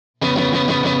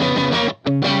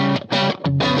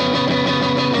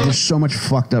so much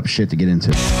fucked up shit to get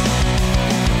into.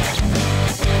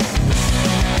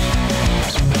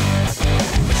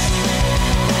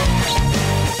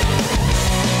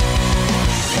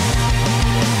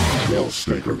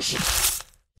 Stinkers.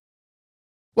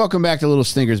 Welcome back to Little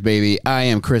Stinkers, baby. I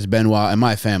am Chris Benoit, and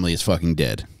my family is fucking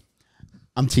dead.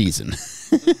 I'm teasing.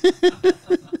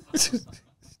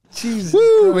 Jesus.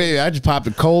 Woo, baby. I just popped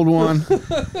a cold one.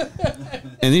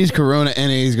 And these Corona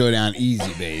NAs go down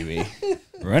easy, baby.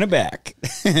 Run it back.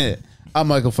 I'm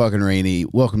Michael fucking Rainey.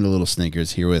 Welcome to Little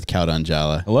Stinkers, here with Cal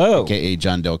Donjala. Hello. A.K.A.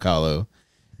 Jon Delcollo.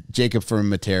 Jacob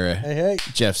from Mattera. Hey, hey.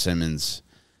 Jeff Simmons.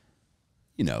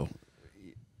 You know,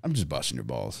 I'm just busting your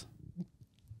balls.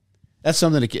 That's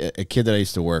something a kid that I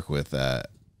used to work with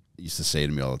used to say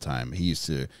to me all the time. He used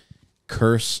to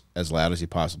curse as loud as he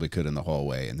possibly could in the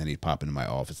hallway, and then he'd pop into my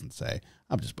office and say,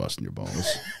 I'm just busting your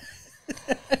balls.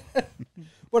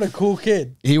 What a cool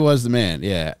kid. He was the man,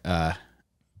 yeah.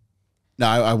 No,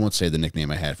 I won't say the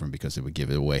nickname I had for him because it would give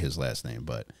away his last name,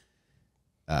 but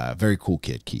very cool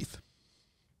kid, Keith.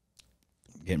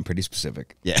 Getting pretty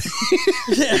specific. Yeah.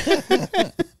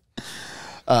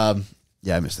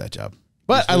 Yeah, I missed that job.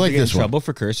 But I like this one. Trouble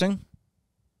for cursing?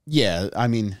 Yeah, I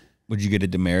mean... Would you get a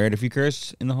demerit if you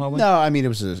cursed in the hallway? No, I mean, it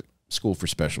was a school for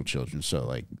special children, so,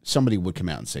 like, somebody would come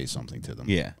out and say something to them.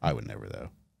 Yeah. I would never, though.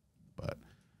 But,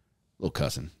 little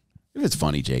cussing. If it's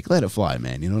funny, Jake, let it fly,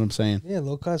 man. You know what I'm saying? Yeah,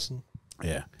 little cussing.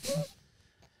 Yeah.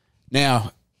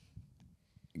 Now,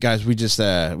 guys, we just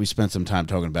we spent some time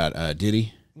talking about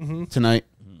Diddy tonight.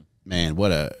 Man,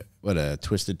 what a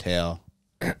twisted tale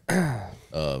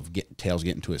of tails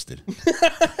getting twisted.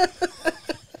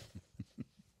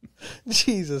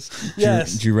 Jesus.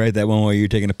 Yes. Did you write that one while you were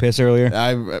taking a piss earlier?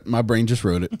 My brain just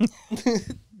wrote it.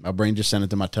 My brain just sent it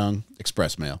to my tongue.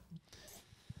 Express mail.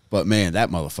 But, man, that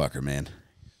motherfucker, man.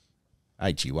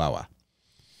 Ay, chihuahua.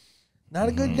 Not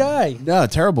a good guy. No,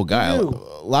 terrible guy. A Ew.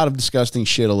 lot of disgusting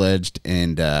shit alleged,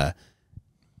 and I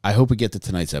hope we get to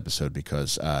tonight's episode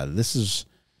because this is...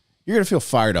 You're going to feel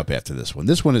fired up after this one.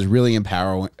 This one is really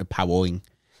empowering.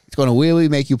 It's going to really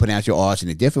make you pronounce your R's in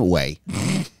a different way.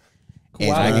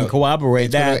 I can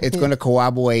corroborate that. It's going to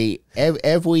corroborate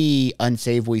every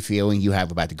unsavory feeling you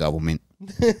have about the government.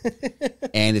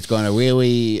 And it's going to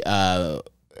really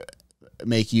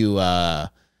make you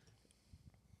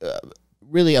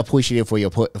really appreciative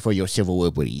for your civil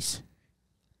liberties.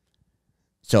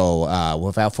 So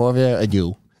without further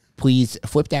ado, please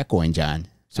flip that coin, John.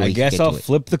 So I guess I'll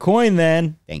flip the coin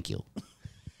then. Thank you.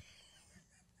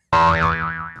 All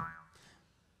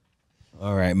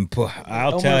right,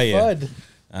 I'll tell you. Fudd.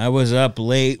 I was up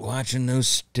late watching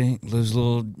those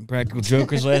little Practical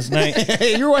Jokers last night.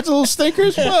 Hey, you're watching Little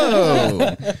Stinkers?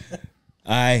 Whoa.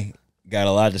 I got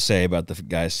a lot to say about the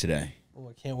guys today. Oh,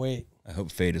 I can't wait. I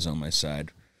hope fate is on my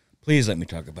side. Please let me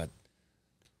talk about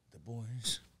the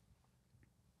boys.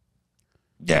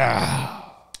 Yeah.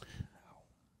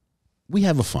 We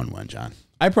have a fun one, John.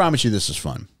 I promise you this is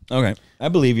fun. Okay, I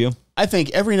believe you. I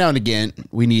think every now and again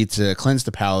we need to cleanse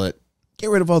the palate, get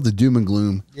rid of all the doom and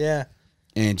gloom, Yeah.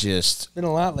 and just Been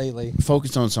a lot lately.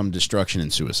 focus on some destruction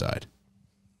and suicide.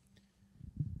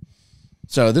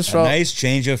 So this A felt nice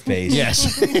change of pace.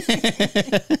 yes,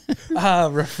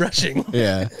 Refreshing.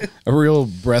 yeah, a real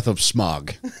breath of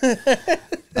smog.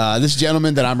 This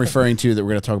gentleman that I'm referring to that we're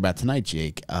going to talk about tonight,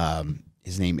 Jake,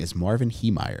 his name is Marvin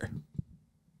Heemeyer.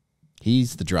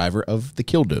 He's the driver of the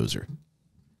Killdozer.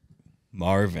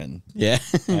 Marvin. Yeah.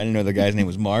 I didn't know the guy's name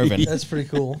was Marvin. That's pretty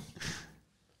cool.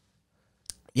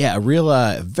 Yeah, a real,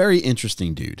 very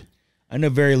interesting dude. I know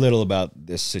very little about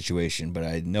this situation, but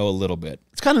I know a little bit.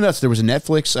 It's kind of nuts. There was a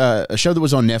Netflix, a show that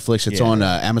was on Netflix. It's Yeah. on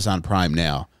Amazon Prime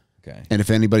now. Okay. And if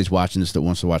anybody's watching this that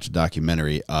wants to watch a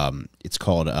documentary, it's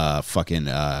called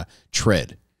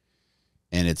Tread.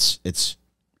 And it's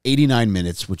 89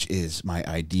 minutes, which is my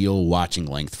ideal watching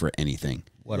length for anything.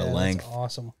 What Yeah, a that's length.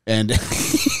 awesome. And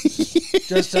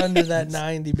Just under that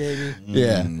 90, baby.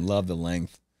 yeah. Love the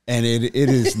length. And it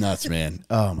is nuts, man.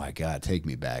 Oh my God, take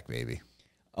me back, baby.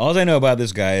 All I know about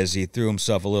this guy is he threw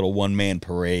himself a little one-man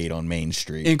parade on Main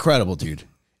Street. Incredible, dude.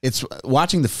 It's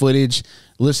watching the footage,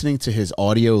 listening to his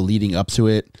audio leading up to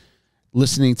it,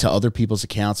 listening to other people's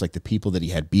accounts, like the people that he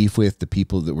had beef with, the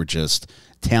people that were just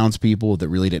townspeople that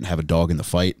really didn't have a dog in the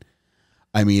fight.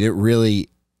 I mean,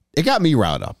 it got me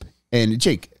riled up. And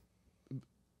Jake,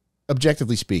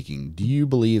 objectively speaking, do you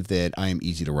believe that I am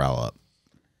easy to rile up?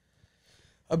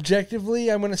 Objectively,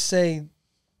 I'm going to say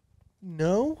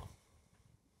no.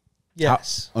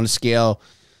 Yes. On a scale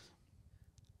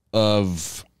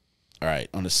of, all right,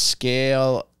 on a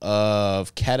scale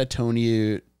of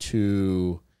catatonia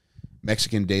to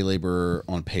Mexican day laborer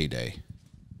on payday.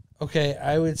 Okay,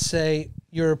 I would say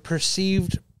you're a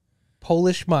perceived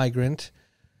Polish migrant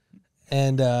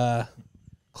and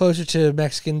closer to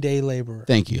Mexican day laborer.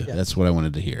 Thank you. That's what I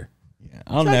wanted to hear. Yeah,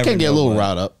 I'll I never can get a know little what-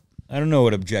 riled up. I don't know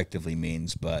what objectively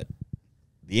means, but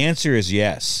the answer is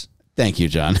yes. Thank you,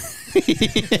 John.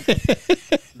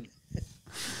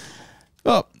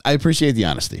 Well, I appreciate the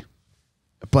honesty.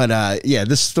 But, yeah,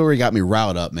 this story got me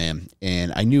riled up, man.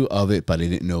 And I knew of it, but I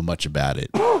didn't know much about it.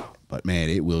 But, man,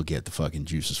 it will get the fucking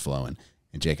juices flowing.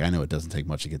 And, Jake, I know it doesn't take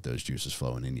much to get those juices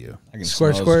flowing in you. I can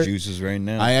Squirt, smell squirt. his juices right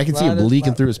now. I can see him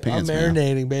leaking through his pants, I'm man.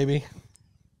 marinating, baby.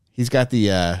 He's got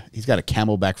a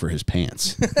Camelback for his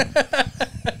pants.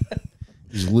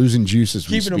 He's losing juice as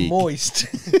we Keeping speak. them moist.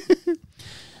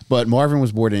 But Marvin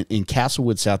was born in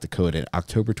Castlewood, South Dakota,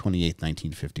 October 28th,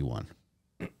 1951.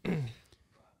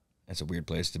 That's a weird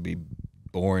place to be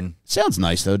born. Sounds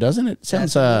nice though, doesn't it?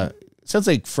 Sounds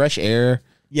like fresh air.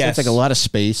 Yes. Sounds like a lot of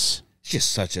space. It's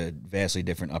just such a vastly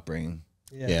different upbringing.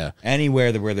 Yeah.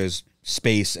 Anywhere where there's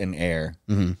space and air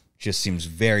just seems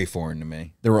very foreign to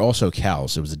me. There were also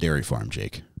cows. It was a dairy farm,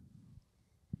 Jake.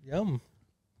 Yum.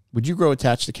 Would you grow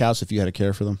attached to cows if you had to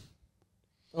care for them?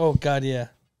 Oh, God, yeah.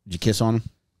 Did you kiss on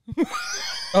them?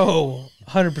 Oh,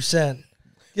 100%.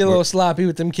 Get a little sloppy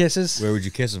with them kisses. Where would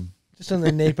you kiss them? Just on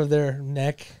the nape of their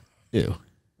neck. Ew.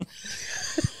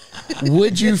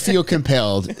 Would you feel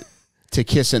compelled to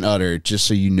kiss an udder just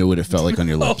so you knew what it felt like on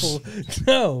your lips? Oh,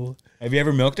 no. Have you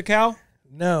ever milked a cow?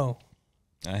 No.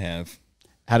 I have.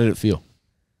 How did it feel?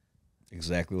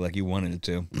 Exactly like you wanted it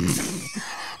to.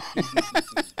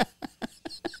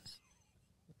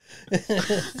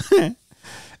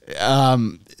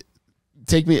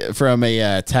 Take me from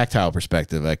a tactile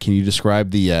perspective. Can you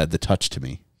describe the touch to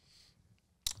me?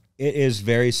 It is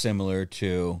very similar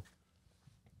to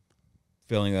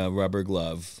filling a rubber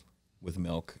glove with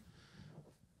milk,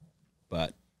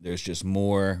 but there's just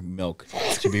more milk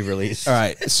to be released. All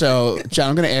right. So, John,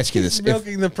 I'm going to ask you this. He's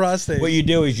milking the prostate. What you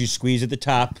do is you squeeze at the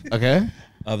top Okay.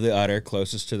 of the udder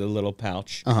closest to the little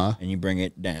pouch, and you bring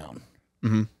it down.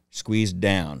 Mm-hmm. Squeeze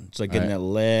down. It's like getting that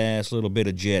last little bit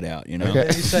of jet out, you know? Okay.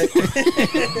 And he's like,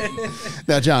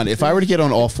 Now, John, if I were to get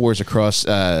on all fours across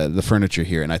the furniture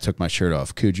here and I took my shirt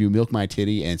off, could you milk my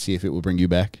titty and see if it will bring you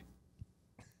back?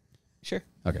 Sure.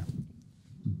 Okay.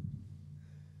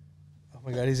 oh,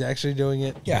 my God, he's actually doing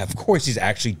it. Yeah, of course he's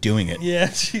actually doing it. Yeah,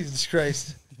 Jesus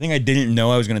Christ. The thing I didn't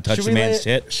know I was going to touch Should the we man's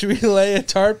lay, tit. Should we lay a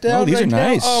tarp down? Oh, these right are now?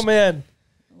 nice. Oh, man.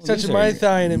 Touching my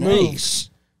thigh and it moves. Nice.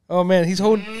 Oh, man, he's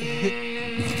holding.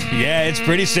 Yeah, it's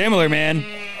pretty similar, man.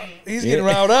 He's getting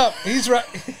riled up. He's right.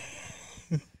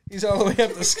 He's all the way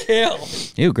up the scale.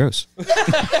 Ew, gross.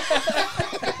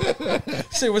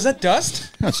 Say, was that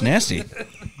dust? That's nasty.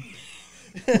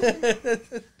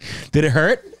 Did it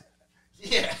hurt?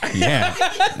 Yeah.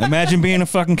 Yeah. Imagine being a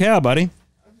fucking cow, buddy.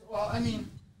 Well, I mean,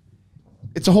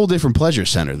 it's a whole different pleasure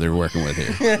center they're working with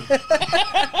here.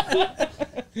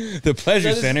 The pleasure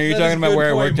That is- center. You're that is talking about good where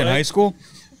I point, worked in Mike. high school?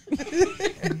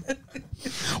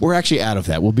 We're actually out of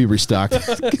that. We'll be restocked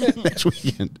next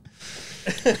weekend.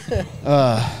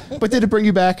 But did it bring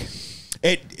you back?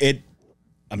 It.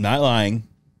 I'm not lying.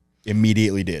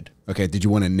 Immediately did. Okay. Did you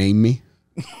want to name me?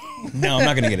 No, I'm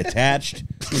not going to get attached.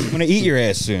 I'm going to eat your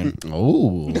ass soon.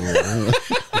 Oh.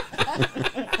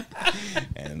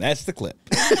 And that's the clip.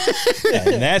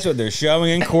 And that's what they're showing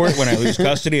in court when I lose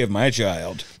custody of my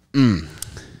child.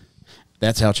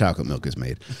 That's how chocolate milk is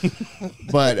made.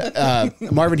 But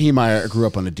Marvin Heemeyer grew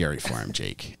up on a dairy farm,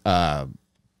 Jake.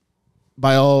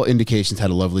 By all indications,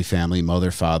 had a lovely family, mother,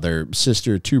 father,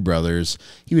 sister, 2 brothers.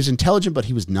 He was intelligent, but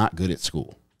he was not good at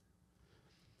school.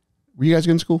 Were you guys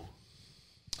good in school?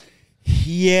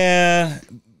 Yeah,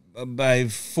 by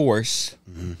force.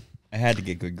 I had to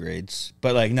get good grades,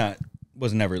 but like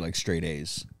was never like straight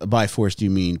A's. By force, do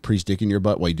you mean pre-stick in your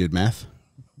butt while you did math?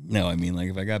 No, I mean like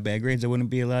if I got bad grades, I wouldn't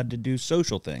be allowed to do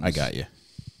social things. I got you.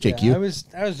 Jake, Yeah, you? I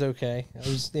was okay. I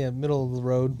was middle of the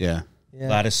road. Yeah. Yeah. A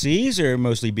lot of C's or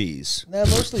mostly B's? No,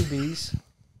 mostly B's.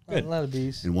 Good. A lot of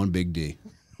B's. And one big D.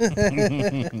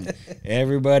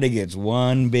 Everybody gets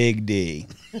one big D.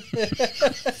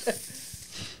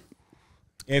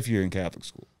 If you're in Catholic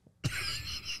school.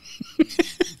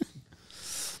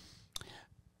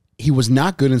 He was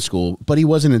not good in school, but he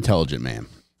was an intelligent man.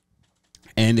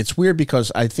 And it's weird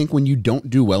because I think when you don't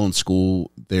do well in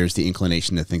school, there's the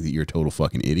inclination to think that you're a total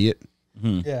fucking idiot.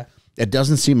 Yeah. It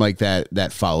doesn't seem like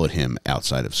that followed him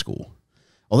outside of school.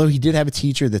 Although he did have a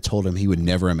teacher that told him he would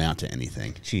never amount to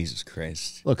anything. Jesus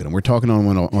Christ. Look at him. We're talking about him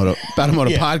on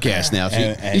a podcast now. So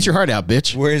And- eat your heart out,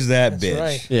 bitch. Where's that bitch?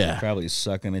 right. Yeah. Probably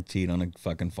sucking a teat on a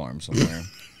fucking farm somewhere.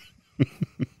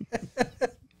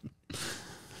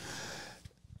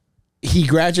 he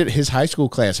graduated his high school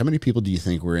class. How many people do you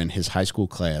think were in his high school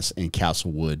class in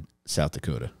Castlewood, South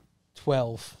Dakota?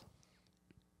 12.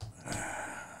 I'm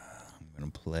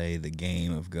going to play the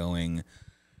game of going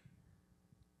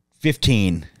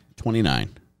 15.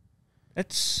 29.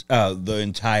 That's the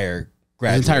entire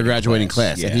graduating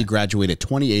class. Yeah. And he graduated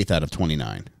 28th out of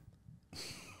 29.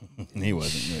 He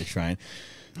wasn't really trying.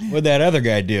 What'd that other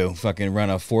guy do? Fucking run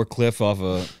a forklift off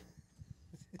a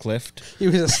cliff? He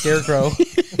was a scarecrow.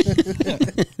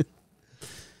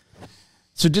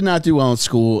 So did not do well in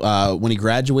school. When he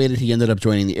graduated, he ended up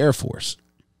joining the Air Force.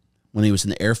 When he was in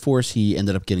the Air Force, he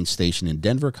ended up getting stationed in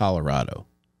Denver, Colorado.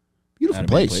 Beautiful Not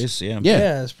a bad place. yeah.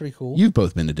 Yeah, it's pretty cool. You've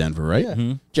both been to Denver, right?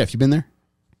 Yeah. Jeff, you been there?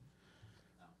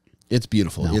 It's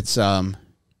beautiful. No.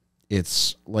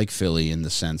 It's like Philly in the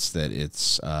sense that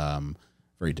it's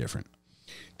very different.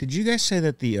 Did you guys say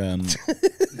that the air?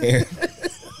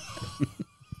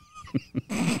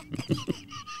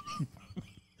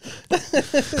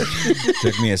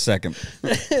 Took me a second.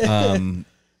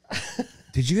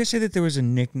 Did you guys say that there was a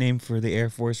nickname for the Air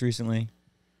Force recently?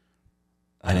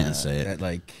 I didn't say it. That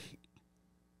like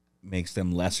makes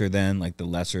them lesser than, like the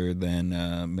lesser than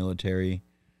military.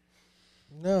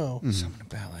 No. Something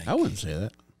about like I wouldn't say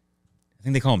that. I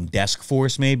think they call them desk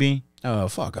force, maybe. Oh,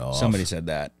 fuck off. Somebody said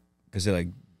that because they like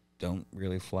don't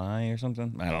really fly or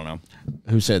something. I don't know.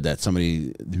 Who said that?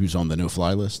 Somebody who's on the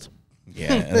no-fly list?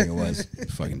 Yeah, I think it was.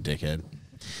 Fucking dickhead.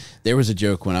 There was a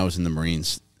joke when I was in the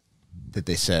Marines that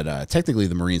they said technically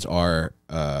the Marines are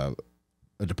a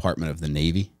department of the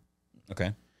Navy.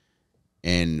 Okay.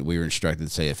 And we were instructed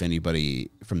to say if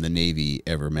anybody from the Navy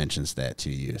ever mentions that to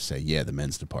you, say, yeah, the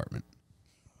men's department.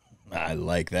 I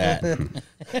like that.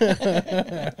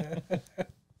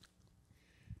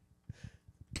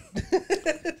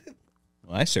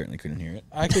 Well, I certainly couldn't hear it.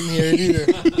 I couldn't hear it either.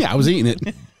 Yeah, I was eating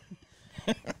it.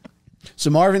 So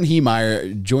Marvin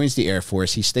Heemeyer joins the Air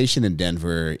Force. He's stationed in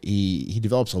Denver. He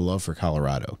develops a love for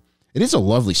Colorado. It is a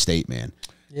lovely state, man.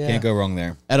 Yeah. Can't go wrong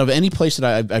there. Out of any place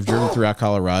that I've driven throughout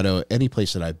Colorado, any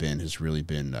place that I've been has really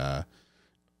been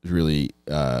made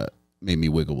me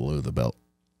wiggle below the belt.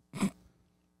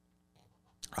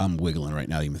 I'm wiggling right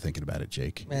now, even thinking about it,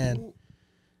 Jake. Man.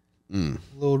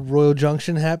 Little Royal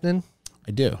Junction happening.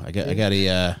 I do. I got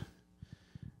a.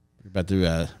 We're about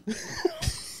to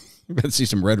see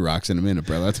some Red Rocks in a minute,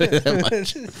 brother. I'll tell you that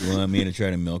much. You want me to try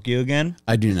to milk you again?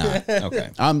 I do not. Okay.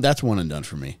 That's one and done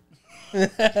for me.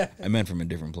 I meant from a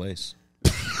different place.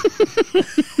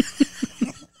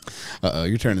 Uh-oh,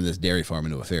 you're turning this dairy farm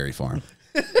into a fairy farm.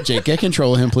 Jake, get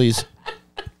control of him, please.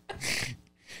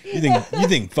 You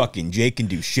think fucking Jake can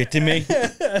do shit to me?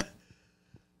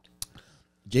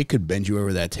 Jake could bend you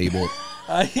over that table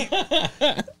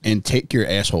and take your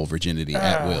asshole virginity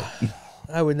at will.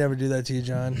 I would never do that to you,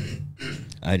 John.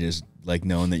 I just like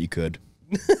knowing that you could.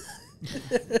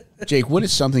 Jake, what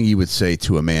is something you would say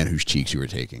to a man whose cheeks you were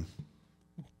taking?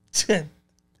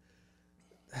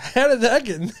 How did that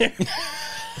get in there?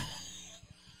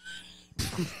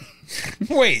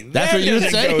 Wait, That's what you would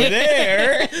say? Go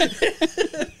there.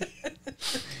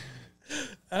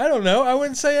 I don't know. I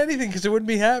wouldn't say anything because it wouldn't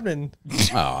be happening.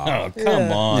 Oh,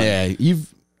 come on. Yeah,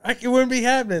 It wouldn't be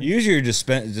happening. Use your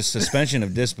suspension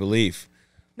of disbelief.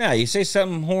 Now, you say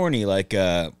something horny like,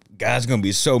 God's going to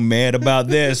be so mad about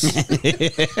this.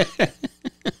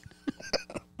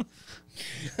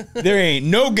 There ain't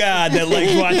no God that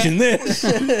likes watching this.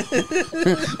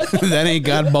 that ain't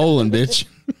God bowling, bitch.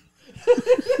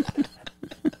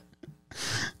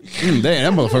 Damn,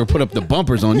 that motherfucker put up the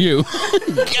bumpers on you.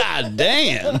 God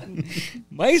damn.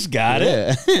 Mike's got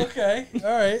it. Yeah. Okay. All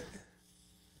right.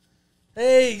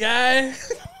 Hey, guy.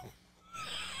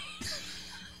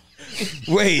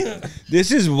 Wait,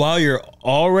 this is while you're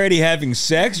already having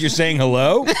sex? You're saying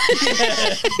hello?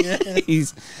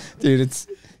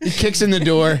 He kicks in the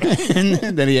door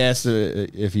and then he asks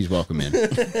if he's welcome in.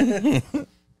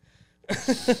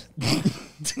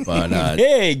 But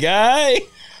Hey, guy.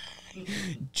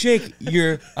 Jake,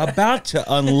 you're about to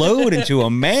unload into a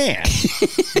man.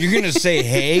 You're going to say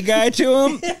hey, guy, to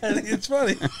him? Yeah, I think it's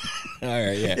funny. All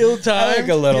right, yeah. Ill-timed.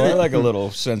 I like a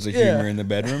little sense of humor in the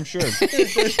bedroom, sure.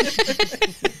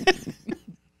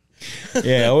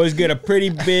 Yeah, I always get a pretty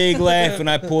big laugh when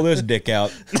I pull this dick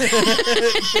out.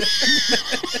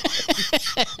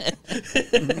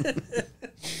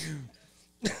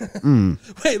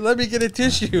 Wait, let me get a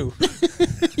tissue.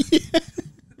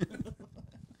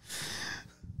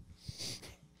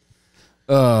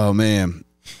 oh man.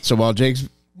 So while Jake's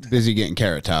busy getting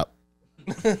Carrot Top,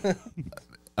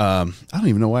 I don't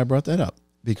even know why I brought that up.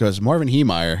 Because Marvin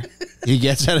Heemeyer, he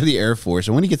gets out of the Air Force,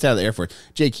 and when he gets out of the Air Force,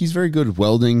 Jake, he's very good at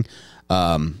welding.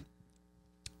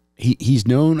 He's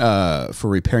known for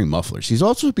repairing mufflers. He's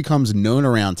also becomes known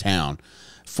around town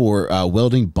for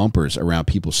welding bumpers around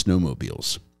people's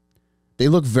snowmobiles. They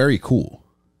look very cool.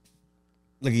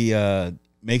 Like he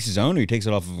makes his own, or he takes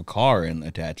it off of a car and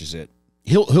attaches it.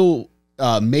 He'll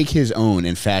make his own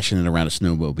and fashion it around a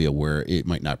snowmobile where it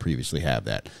might not previously have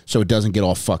that, so it doesn't get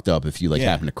all fucked up if you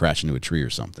happen to crash into a tree or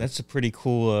something. That's a pretty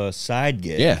cool side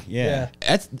gig. Yeah.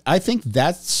 I think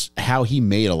that's how he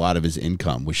made a lot of his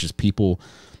income, which is people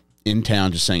in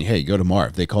town just saying, "Hey, go to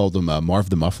Marv." They called him Marv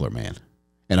the Muffler Man,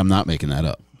 and I'm not making that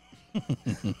up.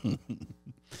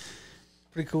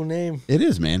 Pretty cool name. It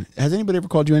is, man. Has anybody ever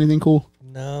called you anything cool?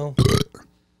 No.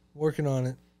 Working on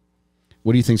it.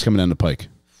 What do you think's coming down the pike?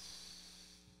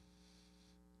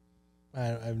 I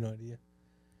have no idea.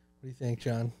 What do you think,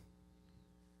 John?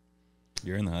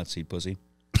 You're in the hot seat, pussy.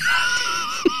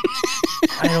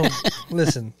 I don't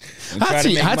listen.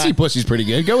 Hot seat pussy's pretty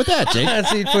good. Go with that, Jake. Hot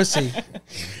seat pussy.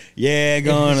 Yeah,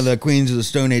 going to the Queens of the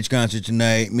Stone Age concert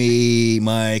tonight. Me,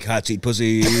 Mike, hot seat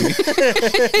pussy.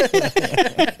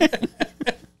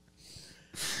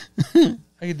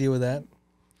 I could deal with that.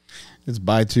 It's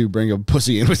buy two, bring a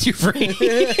pussy in with you free.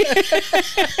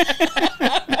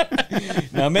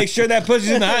 Now make sure that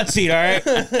pussy's in the hot seat, all right?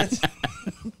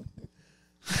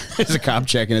 There's a cop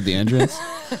checking at the entrance.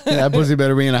 Yeah, that pussy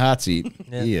better be in a hot seat.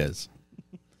 Yeah. He is.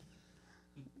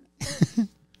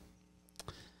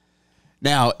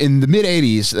 Now, in the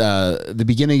mid-'80s, the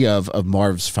beginning of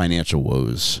Marv's financial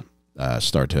woes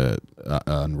start to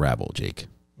unravel, Jake.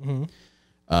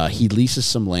 Mm-hmm. He leases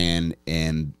some land,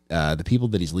 and the people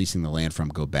that he's leasing the land from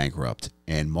go bankrupt,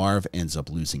 and Marv ends up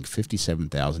losing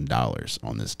 $57,000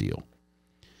 on this deal.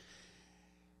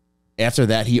 After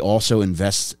that, he also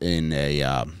invests in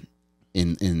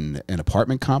in an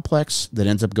apartment complex that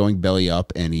ends up going belly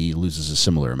up, and he loses a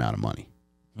similar amount of money.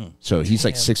 So he's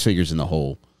like 6 figures in the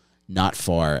hole, not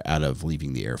far out of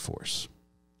leaving the Air Force.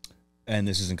 And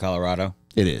this is in Colorado?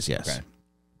 It is, yes.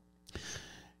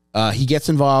 Okay. He gets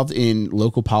involved in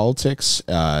local politics.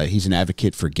 He's an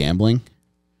advocate for gambling.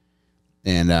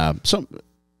 And I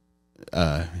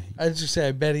just say,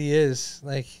 I bet he is.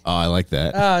 Like, oh, I like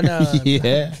that. Oh, no.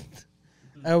 Yeah.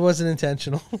 I wasn't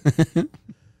intentional. I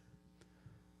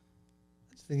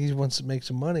just think he wants to make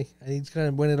some money. And he's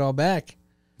going to win it all back.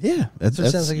 Yeah. That's what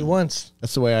it sounds like he wants.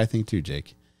 That's the way I think too,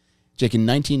 Jake. Jake, in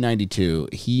 1992,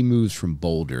 he moves from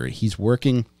Boulder. He's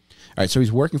working. All right, so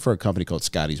he's working for a company called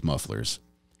Scotty's Mufflers.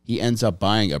 He ends up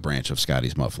buying a branch of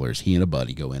Scotty's Mufflers. He and a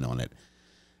buddy go in on it.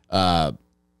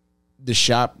 The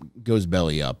shop goes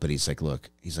belly up, but he's like,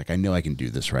 look, I know I can do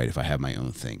this right if I have my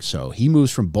own thing. So he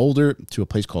moves from Boulder to a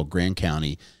place called Grand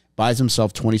County, buys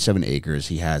himself 27 acres.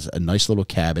 He has a nice little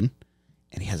cabin,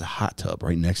 and he has a hot tub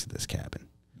right next to this cabin.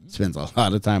 Spends a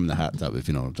lot of time in the hot tub, if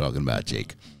you know what I'm talking about,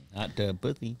 Jake. Hot tub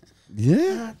pussy.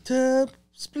 Yeah. Hot tub,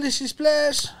 splishy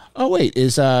splash. Oh, wait,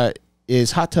 is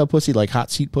hot tub pussy like hot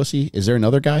seat pussy? Is there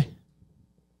another guy?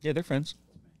 Yeah, they're friends.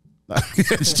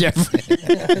 It's Jeffrey.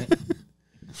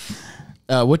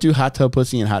 What do hot tub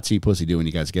pussy and hot seat pussy do when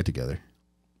you guys get together?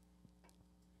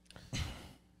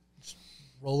 Just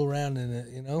roll around in it,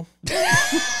 you know?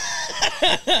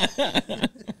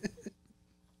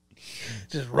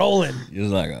 Just rolling.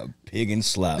 Just like a pig in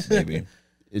slop, baby.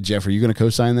 Jeff, are you going to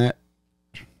co-sign that?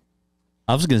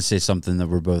 I was going to say something that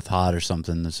we're both hot or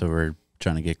something, so we're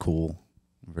trying to get cool.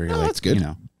 That's good. You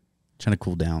know, trying to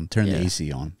cool down, turn the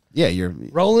AC on. Yeah, you're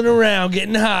Rolling around,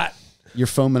 getting hot. You're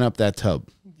foaming up that tub.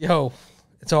 Yo,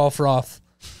 it's all froth.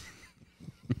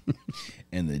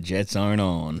 And the jets aren't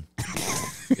on.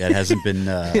 That hasn't been...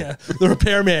 Yeah, the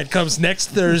repairman comes next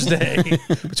Thursday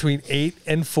between 8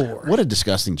 and 4. What a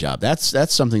disgusting job.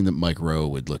 That's something that Mike Rowe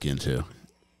would look into.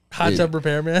 Hot tub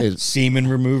repairman? Semen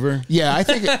remover. Yeah, I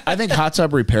think hot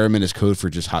tub repairman is code for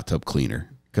just hot tub cleaner.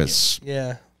 Because,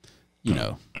 Yeah. you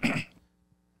know.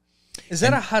 Is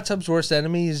that a hot tub's worst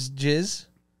enemy is jizz?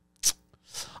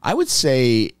 I would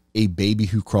say a baby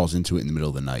who crawls into it in the middle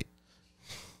of the night.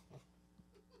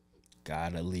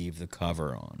 Gotta leave the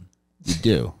cover on. You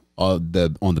do. On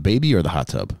the baby or the hot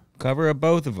tub? Cover of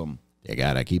both of them. You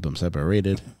gotta keep them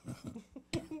separated.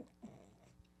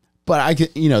 But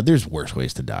there's worse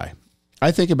ways to die.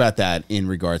 I think about that in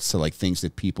regards to like things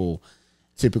that people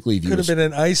typically view. Could have been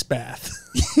an ice bath.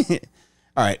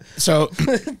 All right. So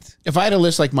if I had to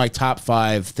list like my top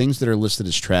 5 things that are listed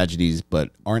as tragedies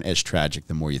but aren't as tragic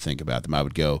the more you think about them, I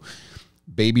would go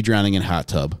baby drowning in hot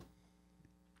tub.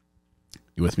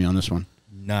 You with me on this one?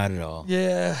 Not at all.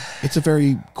 Yeah. It's a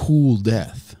very cool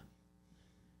death.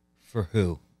 For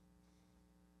who?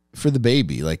 For the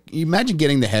baby. Like, you imagine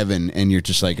getting to heaven and you're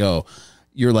just like, oh,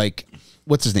 you're like,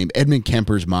 what's his name? Edmund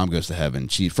Kemper's mom goes to heaven.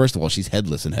 First of all, she's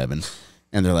headless in heaven.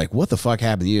 And they're like, what the fuck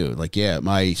happened to you? Like, yeah,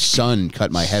 my son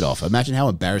cut my head off. Imagine how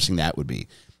embarrassing that would be.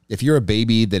 If you're a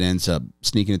baby that ends up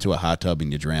sneaking into a hot tub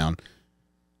and you drown,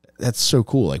 that's so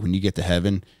cool. Like when you get to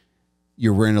heaven,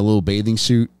 you're wearing a little bathing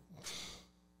suit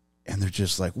and they're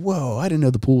just like, whoa, I didn't know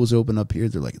the pool was open up here.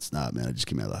 They're like, it's not, man. I just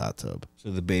came out of the hot tub.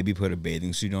 So the baby put a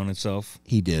bathing suit on itself?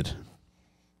 He did.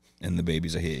 And the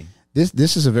baby's a he.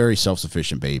 This is a very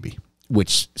self-sufficient baby,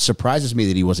 which surprises me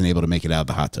that he wasn't able to make it out of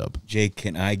the hot tub. Jake,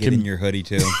 can I get in your hoodie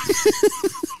too?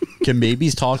 Can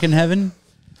babies talk in heaven?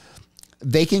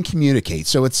 They can communicate.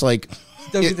 So it's like...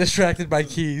 Don't get distracted by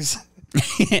keys.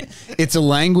 It's a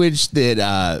language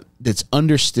that that's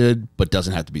understood but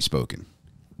doesn't have to be spoken.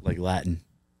 Like Latin.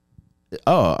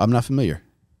 Oh, I'm not familiar.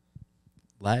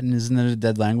 Latin, isn't it a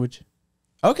dead language?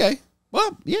 Okay.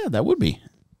 Well, yeah, that would be.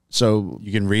 So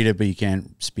You can read it, but you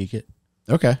can't speak it.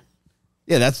 okay.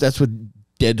 Yeah, that's what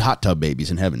dead hot tub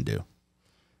babies in heaven do.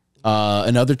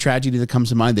 Another tragedy that comes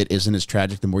to mind that isn't as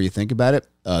tragic the more you think about it,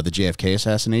 the JFK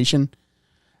assassination.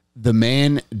 The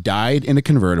man died in a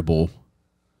convertible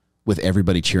with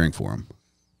everybody cheering for him.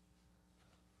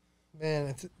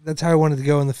 Man, that's how I wanted to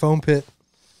go in the foam pit.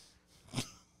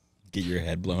 Get your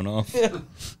head blown off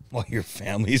while your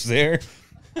family's there.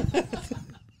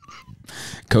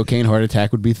 Cocaine heart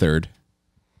attack would be third.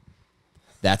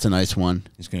 That's a nice one.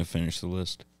 He's going to finish the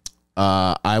list.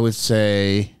 I would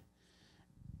say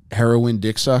heroin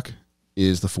dick suck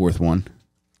is the fourth one.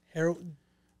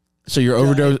 So you're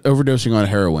overdosing on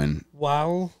heroin.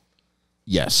 While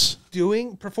Yes.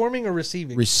 performing or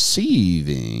receiving?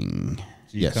 Receiving.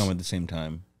 So you Yes. come at the same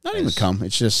time. Not even come.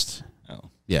 It's just,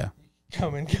 Oh. yeah.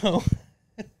 Come and go.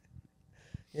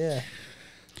 Yeah.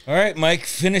 All right, Mike,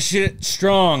 finish it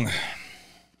strong.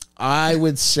 I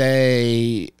would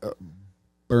say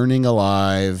burning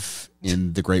alive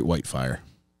in the Great White Fire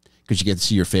because you get to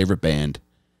see your favorite band,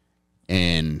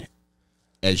 and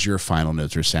as your final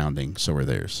notes are sounding, so are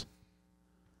theirs.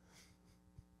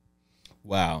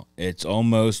 Wow, it's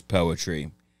almost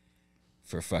poetry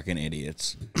for fucking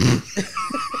idiots.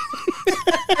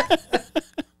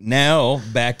 Now,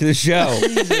 back to the show.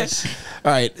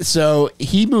 All right, so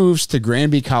he moves to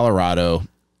Granby, Colorado,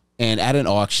 and at an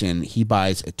auction, he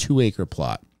buys a 2-acre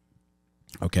plot.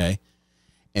 Okay,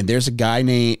 and there's the guy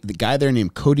there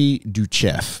named Cody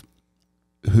Duchef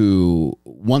who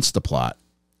wants the plot,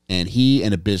 and he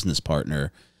and a business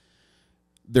partner,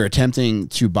 they're attempting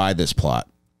to buy this plot,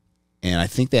 and I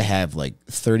think they have like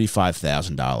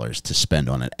 $35,000 to spend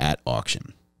on it at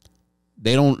auction.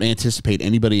 They don't anticipate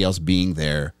anybody else being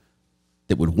there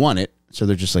that would want it, so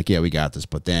they're just like, yeah, we got this.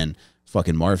 But then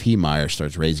fucking Marv Heemeyer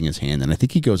starts raising his hand, and I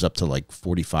think he goes up to like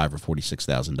 $45,000 or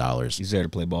 $46,000. He's there to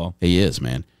play ball. He is,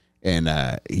 man. And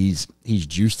he's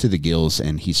juiced to the gills,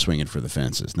 and he's swinging for the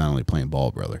fences, not only playing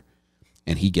ball, brother.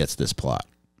 And he gets this plot.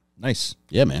 Nice.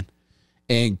 Yeah, man.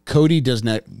 And Cody does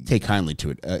not take kindly to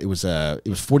it. It was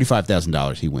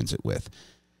 $45,000 he wins it with,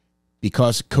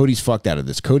 because Cody's fucked out of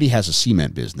this. Cody has a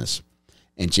cement business,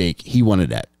 and Jake, he wanted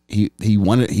that. He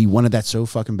wanted that so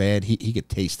fucking bad. He could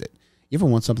taste it. You ever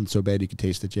want something so bad you could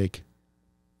taste it, Jake?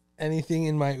 Anything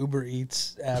in my Uber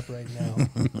Eats app right now.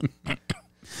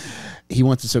 He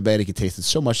wants it so bad he could taste it,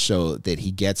 so much so that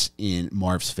he gets in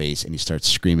Marv's face and he starts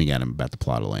screaming at him about the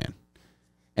plot of land.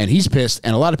 And he's pissed,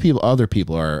 and a lot of other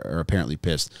people are apparently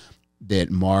pissed that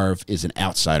Marv is an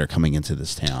outsider coming into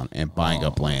this town and buying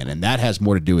up land. And that has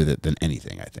more to do with it than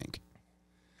anything, I think.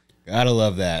 Gotta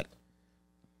love that.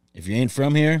 If you ain't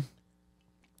from here,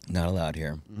 not allowed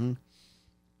here. Mm-hmm.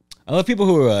 I love people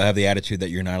who have the attitude that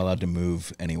you're not allowed to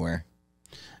move anywhere.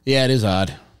 Yeah, it is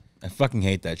odd. I fucking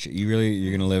hate that shit.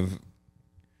 You're gonna live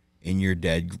in your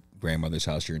dead grandmother's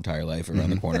house your entire life, around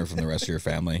the corner from the rest of your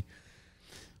family.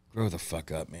 Grow the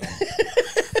fuck up, man.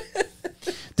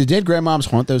 Do dead grandmoms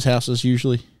haunt those houses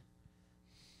usually?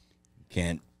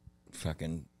 Can't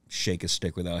fucking shake a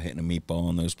stick without hitting a meatball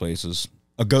in those places.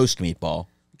 A ghost meatball.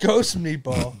 Ghost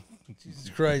meatball. Jesus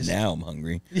Christ. Now I'm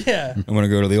hungry. Yeah. I'm gonna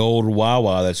go to the old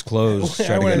Wawa that's closed.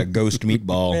 Try to get a ghost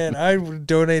meatball. Man, I would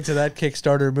donate to that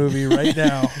Kickstarter movie right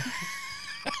now.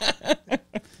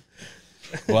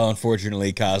 Well,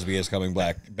 unfortunately, Cosby is coming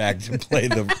back to play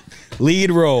the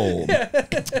lead role.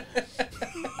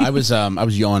 I was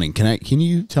yawning. Can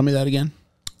you tell me that again?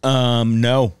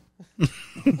 No.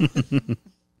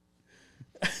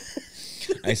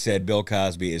 I said Bill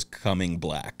Cosby is coming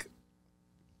black.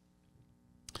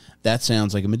 That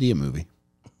sounds like a Medea movie.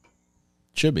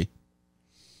 Should be.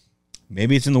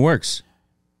 Maybe it's in the works.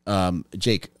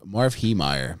 Jake, Marv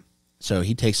Heemeyer. So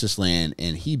he takes this land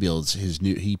and he puts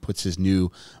his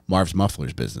new Marv's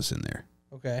Mufflers business in there.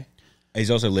 Okay.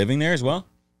 He's also living there as well?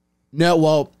 No,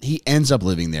 well, he ends up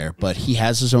living there, but he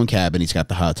has his own cabin. He's got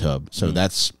the hot tub, so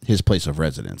that's his place of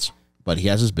residence. But he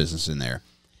has his business in there.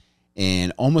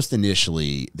 And almost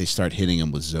initially, they start hitting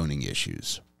him with zoning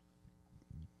issues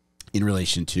in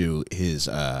relation to his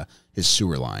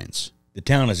sewer lines. The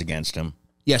town is against him.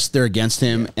 Yes, they're against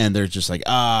him, and they're just like,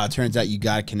 it turns out you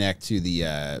got to connect to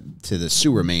the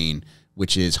sewer main,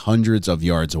 which is hundreds of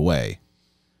yards away.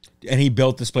 And he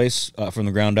built this place from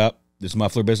the ground up, this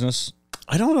muffler business.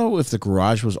 I don't know if the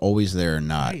garage was always there or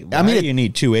not. I mean, you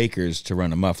need 2 acres to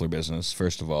run a muffler business,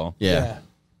 first of all. Yeah.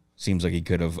 Seems like he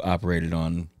could have operated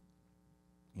on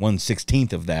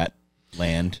 1/16 of that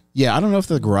land. Yeah, I don't know if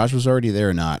the garage was already there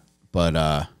or not,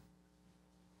 but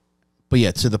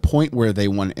yeah, to the point where they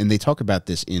want, and they talk about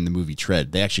this in the movie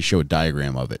Tread. They actually show a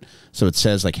diagram of it. So it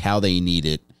says like how they need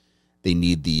it. They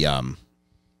need the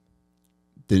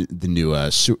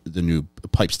new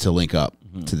pipes to link up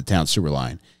to the town sewer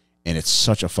line, and it's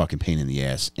such a fucking pain in the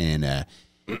ass. And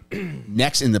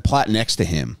next in the plot next to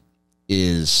him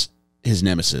is his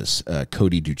nemesis,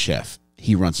 Cody Duchef.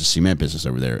 He runs a cement business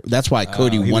over there. That's why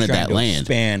Cody wanted that land.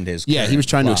 Expand his he was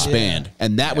trying to expand, Yeah.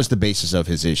 and that was the basis of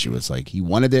his issue. It's like he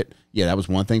wanted it. Yeah, that was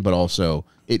one thing, but also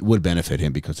it would benefit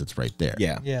him because it's right there.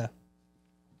 Yeah. Yeah.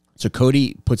 So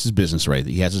Cody puts his business right.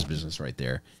 He has his business right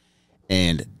there,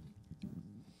 and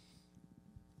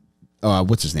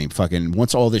what's his name? Fucking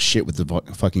once all this shit with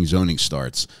the fucking zoning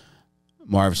starts,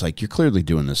 Marv's like, "You're clearly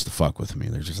doing this to fuck with me."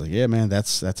 They're just like, "Yeah, man,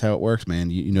 that's how it works, man.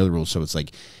 You know the rules." So it's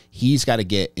like he's got to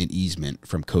get an easement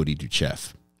from Cody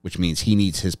Duchef, which means he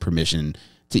needs his permission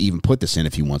to even put this in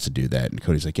if he wants to do that. And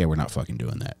Cody's like, "Yeah, we're not fucking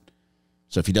doing that."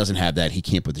 So if he doesn't have that, he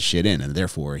can't put the shit in, and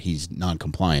therefore he's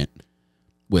non-compliant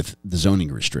with the zoning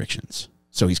restrictions.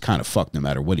 So he's kind of fucked no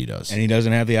matter what he does. And he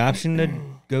doesn't have the option to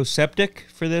go septic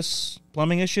for this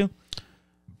plumbing issue?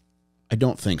 I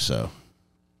don't think so.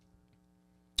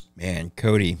 Man,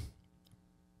 Cody,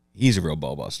 he's a real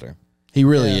ball buster. He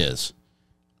really is.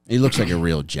 He looks like a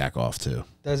real jack off too.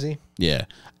 Does he? Yeah,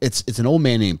 it's an old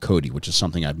man named Cody, which is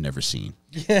something I've never seen.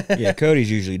 Yeah, Cody's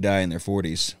usually die in their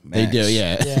 40s. They do,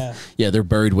 yeah, Yeah. yeah. They're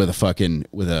buried with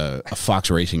a Fox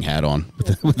racing hat on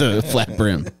with a flat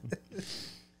brim.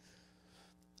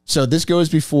 So this goes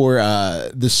before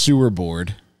the sewer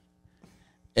board.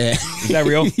 Is that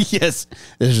real? Yes,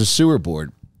 there's a sewer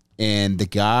board, and the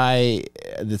guy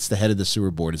that's the head of the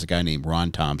sewer board is a guy named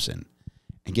Ron Thompson.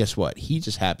 And guess what? He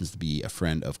just happens to be a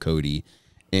friend of Cody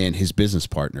and his business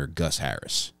partner, Gus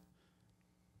Harris.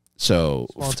 So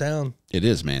Small town. it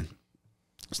is, man.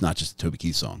 It's not just a Toby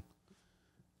Keith song.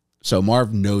 So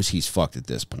Marv knows he's fucked at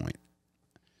this point.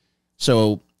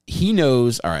 So he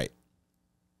knows, all right,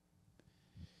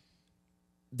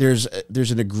 there's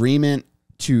an agreement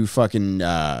to fucking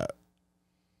there's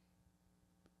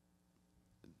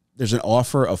an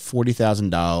offer of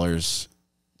 $40,000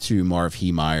 to Marv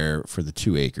Heemeyer for the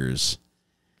 2 acres.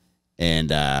 And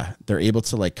they're able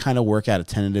to like kind of work out a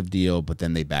tentative deal, but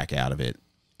then they back out of it.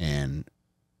 And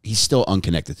he's still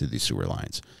unconnected to these sewer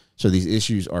lines. So these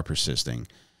issues are persisting.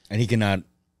 And he cannot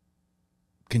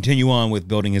continue on with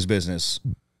building his business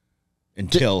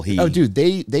until he... Oh, dude,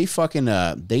 they fucking,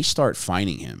 they start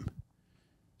fining him.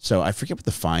 So I forget what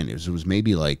the fine is. It was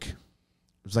maybe like, it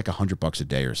was like $100 a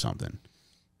day or something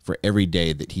for every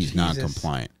day that he's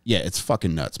non-compliant. Yeah, it's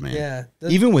fucking nuts, man. Yeah.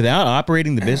 Even without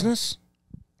operating the business?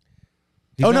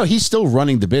 No, he's still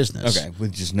running the business. Okay,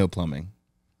 with just no plumbing.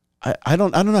 I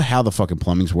don't know how the fucking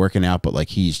plumbing's working out, but like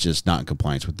he's just not in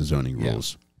compliance with the zoning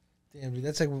rules. Damn, dude,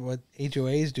 that's like what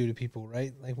HOAs do to people,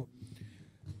 right? Like,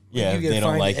 Yeah, you if get they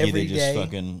don't fined like you, they every just day.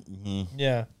 fucking...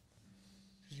 yeah.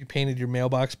 You painted your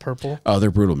mailbox purple. Oh, they're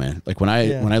brutal, man. Like when I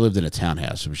Yeah. lived in a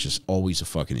townhouse, it was just always a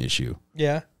fucking issue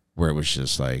Yeah. where it was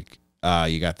just like,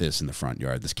 you got this in the front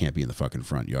yard. This can't be in the fucking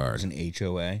front It's yard. an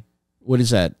HOA. What is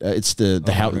that? It's the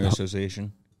house. Homeowner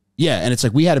Association. Yeah, and it's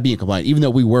like we had to be in compliance, even though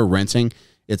we were renting.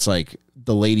 It's like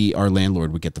the lady, our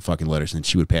landlord, would get the fucking letters and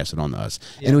she would pass it on to us,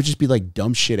 and it would just be like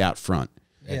dumb shit out front,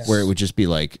 Yeah. where it would just be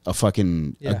like a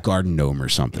fucking Yeah. a garden gnome or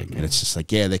something, and it's just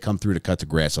like, yeah, they come through to cut the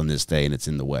grass on this day, and it's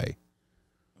in the way.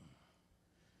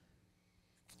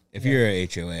 If you're a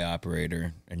HOA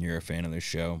operator and you're a fan of this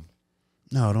show,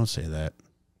 No, don't say that.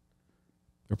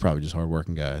 They're probably just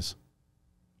hardworking guys.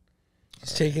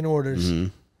 He's taking orders. Mm-hmm.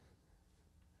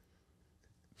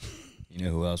 you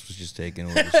know who else was just taking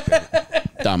orders?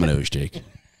 Domino's, Jake.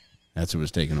 That's who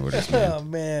was taking orders, man. Oh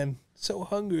man, so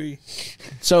hungry.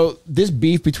 So this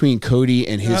beef between Cody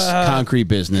and his concrete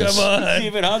business. Come on.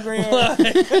 Even hungry?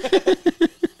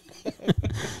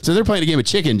 So they're playing a game of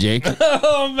chicken, Jake.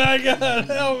 Oh my god,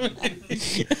 help me.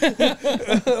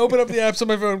 Open up the apps on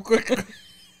my phone quick.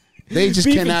 They just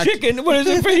Beef cannot. and chicken? What is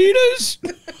it,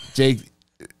 fajitas? Jake,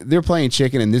 they're playing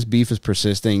chicken, and this beef is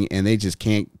persisting, and they just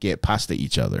can't get past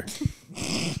each other.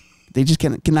 They just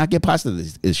cannot get past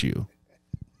this issue.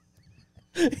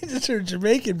 He just heard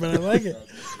Jamaican, but I like it.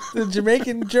 The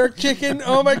Jamaican jerk chicken.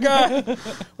 Oh my god,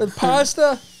 with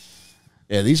pasta.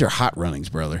 Yeah, these are hot runnings,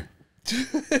 brother.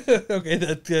 Okay,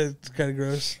 that's kind of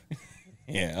gross.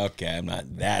 Yeah, okay, I'm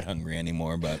not that hungry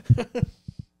anymore, but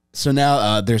So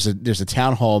now there's a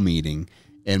town hall meeting,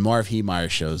 and Marv Heemeyer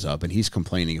shows up, and he's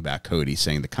complaining about Cody,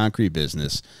 saying the concrete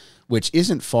business, which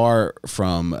isn't far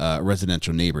from a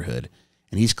residential neighborhood,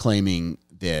 and he's claiming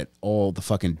that all the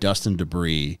fucking dust and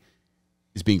debris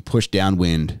is being pushed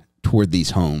downwind toward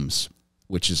these homes,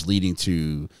 which is leading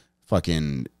to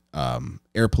fucking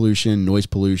air pollution, noise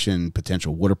pollution,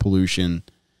 potential water pollution.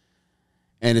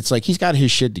 And it's like he's got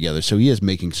his shit together, so he is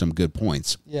making some good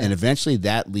points. Yeah. And eventually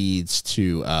that leads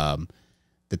to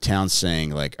the town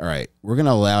saying, like, all right, we're going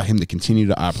to allow him to continue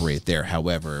to operate there.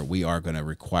 However, we are going to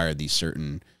require these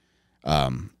certain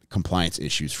compliance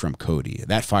issues from Cody.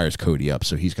 That fires Cody up,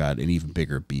 so he's got an even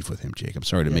bigger beef with him, Jake. I'm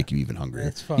sorry to make you even hungrier.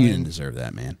 That's fine. You didn't deserve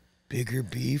that, man. bigger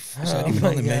beef? Is Oh that even my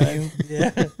on the God. menu? Yeah.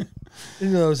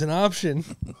 Didn't know it was an option.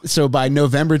 So by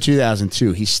November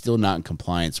 2002, he's still not in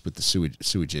compliance with the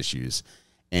sewage issues,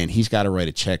 and he's got to write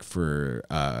a check for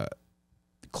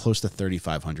close to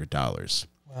 $3,500.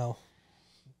 Wow.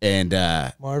 And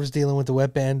Marv's dealing with the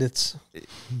wet bandits.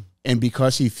 and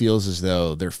because he feels as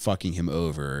though they're fucking him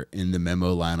over, in the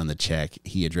memo line on the check,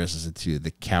 he addresses it to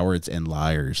the Cowards and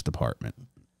Liars Department.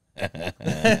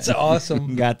 That's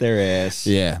awesome. Got their ass.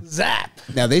 Yeah. Zap.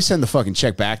 Now they send the fucking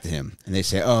check back to him, and they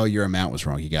say, "Oh, your amount was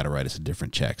wrong. You got to write us a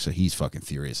different check." So he's fucking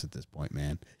furious at this point,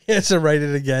 man. He has to write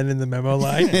it again in the memo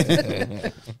line.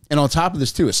 And on top of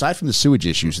this, too, aside from the sewage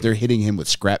issues, they're hitting him with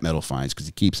scrap metal fines because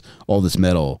he keeps all this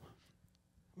metal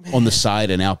on the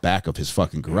side and out back of his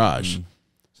fucking garage.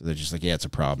 So they're just like, yeah, it's a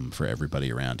problem for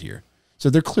everybody around here. So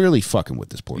they're clearly fucking with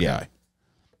this poor guy.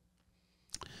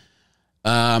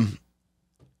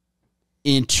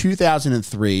 In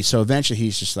 2003, so eventually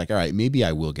he's just like, all right, maybe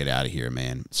I will get out of here,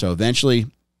 man. So eventually,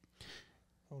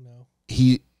 Oh no.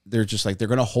 they're just like, they're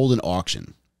going to hold an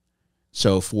auction.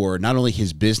 So for not only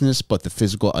his business, but the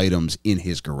physical items in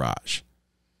his garage.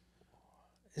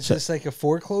 Is this like a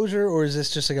foreclosure, or is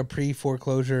this just like a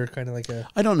pre-foreclosure kind of like a?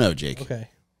 I don't know, Jake. Okay.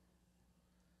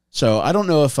 So I don't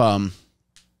know if I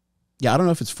don't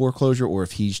know if it's foreclosure or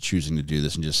if he's choosing to do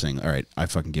this and just saying, all right, I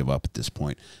fucking give up at this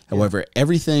point. However,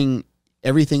 everything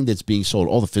that's being sold,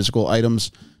 all the physical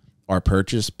items are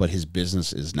purchased, but his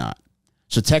business is not.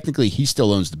 So technically he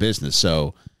still owns the business.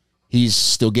 So he's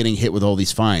still getting hit with all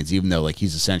these fines, even though like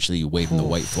he's essentially waving the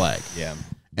white flag. Yeah.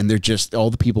 And they're just,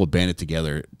 all the people have banded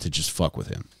together to just fuck with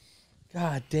him.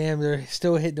 God damn, they're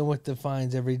still hitting him with the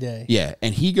fines every day. Yeah.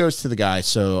 And he goes to the guy.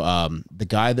 So the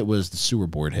guy that was the sewer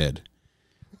board head.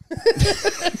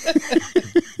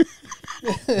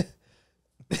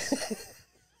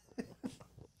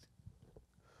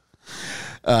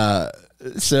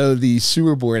 So the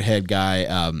sewer board head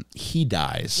guy, he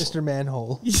dies. Mr.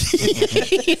 Manhole.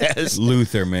 Yes.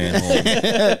 Luther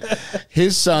manhole.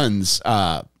 His sons,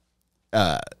 the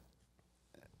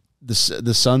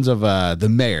sons of the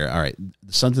mayor. All right,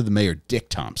 the sons of the mayor, Dick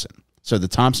Thompson. So the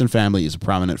Thompson family is a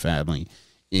prominent family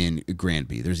in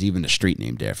Granby. There's even a street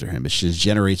named after him. It's just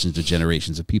generations to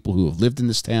generations of people who have lived in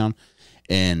this town,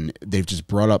 and they've just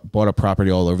bought up property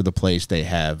all over the place. They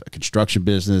have a construction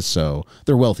business, so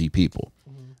they're wealthy people.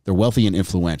 They're wealthy and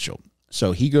influential.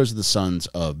 So he goes to the sons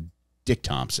of Dick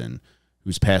Thompson,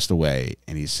 who's passed away,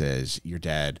 and he says, your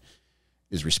dad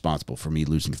is responsible for me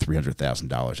losing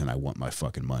 $300,000, and I want my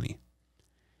fucking money.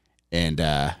 And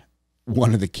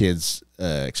one of the kids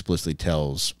explicitly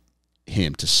tells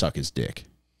him to suck his dick.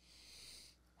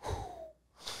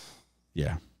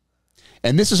 Yeah.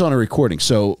 And this is on a recording.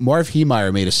 So Marv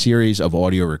Heemeyer made a series of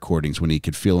audio recordings when he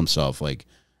could feel himself like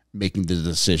making the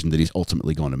decision that he's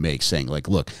ultimately going to make, saying like,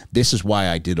 look, this is why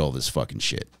I did all this fucking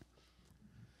shit.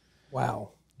 Wow.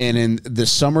 And in the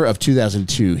summer of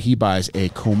 2002, he buys a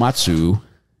Komatsu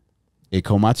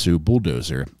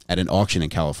bulldozer at an auction in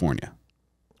California.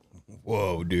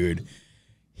 Whoa, dude.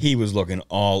 He was looking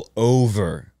all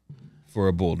over for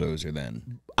a bulldozer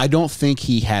then. I don't think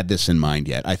he had this in mind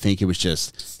yet. I think it was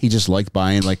just, he just liked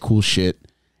buying like cool shit.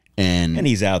 And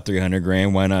he's out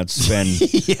 $300,000. Why not spend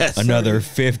Yes. another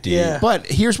 50? Yeah. But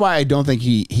here's why I don't think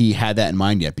he had that in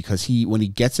mind yet, because when he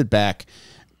gets it back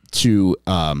to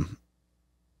the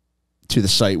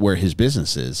site where his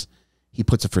business is, he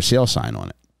puts a for sale sign on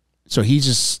it. So he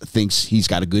just thinks he's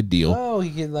got a good deal. Oh,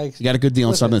 he can like. He got a good deal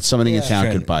on flip something it. that somebody in Yeah.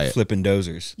 town could buy it. Flipping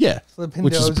dozers. Yeah, Flipping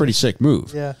which is a pretty dozers. sick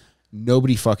move. Yeah.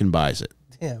 Nobody fucking buys it.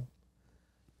 Damn.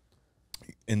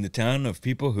 in the town of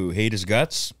people who hate his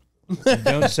guts? You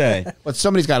don't say. But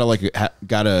somebody's got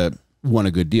to want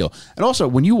a good deal. And also,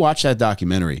 when you watch that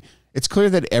documentary, it's clear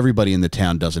that everybody in the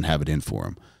town doesn't have it in for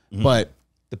him. Mm-hmm. But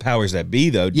the powers that be,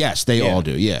 though. Yes, they all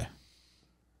do. Yeah.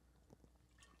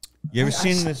 You ever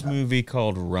seen this movie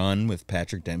called Run with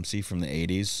Patrick Dempsey from the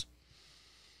 80s?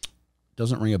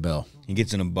 Doesn't ring a bell. He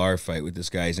gets in a bar fight with this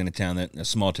guy. He's in a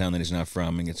small town that he's not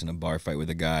from, and gets in a bar fight with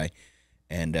a guy,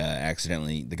 and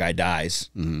accidentally the guy dies,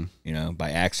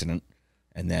 by accident.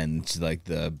 And then it's like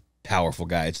the powerful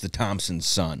guy. It's the Thompson's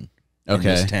son in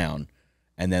this town.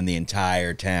 And then the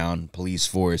entire town, police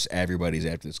force, everybody's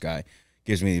after this guy.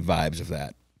 Gives me the vibes of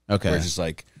that. Okay. Where it's just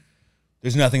like,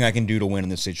 there's nothing I can do to win in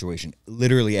this situation.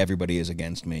 Literally everybody is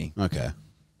against me. Okay.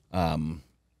 And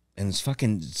it's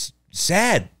fucking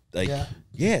sad. Like,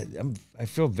 I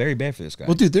feel very bad for this guy.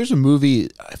 Well, dude, there's a movie.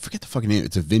 I forget the fucking name.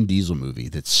 It's a Vin Diesel movie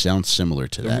that sounds similar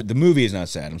to that. The movie is not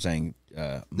sad. I'm saying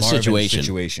the Marvin's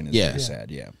situation is very sad.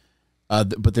 Yeah.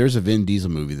 But there's a Vin Diesel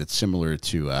movie that's similar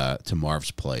to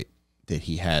Marv's plight that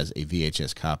he has a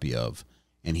VHS copy of,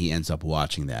 and he ends up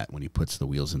watching that when he puts the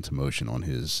wheels into motion on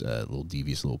his little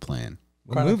devious little plan.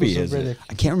 What movie is it?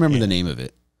 I can't remember the name of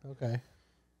it. Okay.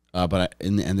 But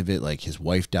in the end of it, like, his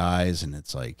wife dies, and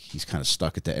it's like he's kind of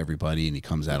stuck it to everybody, and he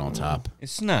comes out on top.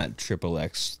 It's not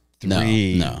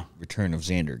XXX3 No. Return of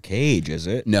Xander Cage, is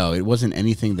it? No, it wasn't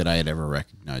anything that I had ever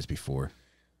recognized before.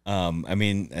 I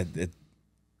mean,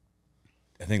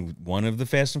 I think one of the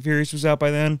Fast and Furious was out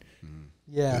by then.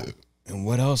 Yeah. And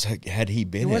what else had he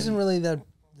been in? It wasn't really that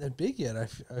big yet.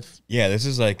 Yeah, this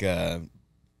is like the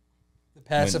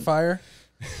pacifier.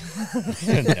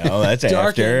 No, that's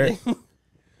Dark after. ending.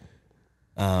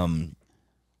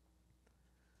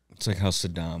 It's like how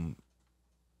Saddam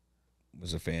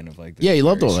was a fan of like Yeah, he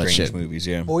loved all that strange shit. movies.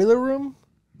 Yeah, Boiler Room?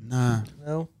 Nah.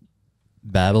 No.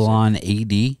 Babylon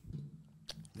AD.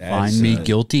 Find me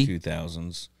guilty.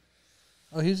 2000s.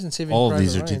 Oh, he was in Saving All of Private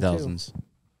these are Ryan, 2000s. too.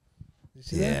 You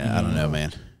see that? Yeah, I don't know,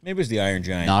 man. Maybe it's the Iron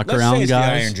Giant. Knock Let's around say it's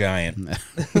guys. the Iron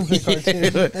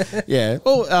Giant. Yeah.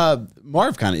 Oh,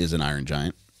 Marv kind of is an Iron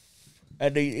Giant.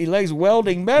 And he likes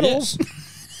welding metals.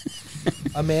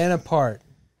 A Man Apart.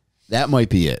 That might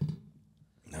be it.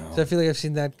 So I feel like I've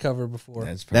seen that cover before.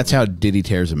 That's how Diddy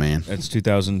tears a man. That's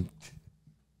 2000.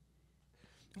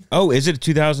 Oh, is it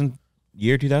 2000?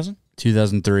 Year 2000?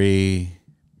 2003.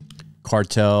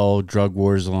 Cartel, drug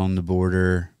wars along the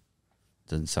border.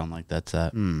 Doesn't sound like that's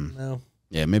that. No.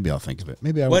 Yeah, maybe I'll think of it.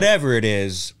 Maybe I will. Whatever it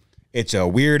is, it's a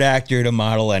weird actor to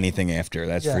model anything after.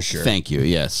 That's for sure. Thank you.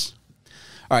 Yes.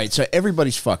 All right. So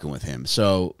everybody's fucking with him.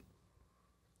 So,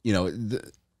 you know,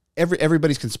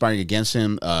 everybody's conspiring against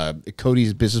him.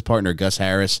 Cody's business partner, Gus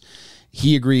Harris,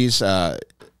 he agrees to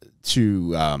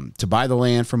buy the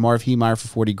land from Marv Heemeyer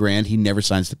for $40,000. He never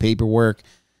signs the paperwork,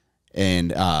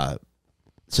 and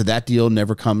so that deal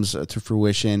never comes to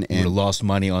fruition. And would have lost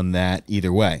money on that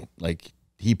either way. Like,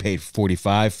 he paid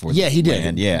 $45,000 for yeah, he did.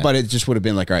 land. Yeah, but it just would have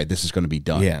been like, all right, this is going to be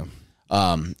done. Yeah.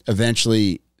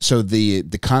 Eventually, so the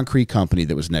concrete company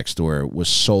that was next door was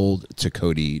sold to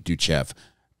Cody Duchev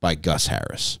by Gus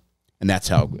Harris, and that's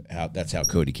how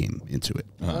Cody came into it.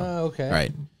 Oh, okay. All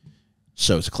right.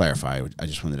 So to clarify, I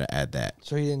just wanted to add that.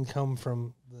 So he didn't come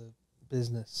from the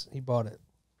business. He bought it.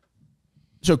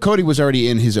 So Cody was already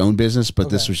in his own business, but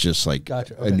this Okay. was just like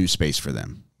Gotcha. a Okay. new space for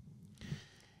them.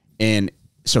 And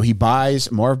so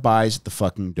Marv buys the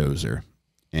fucking dozer,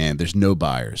 and there's no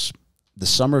buyers. The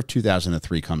summer of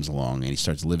 2003 comes along, and he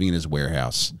starts living in his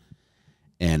warehouse.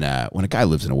 And when a guy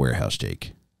lives in a warehouse,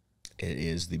 Jake, it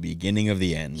is the beginning of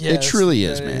the end. it truly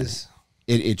is, that man.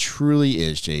 It truly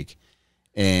is, Jake.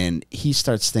 And he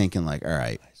starts thinking like, all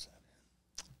right,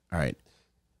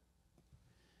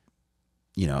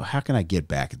 you know, how can I get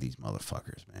back at these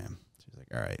motherfuckers, man? So he's like,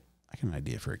 all right, I got an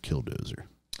idea for a Killdozer.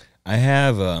 I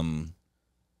have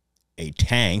a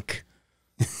tank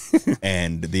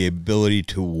and the ability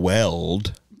to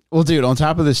weld. Well, dude, on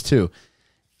top of this too,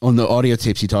 on the audio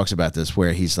tapes, he talks about this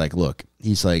where he's like, look,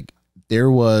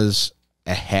 there was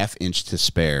a half-inch to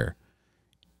spare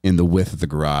in the width of the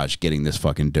garage getting this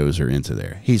fucking dozer into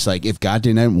there. He's like, if God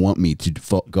didn't want me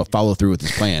to go follow through with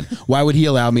his plan, why would he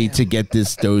allow me to get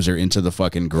this dozer into the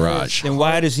fucking garage? Then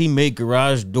why does he make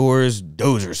garage doors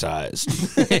dozer sized?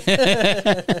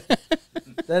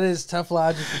 That is tough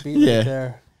logic to beat Yeah. right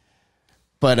there.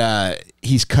 But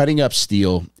he's cutting up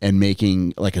steel and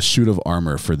making like a suit of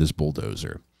armor for this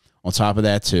bulldozer. On top of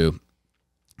that, too,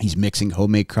 he's mixing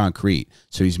homemade concrete.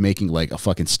 So he's making like a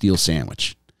fucking steel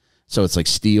sandwich. So it's like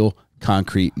steel,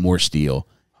 concrete, more steel,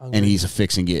 and he's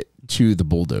affixing it to the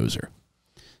bulldozer.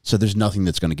 So there's nothing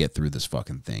that's going to get through this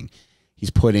fucking thing. He's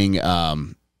putting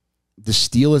The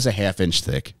steel is a 1/2 inch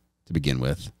thick to begin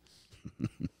with.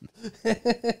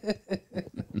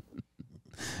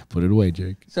 Put it away,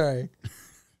 Jake. Sorry.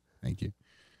 Thank you.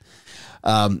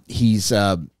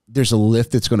 There's a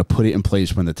lift that's going to put it in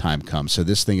place when the time comes. So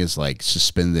this thing is like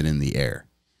suspended in the air.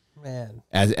 Man.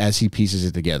 As he pieces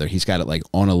it together, he's got it like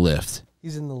on a lift.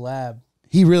 He's in the lab.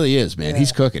 He really is, man. Yeah.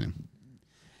 He's cooking.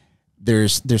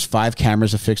 There's 5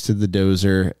 cameras affixed to the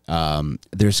dozer.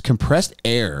 There's compressed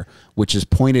air, which is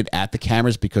pointed at the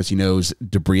cameras because he knows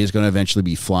debris is going to eventually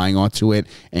be flying onto it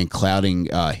and clouding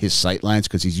his sight lines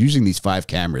because he's using these 5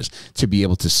 cameras to be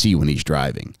able to see when he's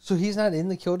driving. So he's not in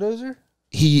the Killdozer?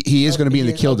 He is going to be in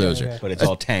the Killdozer. Okay. But it's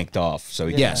all tanked off, so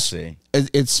he can't see.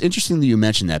 It's interesting that you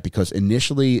mentioned that because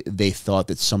initially they thought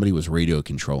that somebody was radio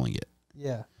controlling it.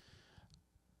 Yeah.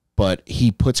 But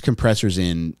he puts compressors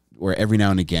in where every now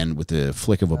and again with the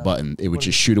flick of a button, it would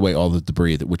just shoot away all the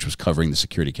debris which was covering the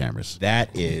security cameras.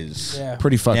 That is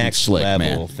pretty fucking next slick, level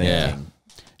man. thinking. Yeah.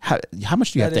 How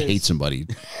much do you have to hate somebody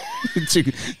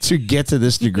to get to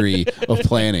this degree of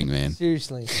planning, man?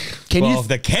 Seriously. If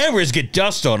the cameras get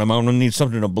dust on them, I'm going to need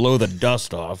something to blow the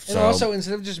dust off. And also,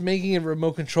 instead of just making it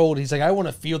remote controlled, he's like, I want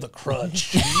to feel the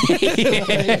crunch.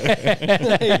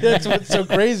 That's what's so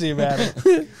crazy about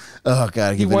it. Oh,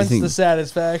 God. He wants the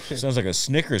satisfaction. Sounds like a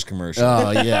Snickers commercial. Oh,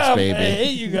 yes, baby. I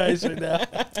hate you guys right now.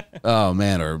 Oh,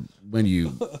 man. Or when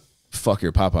you fuck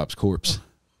your Pop-Pop's corpse.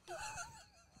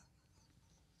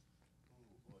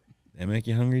 That make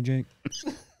you hungry, Jake?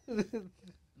 I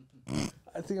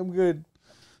think I'm good.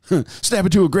 Snap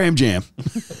it to a graham jam.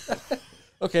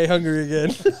 Okay, hungry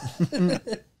again.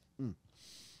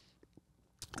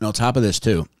 And on top of this,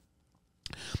 too,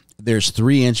 there's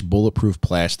 3-inch bulletproof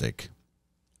plastic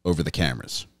over the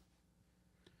cameras.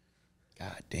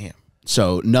 God damn.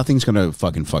 So nothing's going to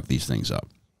fucking fuck these things up.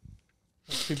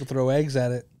 People throw eggs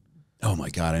at it. Oh, my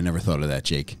God. I never thought of that,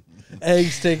 Jake.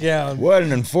 Eggs take out. What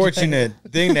an unfortunate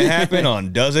thing to happen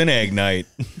on Dozen Egg Night.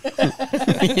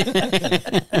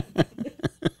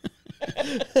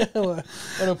 What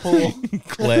a pull.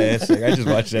 Classic. I just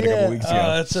watched that a couple weeks ago.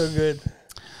 Oh, that's so good.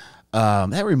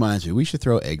 That reminds me, we should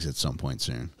throw eggs at some point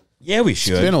soon. Yeah, we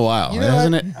should. It's been a while, You know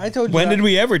hasn't what? it? I told you. When did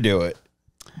we ever do it?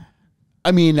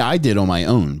 I mean, I did on my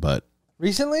own, but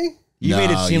Recently? You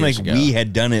made it No, seem like years ago. we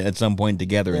had done it at some point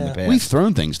together in the Yeah. past. we've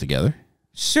thrown things together.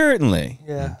 Certainly.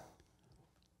 Yeah.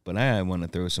 But I want to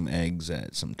throw some eggs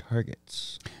at some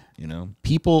targets,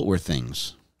 People or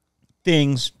things.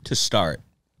 Things to start.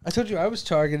 I told you I was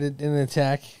targeted in an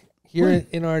attack here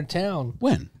in our town.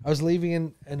 When? I was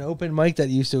leaving an open mic that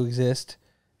used to exist,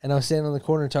 and I was standing on the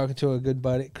corner talking to a good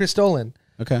buddy, Chris Dolan.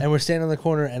 Okay. And we're standing on the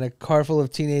corner, and a car full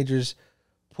of teenagers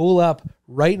pull up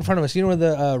right in front of us. You know where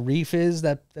the reef is,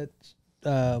 that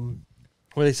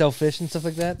where they sell fish and stuff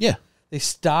like that? Yeah. They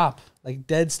stop, like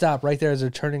dead stop right there as they're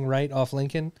turning right off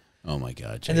Lincoln. Oh, my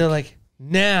God, Jake. And they're like,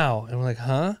 now. And we're like,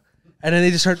 huh? And then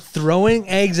they just start throwing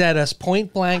eggs at us,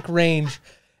 point blank range.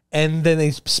 And then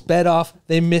they sped off.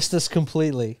 They missed us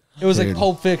completely. It was like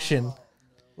Pulp Fiction.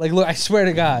 Like, look, I swear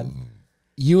to God.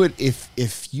 You would, if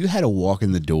you had to walk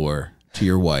in the door to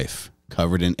your wife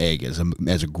covered in egg as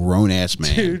a grown-ass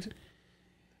man, Dude.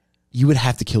 you would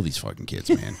have to kill these fucking kids,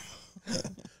 man.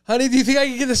 Honey, do you think I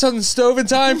can get this on the stove in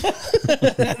time? And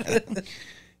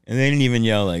they didn't even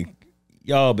yell like,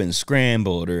 y'all been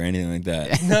scrambled or anything like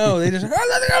that. No, they just,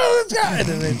 let's go. And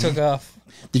then they took off.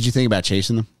 Did you think about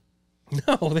chasing them?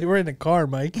 No, they were in a car,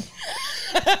 Mike.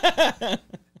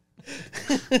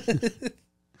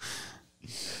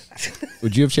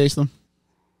 Would you have chased them?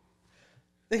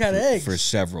 They got eggs. For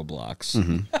several blocks.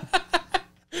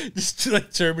 Just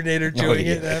like Terminator doing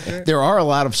it after. There are a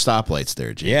lot of stoplights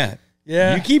there, Jake. Yeah.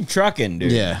 Yeah. You keep trucking,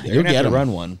 dude. Yeah, You're you'll going to get have to 'em.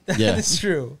 run one. Yeah. That's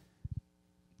true.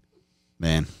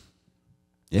 Man.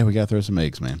 Yeah, we got to throw some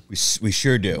eggs, man. We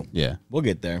sure do. Yeah. We'll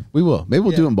get there. We will. Maybe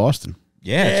we'll do it in Boston.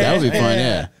 Yeah. That would be fun,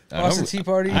 yeah. Boston Tea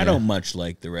Party. I don't much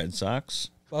like the Red Sox.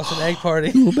 Boston Egg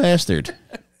Party. Little bastard.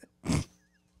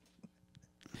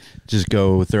 Just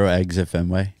go throw eggs at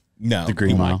Fenway. No. The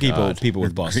Green Mile. People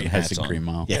with Boston has hats a on. Green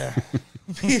Mile. Yeah.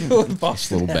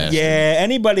 Boston. Little bastard. Yeah,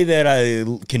 anybody that I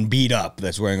can beat up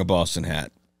that's wearing a Boston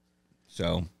hat.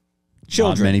 So, Not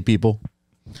children. many people.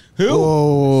 Who?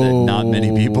 Oh. Said not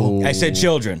many people. I said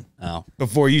children Oh,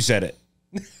 before you said it.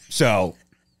 So,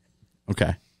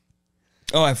 okay.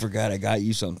 oh, I forgot I got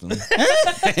you something. You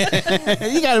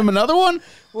got him another one?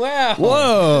 Wow.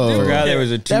 Whoa. Forgot there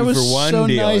was a 2-for-1 so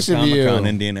deal nice at of you. Comic-Con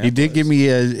Indianapolis. He did give me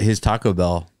his Taco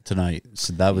Bell tonight,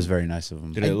 so that was very nice of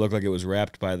him. Did it look like it was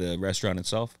wrapped by the restaurant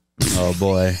itself? Oh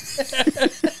boy,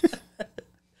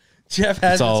 Jeff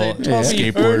has it's all to say, Tommy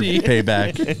skateboard Hurdy.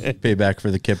 payback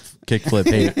for the kickflip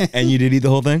hate. And you did eat the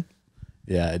whole thing?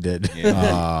 Yeah, I did.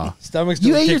 Stomach's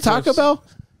You doing ate your Taco kickflips. Bell?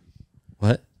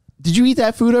 What? Did you eat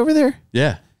that food over there?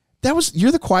 Yeah.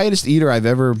 You're the quietest eater I've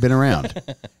ever been around.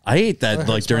 I ate that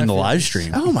like during the live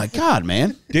stream. Oh my God,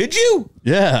 man. Did you?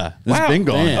 Yeah. It's been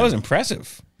gone. That was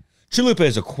impressive. Chalupa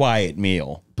is a quiet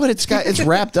meal. But it's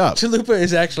wrapped up. Chalupa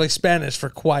is actually Spanish for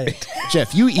quiet.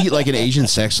 Jeff, you eat like an Asian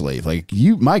sex slave. Like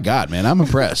my God, man, I'm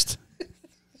impressed.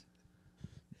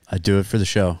 I do it for the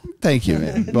show. Thank you,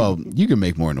 man. Well, you can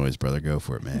make more noise, brother. Go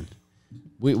for it, man.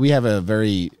 We have a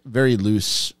very, very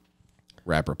loose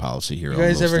rapper policy here. You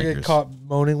guys ever get caught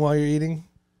moaning while you're eating?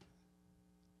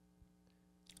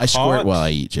 I squirt while I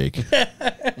eat, Jake.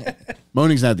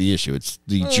 Moaning's not the issue. It's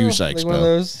the juice I Like expel. one of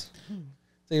those.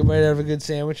 Take a bite out of a good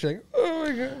sandwich. You're like, oh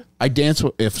my God. I dance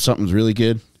if something's really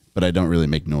good, but I don't really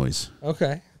make noise.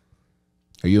 Okay.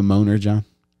 Are you a moaner, John?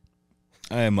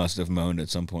 I must have moaned at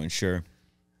some point, sure.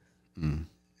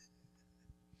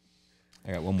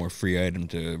 I got one more free item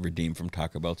to redeem from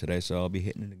Taco Bell today, so I'll be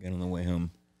hitting it again on the way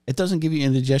home. It doesn't give you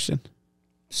indigestion?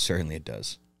 Certainly it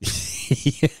does.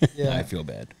 Yeah. I feel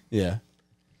bad. Yeah.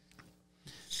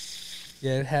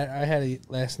 Yeah, I had it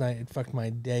last night. It fucked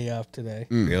my day up today.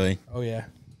 Really? Oh, yeah.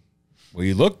 Well,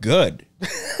 you look good.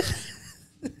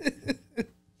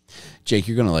 Jake,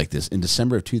 you're going to like this. In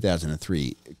December of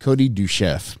 2003, Cody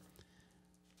Duchef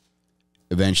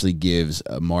eventually gives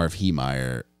Marv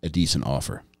Heemeyer a decent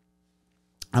offer.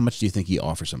 How much do you think he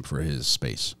offers him for his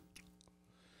space?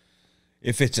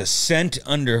 If it's a cent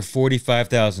under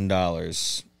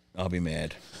 $45,000, I'll be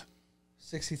mad.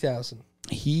 60,000.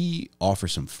 He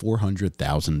offers him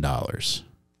 $400,000.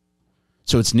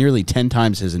 So it's nearly 10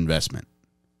 times his investment.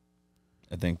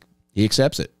 I think, He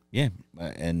accepts it. yeah.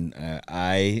 And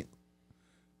I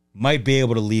might be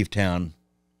able to leave town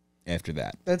after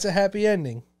that. That's a happy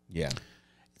ending. Yeah.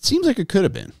 It seems like it could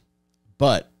have been.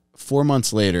 But 4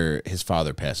 months later, his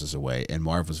father passes away, and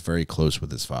Marv was very close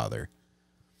with his father.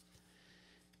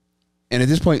 And at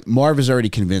this point, Marv is already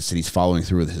convinced that he's following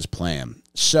through with his plan.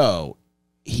 So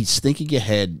he's thinking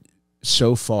ahead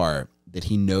so far that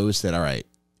he knows that, all right,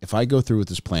 if I go through with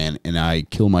this plan and I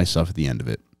kill myself at the end of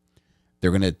it,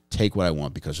 they're going to take what I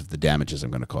want because of the damages I'm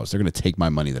going to cause. They're going to take my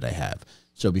money that I have.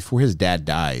 So before his dad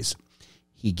dies,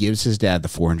 he gives his dad the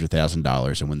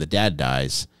 $400,000. And when the dad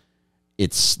dies,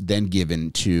 it's then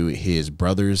given to his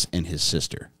brothers and his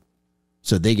sister.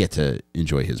 So they get to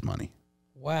enjoy his money.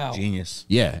 Wow. Genius.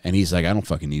 Yeah. And he's like, I don't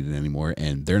fucking need it anymore.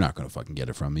 And they're not going to fucking get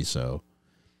it from me. So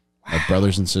my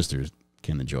brothers and sisters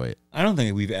can enjoy it. I don't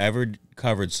think we've ever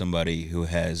covered somebody who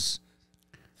has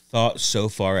thought so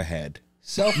far ahead.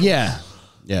 Yeah.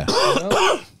 Yeah.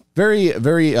 Very,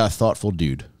 very thoughtful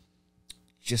dude.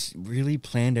 Just really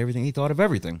planned everything. He thought of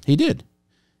everything. He did.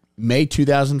 May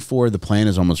 2004, the plan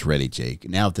is almost ready, Jake.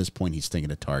 Now at this point, he's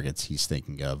thinking of targets. He's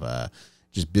thinking of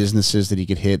just businesses that he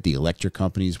could hit. The electric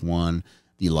company's one.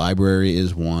 The library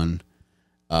is one.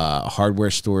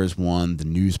 Hardware store is one. The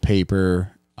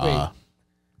newspaper. Wait.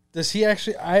 Does he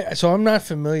actually... So I'm not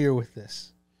familiar with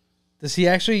this. Does he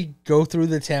actually go through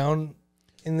the town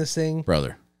in this thing?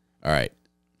 Brother. All right.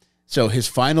 So his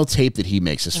final tape that he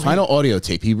makes, his final audio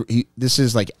tape, this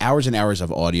is like hours and hours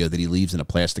of audio that he leaves in a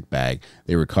plastic bag.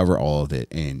 They recover all of it,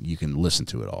 and you can listen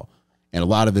to it all. And a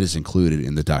lot of it is included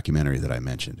in the documentary that I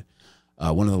mentioned.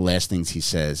 One of the last things he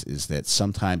says is that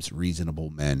sometimes reasonable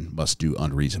men must do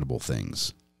unreasonable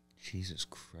things. Jesus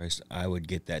Christ, I would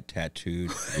get that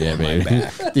tattooed. Yeah, on my baby.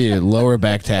 back. Dude, lower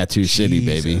back tattoo city,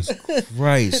 baby. Jesus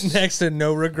Christ. Next to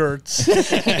no regrets.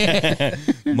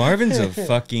 Marvin's a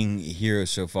fucking hero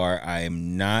so far. I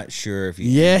am not sure if he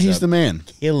Yeah, ends he's up the man.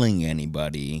 killing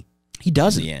anybody He in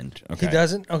doesn't the end. Okay. He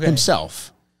doesn't? Okay.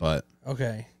 himself, but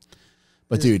Okay.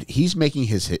 dude, he's making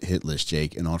his hit list,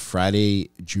 Jake. And on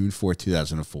Friday, June 4th,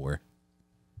 2004.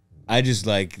 I just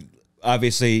like,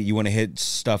 obviously, you want to hit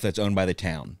stuff that's owned by the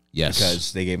town. Yes.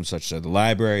 Because they gave him such, so the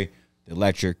library, the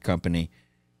electric company,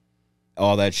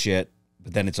 all that shit.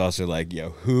 But then it's also like,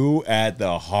 yo, who at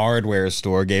the hardware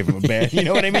store gave him a bed? You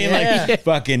know what I mean? Yeah. Like,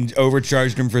 fucking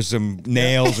overcharged him for some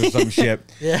nails or some shit.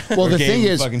 Yeah. Well, Or the gave thing him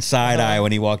is, fucking side eye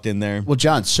when he walked in there. well,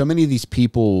 John, so many of these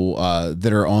people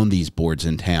that are on these boards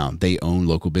in town, they own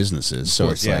local businesses. So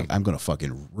course, it's yeah. like, I'm going to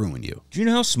fucking ruin you. Do you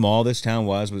know how small this town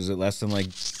was? Was it less than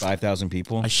like 5,000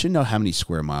 people? I should know how many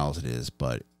square miles it is,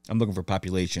 but I'm looking for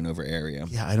population over area.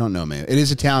 yeah, I don't know, man. It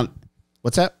is a town.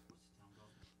 What's that?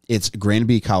 It's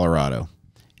Granby, Colorado.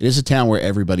 It is a town where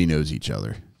everybody knows each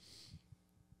other.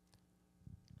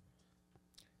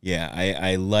 Yeah,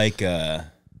 I like towns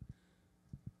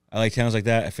like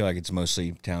that. I feel like it's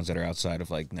mostly towns that are outside of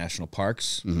like national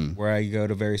parks where I go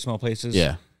to very small places.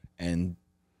 Yeah. And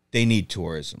they need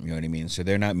tourism, you know what I mean? So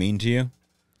they're not mean to you.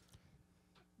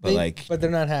 but they're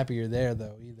not happy you're there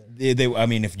though either. I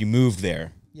mean, if you moved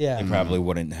there, Yeah. they probably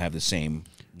wouldn't have the same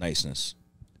niceness.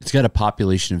 It's got a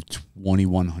population of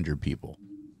 2,100 people,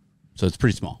 so it's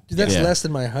pretty small. Dude, that's less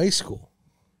than my high school.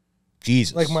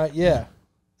 Jesus,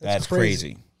 That's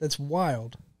crazy. That's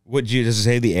wild. Does it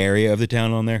say the area of the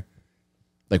town on there?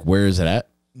 Like, where is it at?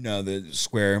 No, the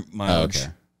square mileage.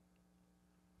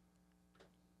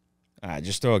 Okay.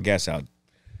 Just throw a guess out.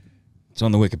 It's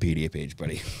on the Wikipedia page,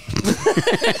 buddy.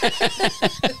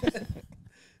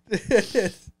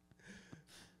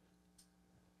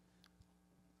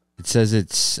 It says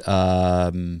its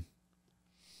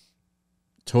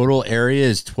total area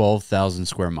is 12,000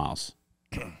 square miles.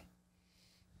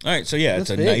 All right, so yeah,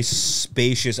 That's it's a big. nice,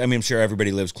 spacious. I mean, I'm sure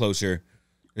everybody lives closer.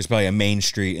 There's probably a main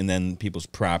street, and then people's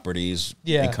properties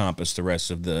encompass the rest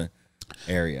of the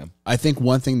area. I think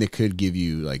one thing that could give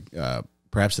you like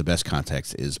perhaps the best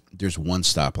context is there's one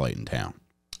stoplight in town.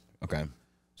 Okay.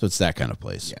 So it's that kind of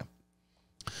place. Yeah.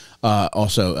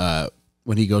 Also,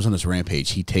 when he goes on this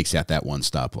rampage, he takes out that one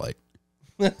stoplight.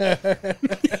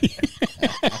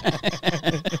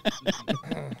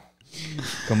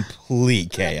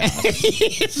 Complete chaos.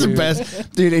 It's the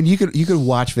best, dude. And you could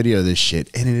watch video of this shit,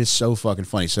 and it is so fucking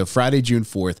funny. So Friday, June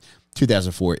 4th,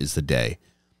 2004 is the day,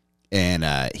 and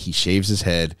he shaves his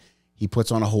head. He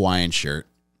puts on a Hawaiian shirt.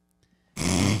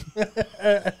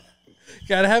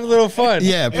 Gotta have a little fun.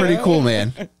 Yeah, pretty cool,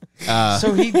 man.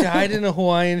 So he died in a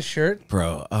Hawaiian shirt?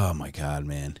 Bro, oh my god,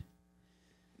 man.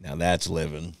 Now that's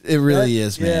living. It really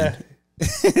is, man.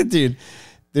 Yeah. Dude,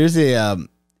 there's a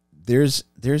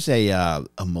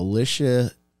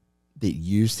militia that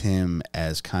used him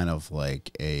as kind of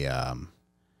like a a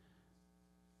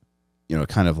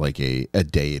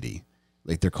deity.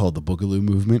 Like they're called the Boogaloo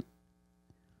movement.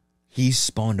 He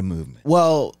spawned a movement.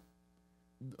 Well,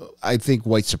 I think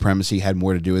white supremacy had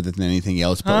more to do with it than anything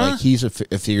else, but like he's a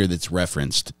figure that's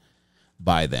referenced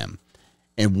by them.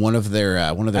 And one of their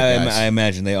guys, I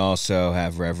imagine they also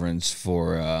have reverence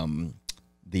for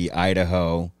the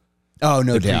Idaho. Oh,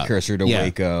 no the doubt. precursor to Yeah.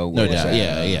 Waco. No What was doubt.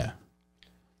 that? Yeah.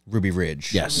 Ruby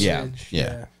Ridge. Yes. Yeah.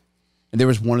 Yeah. And there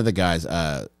was one of the guys,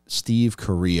 Steve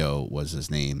Carrillo was his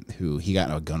name, who he got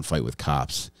in a gunfight with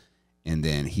cops. And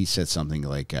then he said something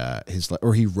like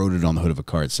he wrote it on the hood of a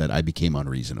car. It said, "I became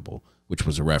unreasonable," which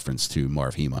was a reference to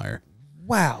Marv Heemeyer.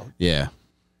 Wow. Yeah.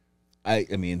 I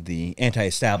mean, the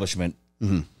anti-establishment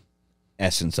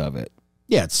essence of it.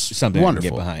 Yeah, it's Something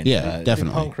wonderful. I can get behind. Yeah,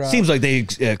 definitely. Punk rock. Seems like they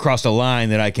crossed a line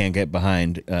that I can't get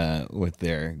behind with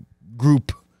their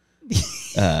group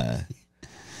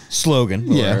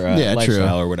slogan or Yeah, lifestyle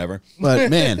true. or whatever. But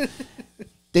man,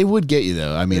 they would get you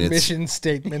though. I mean, Their it's mission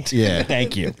statement. yeah.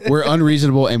 Thank you. We're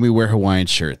unreasonable and we wear Hawaiian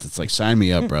shirts. It's like, sign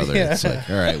me up, brother. Yeah. It's like,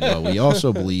 all right, well, we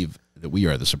also believe that we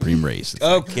are the supreme race. It's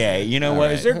like, Okay, you know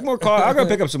what? Is there more call? I'll go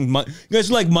pick up some. You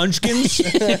guys like munchkins?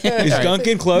 Is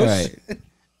Duncan close? all right.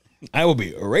 I will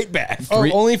be right back. Oh,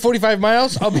 only 45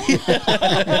 miles? I'll be.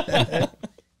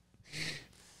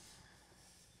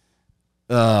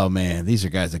 Oh man, these are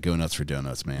guys that go nuts for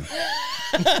donuts, man.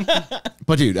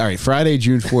 But dude, all right, Friday,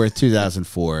 June 4th,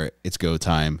 2004, it's go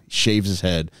time. Shaves his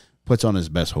head, puts on his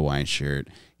best Hawaiian shirt.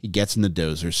 He gets in the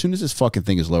dozer. As soon as this fucking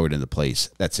thing is lowered into place,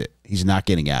 that's it. He's not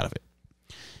getting out of it.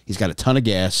 He's got a ton of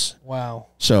gas. Wow.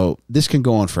 So this can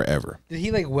go on forever. Did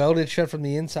he like weld it shut from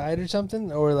the inside or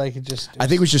something? Or like it just. I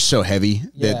think it was just so heavy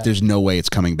Yeah. that there's no way it's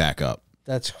coming back up.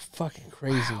 That's fucking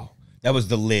crazy. That was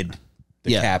the lid,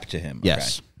 the Yeah. cap to him.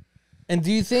 Yes. And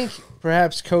do you think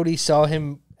perhaps Cody saw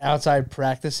him outside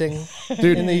practicing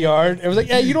in the yard? It was like,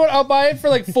 yeah, you know what? I'll buy it for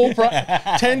like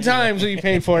 10 times what you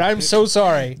paid for it. I'm so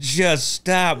sorry. Just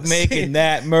stop making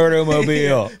that murder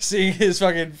mobile. Seeing his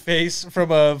fucking face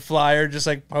from a flyer just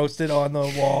like posted on the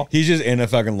wall. He's just in a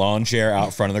fucking lawn chair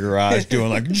out front of the garage doing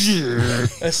like.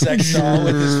 A sex doll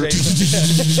with his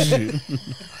face.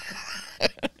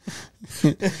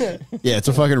 Yeah, it's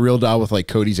a fucking real doll with like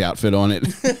Cody's outfit on it.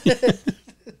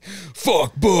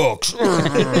 Fuck books.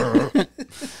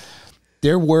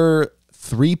 There were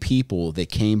 3 people that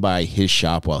came by his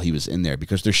shop while he was in there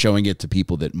because they're showing it to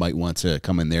people that might want to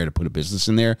come in there to put a business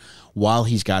in there while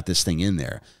he's got this thing in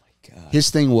there. His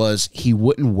thing was he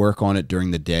wouldn't work on it during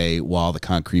the day while the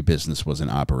concrete business was in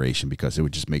operation because it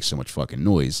would just make so much fucking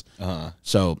noise.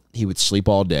 So he would sleep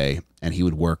all day and he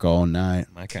would work all night.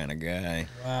 My kind of guy.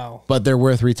 Wow. But there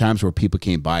were 3 times where people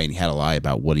came by and he had to lie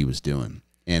about what he was doing.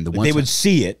 And the one They would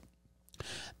see it.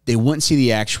 they wouldn't see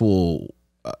the actual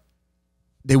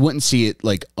they wouldn't see it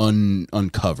like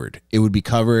uncovered. It would be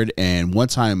covered. And one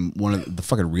time one of the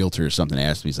fucking realtor or something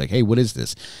asked me, he's like, "Hey, what is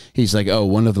this?" He's like, "Oh,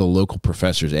 one of the local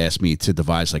professors asked me to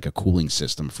devise like a cooling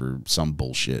system for some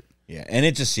bullshit." Yeah, and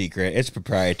it's a secret. It's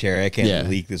proprietary. I can't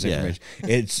leak this information.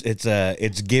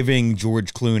 It's giving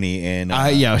George Clooney and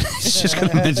it's just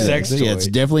gonna mention sex that. toy. Yeah, it's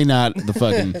definitely not the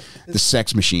fucking the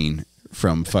sex machine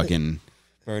from fucking.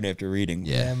 right after reading.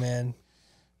 Yeah, man.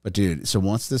 But dude, so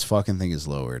once this fucking thing is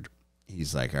lowered,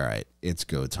 he's like, all right, it's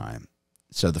go time.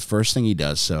 So the first thing he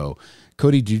does, so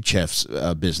Cody Ducheff's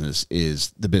business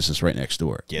is the business right next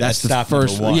door. Yeah, that's the stop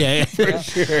first number one. Yeah, for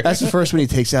sure. That's the first one he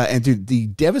takes out. And dude, the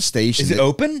devastation. Is it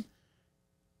open?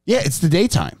 Yeah, it's the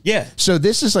daytime. Yeah. So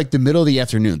this is like the middle of the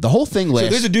afternoon. The whole thing lasts.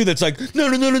 So there's a dude that's like,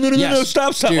 no,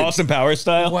 stop, Dude. Austin Powers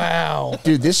style. Wow.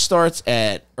 Dude, this starts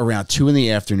at around 2 in the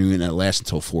afternoon and it lasts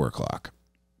until 4 o'clock.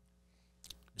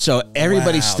 So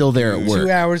everybody's Wow, still there at dude. work.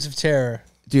 2 hours of terror.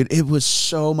 Dude, it was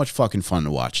so much fucking fun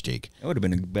to watch, Jake. That would have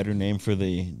been a better name for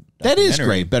the. That is documentary.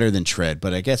 great, better than Tread,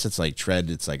 but I guess it's like Tread.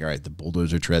 It's like, all right, the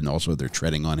bulldozer Tread, and also they're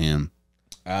treading on him.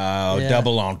 Oh, Yeah.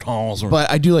 double entendre. But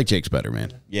I do like Jake's better,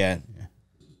 man. Yeah.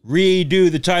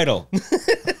 Redo the title.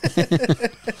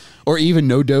 Or even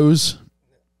No Doze,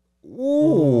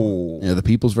 Ooh. the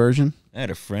people's version. I had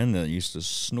a friend that used to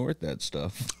snort that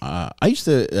stuff. I used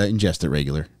to ingest it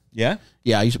regular. Yeah?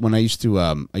 Yeah, I used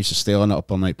to stay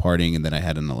up all night partying, and then I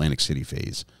had an Atlantic City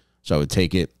phase. So I would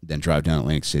take it, then drive down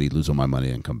Atlantic City, lose all my money,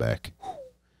 and come back.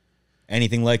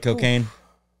 Anything like cocaine?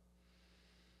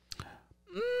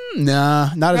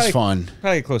 Nah, not Probably- as fun.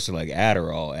 Probably close to like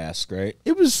Adderall-esque, right?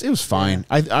 It was fine.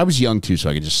 I was young too, so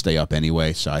I could just stay up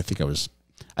anyway. So I think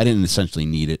I didn't essentially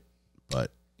need it,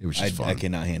 but it was just fun. I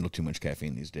cannot handle too much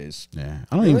caffeine these days. Yeah,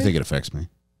 I don't even think it affects me.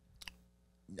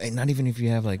 Not even if you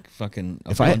have like fucking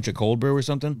a If I- bunch of cold brew or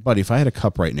something. But if I had a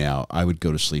cup right now, I would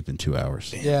go to sleep in 2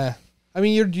 hours. Yeah. I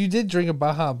mean, you did drink a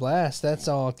Baja Blast. That's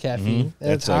all caffeine.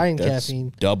 That's high in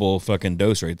caffeine. Double fucking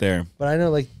dose right there. But I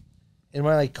know, like, in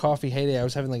my like coffee heyday, I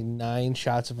was having like 9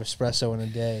 shots of espresso in a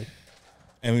day.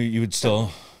 And you would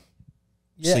still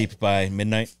Yeah. sleep by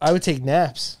midnight? I would take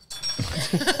naps.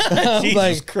 Jesus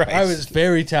Like, Christ. I was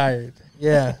very tired.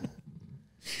 Yeah.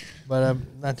 But I'm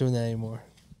not doing that anymore.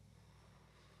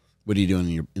 What are you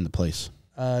doing in the place?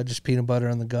 Just peanut butter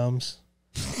on the gums.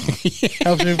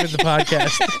 Helps me with the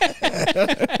podcast.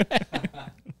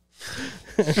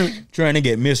 Trying to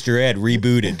get Mr. Ed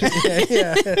rebooted.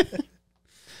 Yeah.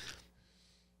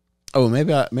 Oh,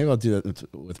 maybe I'll do that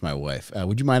with my wife.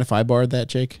 Would you mind if I borrowed that,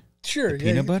 Jake? Sure.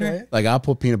 peanut butter? Like I'll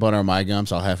put peanut butter on my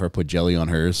gums. I'll have her put jelly on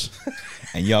hers.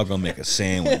 And y'all gonna make a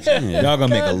sandwich. Y'all gonna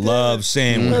make a love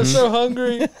sandwich. I'm so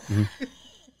hungry.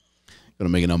 Gonna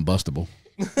make it unbustable.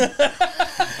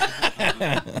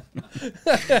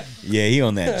 Yeah, he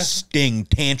on that sting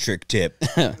tantric tip.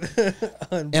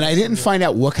 And I didn't find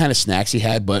out what kind of snacks he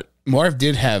had, but Marv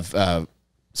did have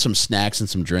some snacks and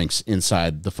some drinks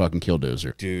inside the fucking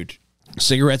Killdozer. Dude.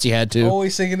 Cigarettes he had too.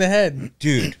 Always thinking ahead.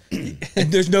 Dude.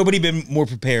 There's nobody been more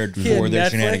prepared He had for their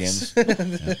Netflix.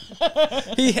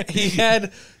 shenanigans. He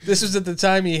had, this was at the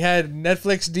time he had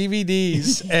Netflix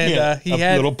DVDs, and Yeah, he a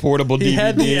had little portable He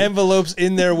had the DVD. envelopes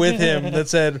in there with him that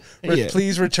said, Yeah.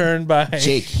 "Please return by."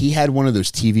 Jake, he had one of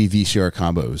those TV VCR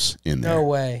combos in there. No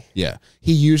way. Yeah,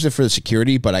 he used it for the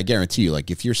security, but I guarantee you,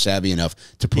 like if you're savvy enough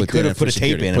to put could that have put a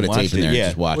tape security, in put and a tape watched in it, there, and yeah.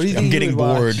 just watch What do you it. I'm think getting you would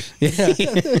bored. watch?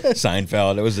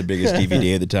 Seinfeld. That was the biggest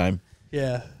DVD at the time.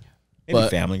 Yeah. Maybe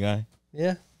But- Family Guy.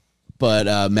 Yeah.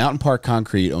 But Mountain Park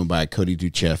Concrete, owned by Cody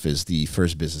Ducheff, is the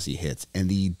first business he hits, and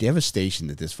the devastation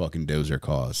that this fucking dozer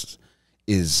causes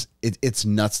is it's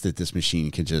nuts that this machine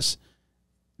can just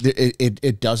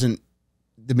it doesn't.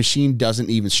 The machine doesn't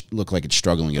even look like it's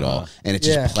struggling at all, and it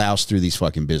just Yeah. plows through these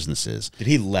fucking businesses. Did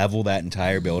he level that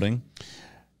entire building?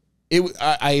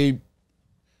 I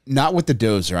not with the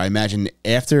dozer. I imagine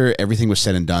after everything was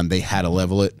said and done, they had to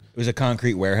level it. It was a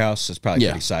concrete warehouse. So it's probably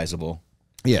Yeah. pretty sizable.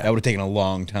 Yeah, That would have taken a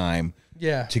long time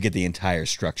Yeah. to get the entire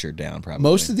structure down, probably.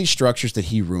 most of these structures that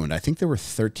he ruined, I think there were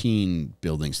 13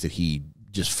 buildings that he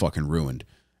just fucking ruined.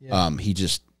 Yeah. He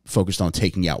just focused on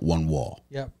taking out one wall.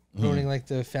 Yep. Ruining like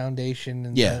the foundation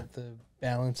and Yeah. the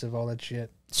balance of all that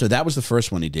shit. So that was the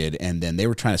first one he did, and then they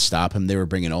were trying to stop him. They were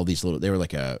bringing all these little. They were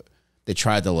like they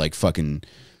tried to like fucking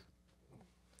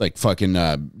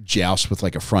joust with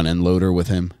like a front end loader with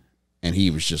him, and he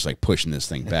was just like pushing this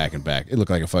thing back and back. It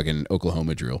looked like a fucking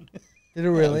Oklahoma drill. Did it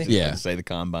really? Yeah. To say the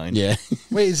combine. Yeah,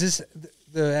 Wait, is this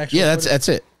the actual? yeah. footage? That's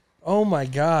it. Oh my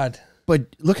god. But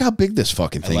look how big this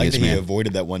fucking I thing like is, that he man.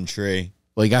 avoided that one tree.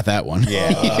 Well, he got that one.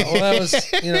 Yeah. Well, that was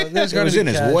there's It gonna was be in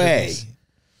his way. casualties.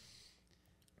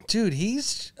 Dude,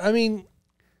 he's. I mean,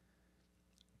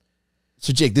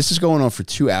 So, Jake, this is going on for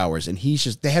 2 hours, and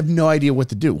they have no idea what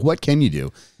to do. What can you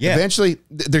do? Yeah. Eventually,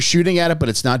 they're shooting at it, but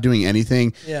it's not doing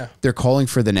anything. Yeah. They're calling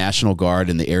for the National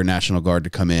Guard and the Air National Guard to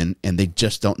come in, and they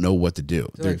just don't know what to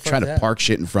do. They're like, fuck trying to that. park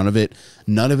shit in front of it.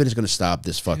 None of it is going to stop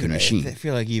this fucking machine. I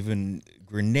feel like even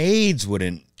grenades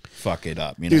wouldn't fuck it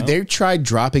up, you know? Dude, they tried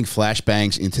dropping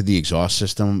flashbangs into the exhaust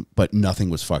system, but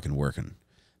nothing was fucking working.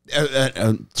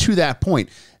 To that point,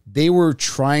 they were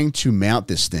trying to mount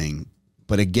this thing,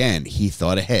 but again, he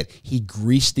thought ahead. He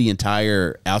greased the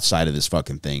entire outside of this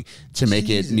fucking thing to make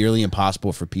it nearly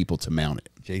impossible for people to mount it.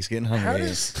 Jake's getting How hungry.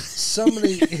 does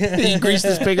somebody He greased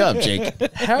this pig up, Jake.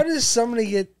 how does somebody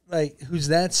get who's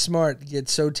that smart get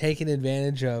so taken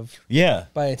advantage of Yeah.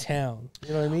 by a town?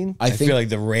 You know what I mean? I feel like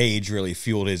the rage really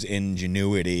fueled his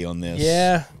ingenuity on this.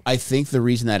 Yeah. I think the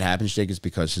reason that happens, Jake, is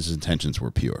because his intentions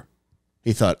were pure.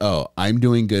 He thought, oh, I'm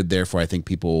doing good, therefore I think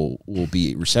people will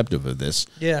be receptive of this.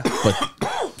 Yeah. But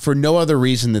for no other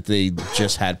reason that they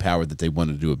just had power that they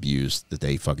wanted to abuse, that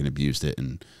they fucking abused it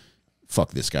and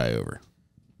fuck this guy over.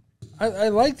 I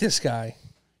like this guy.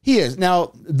 He is.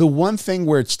 Now, the one thing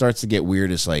where it starts to get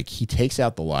weird is like he takes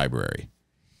out the library.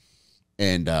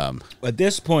 And At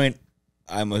this point,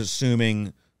 I'm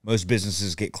assuming most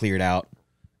businesses get cleared out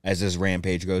as this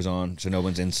rampage goes on, so no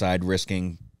one's inside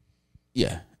risking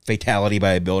yeah, fatality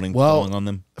by a building falling on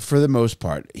them. for the most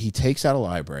part, he takes out a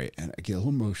library, and I get a little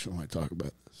emotional when I talk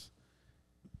about this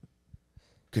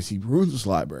because he ruins his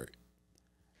library,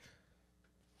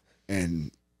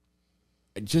 and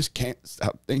I just can't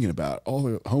stop thinking about all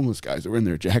the homeless guys that were in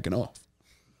there jacking off.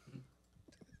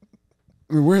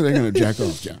 I mean, where are they going to jack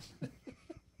off, John?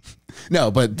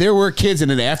 No, but there were kids in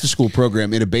an after-school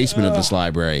program in a basement of this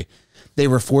library. They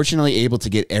were fortunately able to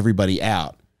get everybody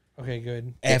out. Okay,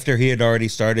 good. After he had already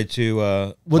started to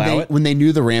plow it. When they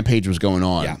knew the rampage was going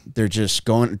on, Yeah. they're just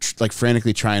going like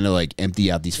frantically trying to like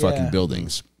empty out these fucking Yeah.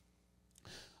 buildings.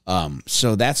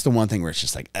 So that's the one thing where it's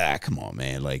just like, come on,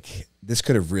 man. Like this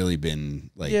could have really been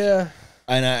like, Yeah.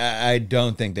 And I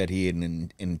don't think that he had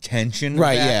an intention. of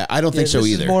right? that. Yeah, I don't think Yeah, so this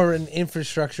either. is more an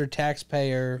infrastructure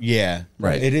taxpayer. Yeah.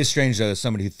 Right. It is strange, though, that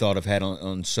somebody who thought of had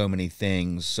on so many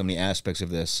things, so many aspects of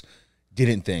this,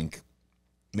 didn't think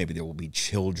maybe there will be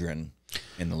children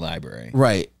in the library.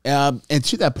 Right. And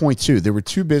to that point too, there were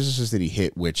two businesses that he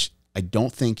hit, which I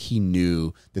don't think he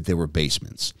knew that there were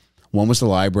basements. One was the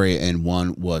library, and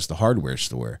one was the hardware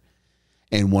store,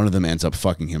 and one of them ends up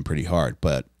fucking him pretty hard.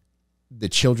 But the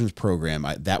children's program,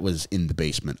 that was in the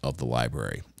basement of the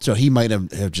library. So he might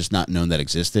have just not known that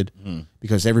existed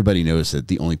because everybody knows that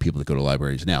the only people that go to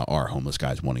libraries now are homeless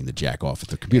guys wanting to jack off at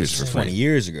the computers for 20 free.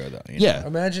 years ago, though. you know? Yeah.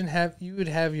 Imagine you would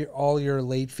have all your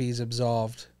late fees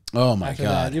absolved. Oh, my After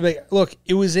God. that. You'd be like, look,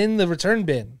 it was in the return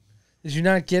bin. Did you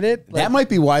not get it? That might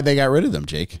be why they got rid of them,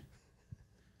 Jake.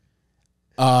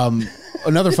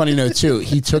 Another funny note, too.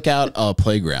 He took out a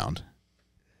playground.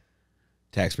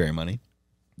 Taxpayer money.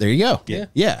 There you go. Yeah.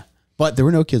 Yeah. But there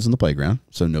were no kids on the playground,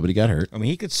 so nobody got hurt. I mean,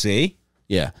 he could see.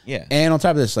 Yeah. Yeah. And on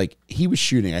top of this, like, he was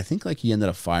shooting. I think, like, he ended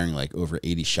up firing, like, over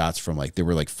 80 shots from, like, there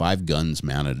were, like, 5 guns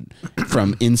mounted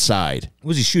from inside. What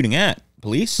was he shooting at?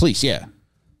 Police? Police, yeah.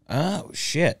 Oh,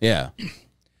 shit. Yeah.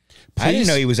 I didn't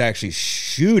know he was actually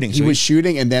shooting. He was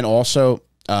shooting, and then also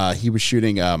he was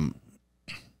shooting.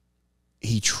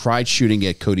 He tried shooting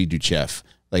at Cody Duchev,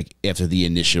 like after the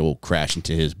initial crash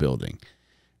into his building.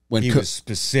 When He was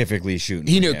specifically shooting.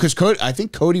 he for knew him. because I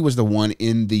think Cody was the one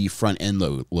in the front end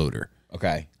loader,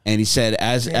 Okay. and he said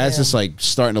as this like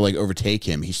starting to like overtake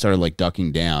him, he started like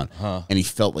ducking down, and he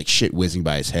felt like shit whizzing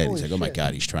by his head. Holy He's like, "Oh my shit.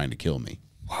 God, he's trying to kill me."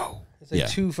 It's like Yeah.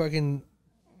 2 fucking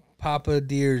Papa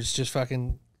deers just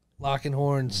fucking locking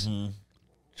horns,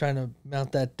 trying to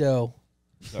mount that dough.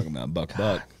 Talking about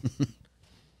buck.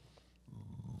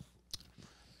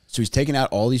 So he's taking out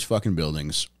all these fucking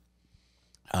buildings.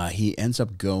 He ends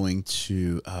up going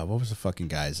to what was the fucking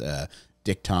guy's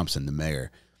Dick Thompson, the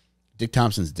mayor. Dick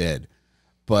Thompson's dead,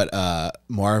 but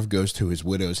Marv goes to his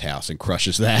widow's house and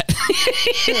crushes that.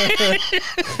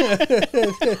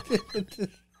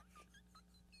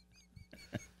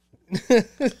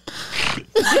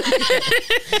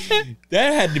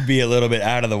 That had to be a little bit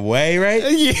out of the way, right?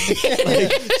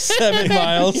 7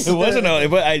 miles. It wasn't.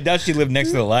 I doubt she lived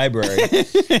next to the library.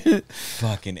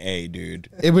 Fucking A, dude.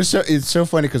 It's so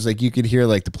funny because like you could hear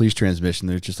like the police transmission.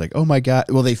 They're just like, "Oh my God!"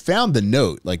 Well, they found the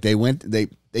note. Like they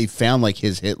found like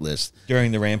his hit list.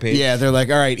 During the rampage? Yeah, they're like,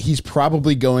 "All right, he's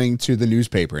probably going to the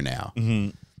newspaper now." Mm-hmm.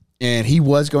 And he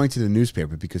was going to the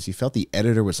newspaper because he felt the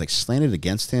editor was like slanted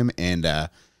against him. And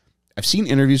I've seen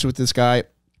interviews with this guy,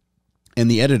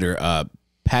 and the editor,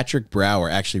 Patrick Brower,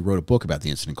 actually wrote a book about the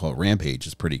incident called Rampage.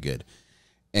 It's pretty good.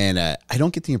 And I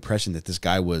don't get the impression that this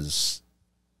guy was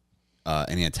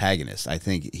an antagonist. I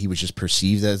think he was just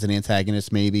perceived as an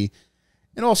antagonist, maybe.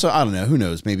 And also, I don't know, who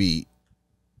knows? Maybe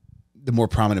the more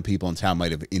prominent people in town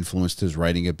might have influenced his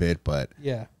writing a bit, but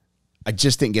Yeah. I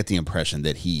just didn't get the impression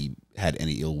that he had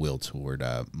any ill will toward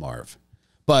Marv.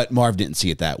 But Marv didn't see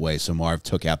it that way, so Marv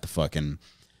took out the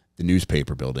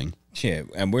newspaper building. Yeah,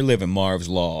 and we're living Marv's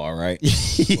law, all right?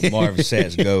 What Marv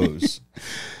says goes.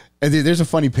 And there's a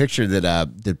funny picture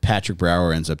that Patrick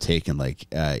Brower ends up taking. Like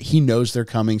he knows they're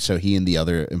coming, so he and the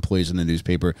other employees in the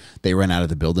newspaper, they run out of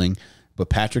the building. But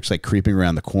Patrick's like creeping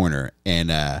around the corner,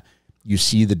 and you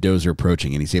see the dozer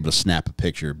approaching, and he's able to snap a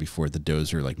picture before the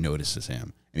dozer like notices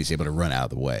him, and he's able to run out of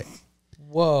the way.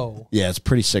 Whoa. Yeah, it's a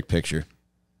pretty sick picture.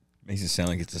 Makes it sound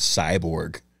like it's a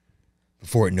cyborg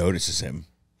before it notices him.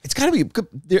 It's got to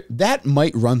be that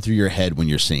might run through your head when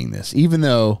you're seeing this, even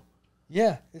though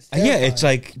Yeah. Yeah, it's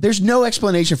like there's no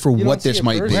explanation for You what don't see this a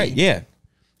might be. person. right, yeah.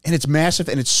 And it's massive,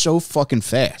 and it's so fucking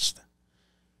fast.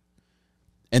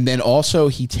 And then also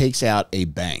he takes out a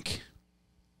bank.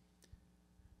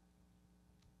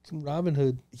 Some Robin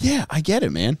Hood. Yeah, I get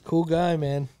it, man. Cool guy,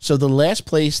 man. So the last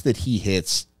place that he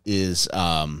hits is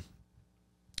the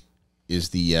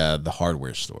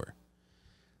hardware store.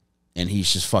 And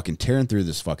he's just fucking tearing through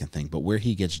this fucking thing. But where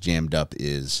he gets jammed up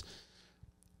is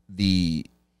the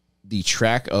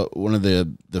track, one of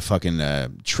the fucking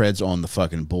treads on the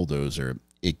fucking bulldozer.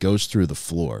 It goes through the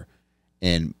floor.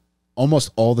 And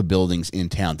almost all the buildings in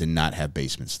town did not have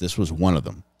basements. This was one of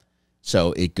them.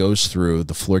 So it goes through,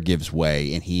 the floor gives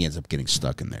way, and he ends up getting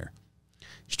stuck in there.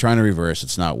 He's trying to reverse,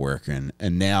 it's not working.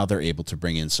 And now they're able to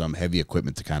bring in some heavy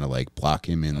equipment to kind of like block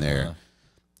him in there.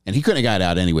 And he couldn't have got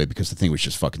out anyway because the thing was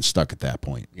just fucking stuck at that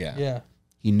point. Yeah. Yeah.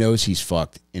 He knows he's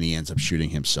fucked, and he ends up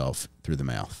shooting himself through the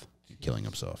mouth, killing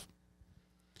himself.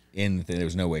 And there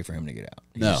was no way for him to get out.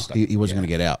 No, he wasn't going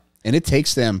to get out. And it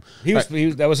takes them... He was,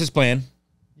 that was his plan.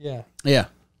 Yeah. Yeah.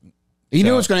 He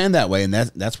knew it was going to end that way, and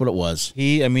that's what it was.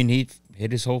 He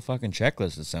hit his whole fucking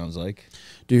checklist, it sounds like.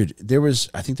 Dude,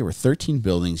 I think there were 13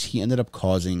 buildings. He ended up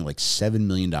causing like $7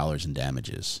 million in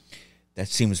damages. That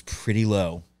seems pretty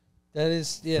low That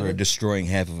is, yeah. for destroying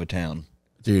half of a town.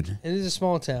 Dude. It is a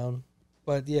small town,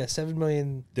 but yeah, 7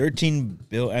 million. 13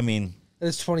 bill. I mean,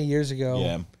 That's 20 years ago.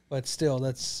 Yeah. But still,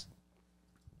 that's.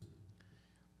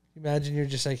 Imagine you're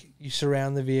just like, you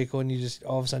surround the vehicle and you just,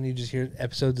 all of a sudden, you just hear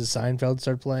episodes of Seinfeld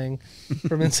start playing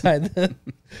from inside the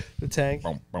tank.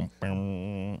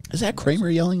 Is that Kramer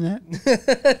yelling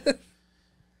that?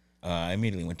 I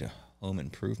immediately went to Home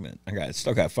Improvement.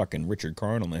 Still got fucking Richard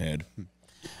Karn on the head.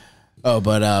 Oh,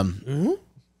 but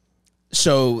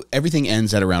so everything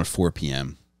ends at around 4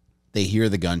 p.m. They hear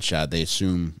the gunshot. They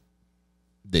assume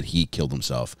that he killed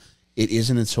himself. It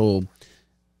isn't until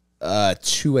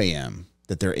 2 a.m.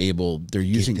 that they're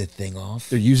using Get the thing off.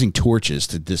 They're using torches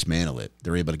to dismantle it.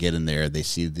 They're able to get in there. They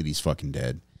see that he's fucking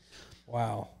dead.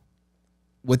 Wow.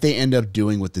 What they end up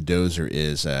doing with the dozer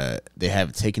is they have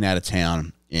it taken out of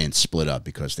town and split up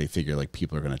because they figure like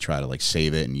people are going to try to like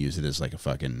save it and use it as like a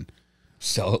fucking...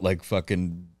 Sell it like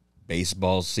fucking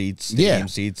baseball seats, Yeah. stadium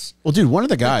seats. Well, dude, one of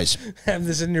the guys... Have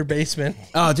this in your basement.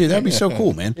 Oh, dude, that'd be so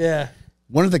cool, man. Yeah.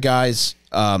 One of the guys...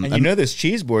 And you know this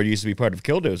cheese board used to be part of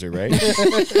Killdozer, right?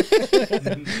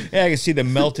 Yeah, I can see the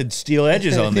melted steel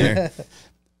edges on there.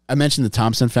 I mentioned the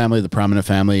Thompson family, the prominent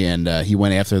family, and he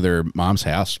went after their mom's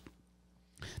house.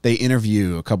 They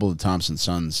interview a couple of the Thompson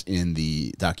sons in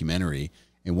the documentary,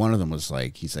 and one of them was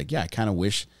like, he's like, yeah, I kind of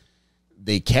wish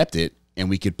they kept it and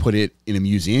we could put it in a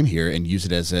museum here and use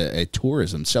it as a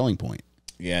tourism selling point.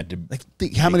 Yeah. Like,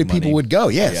 think how many people would go?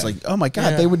 Yeah, it's like, oh my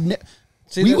God, Yeah. they would...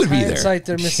 See, we that's would be there. hindsight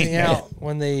they're missing out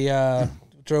when they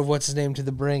drove what's his name to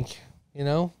the brink, you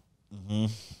know?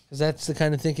 Because that's the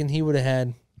kind of thinking he would have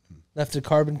had. Left a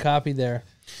carbon copy there.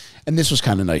 And this was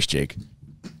kind of nice, Jake.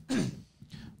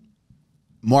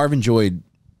 Marv enjoyed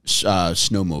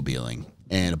snowmobiling,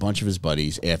 and a bunch of his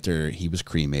buddies, after he was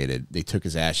cremated, they took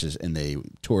his ashes and they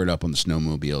tore it up on the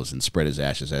snowmobiles and spread his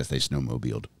ashes as they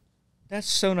snowmobiled. That's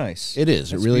so nice. It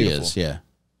is. That's it really beautiful. is. Yeah.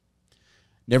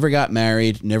 Never got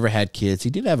married. Never had kids. He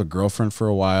did have a girlfriend for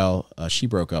a while. She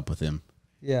broke up with him.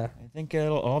 Yeah. I think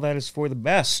all that is for the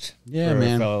best. Yeah, for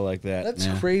man. a fellow like that. That's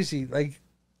Yeah. crazy. Like,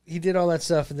 he did all that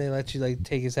stuff and they let you, like,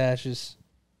 take his ashes,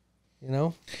 you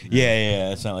know?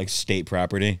 Yeah. It's not like state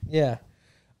property. Yeah.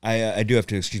 I do have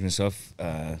to excuse myself.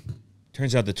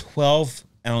 Turns out the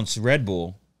 12-ounce Red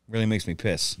Bull really makes me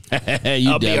piss.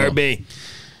 You devil. BRB.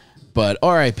 But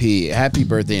R.I.P. Happy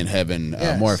birthday in heaven,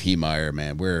 Yes. Marv Heemeyer,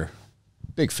 man. We're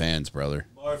big fans, brother.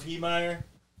 Marv Heemeyer?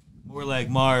 More like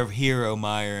Marv Hero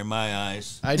Meyer in my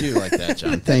eyes. I do like that,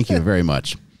 John. Thank you very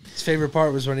much. His favorite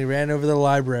part was when he ran over the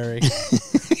library.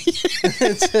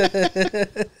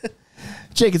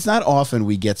 Jake, it's not often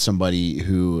we get somebody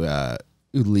who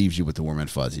leaves you with the warm and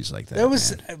fuzzies like that. That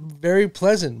was very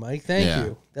pleasant, Mike. Thank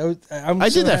you. That was. I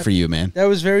did that for you, man. That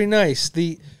was very nice.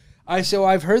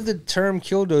 I've heard the term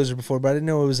Killdozer before, but I didn't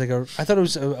know it was like I thought it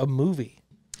was a movie.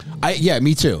 Yeah,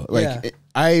 me too. Like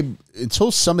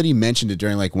until somebody mentioned it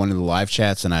during like one of the live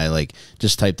chats, and I like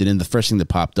just typed it in. The first thing that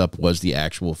popped up was the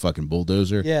actual fucking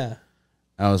bulldozer. Yeah.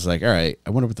 I was like, all right, I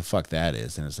wonder what the fuck that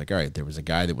is. And it's like, all right, there was a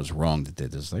guy that was wrong that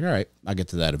did this. Like, all right, I'll get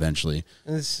to that eventually.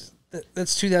 And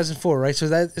that's 2004, right? So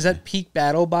is that peak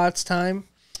BattleBots time?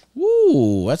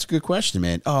 Ooh, that's a good question,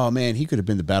 man. Oh man, he could have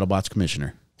been the BattleBots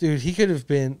commissioner. Dude, he could have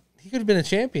been a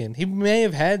champion. He may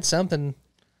have had something,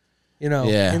 in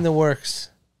the works.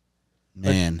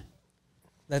 Man.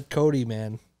 That Cody,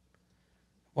 man.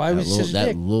 Why was he such a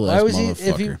dick? Why was he?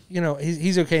 If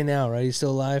he's okay now, right? He's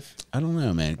still alive. I don't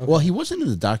know, man. Okay. Well, he wasn't in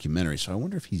the documentary, so I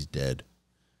wonder if he's dead.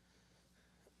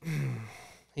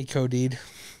 He Cody'd.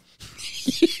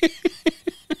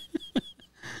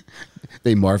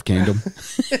 They Marv canned him.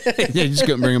 Yeah, just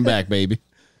couldn't bring him back, baby.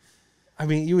 I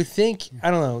mean, you would think.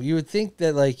 I don't know. You would think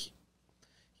that like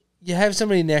you have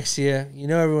somebody next to you. You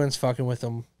know everyone's fucking with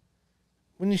them.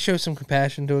 Wouldn't you show some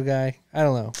compassion to a guy? I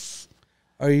don't know.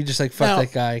 Or are you just like, fuck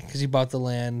that guy because he bought the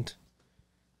land?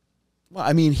 Well,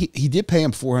 I mean, he did pay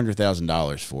him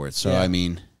 $400,000 for it. So, yeah. I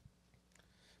mean.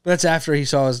 But that's after he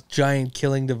saw his giant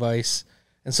killing device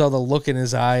and saw the look in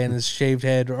his eye and his shaved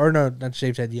head. Or no, not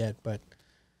shaved head yet. But,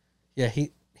 yeah,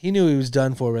 he knew he was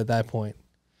done for at that point.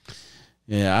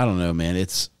 Yeah, I don't know, man.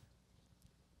 It's.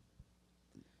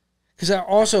 Because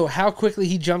also, how quickly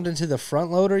he jumped into the front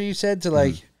loader, you said, to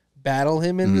like. Battle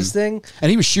him in this thing,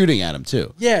 and he was shooting at him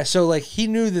too. Yeah, so like he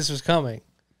knew this was coming.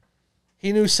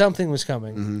 He knew something was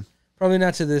coming. Probably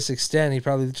not to this extent. He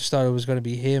probably just thought it was going to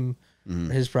be him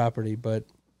or his property. But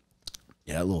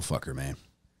yeah, that little fucker, man.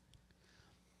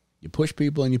 You push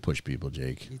people and you push people,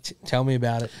 Jake. Tell me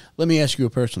about it. Let me ask you a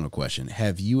personal question.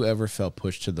 Have you ever felt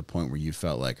pushed to the point where you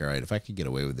felt like, all right, if I could get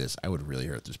away with this, I would really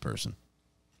hurt this person?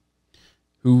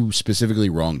 Who specifically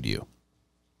wronged you?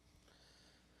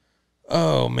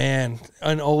 Oh, man.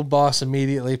 An old boss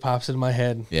immediately pops into my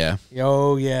head. Yeah?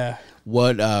 Oh, yeah.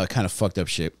 What kind of fucked up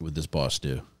shit would this boss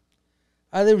do?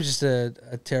 They were just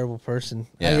a terrible person.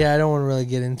 Yeah. I don't want to really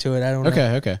get into it. I don't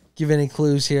Okay. give any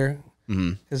clues here.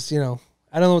 Because, I don't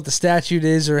know what the statute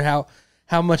is or how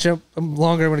much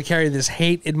longer I'm going to carry this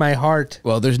hate in my heart.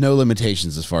 Well, there's no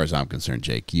limitations as far as I'm concerned,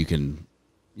 Jake. You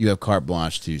have carte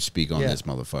blanche to speak on this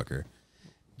motherfucker.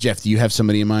 Jeff, do you have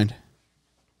somebody in mind?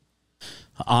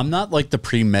 I'm not like the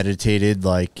premeditated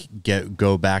like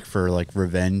go back for like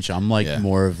revenge. I'm like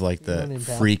more of like the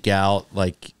freak out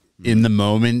like in the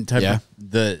moment type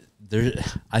of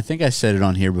I think I said it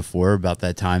on here before about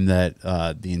that time that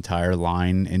the entire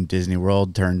line in Disney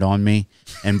World turned on me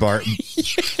and Bart.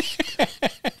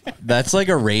 That's like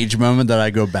a rage moment that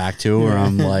I go back to where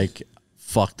I'm like,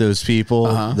 fuck those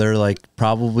people. They're like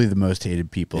probably the most hated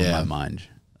people in my mind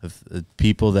of the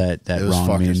people that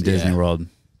wronged me in Disney World.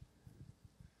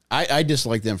 I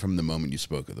dislike them from the moment you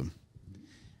spoke of them.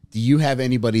 Do you have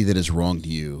anybody that has wronged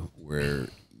you where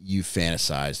you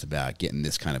fantasized about getting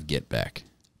this kind of get back?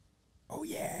 Oh,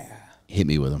 yeah. Hit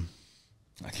me with them.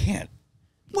 I can't.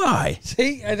 Why?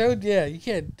 See, I don't, you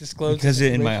can't disclose. Because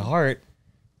in my heart,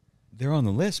 they're on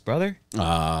the list, brother.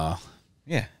 Yeah.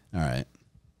 All right.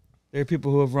 There are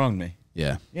people who have wronged me.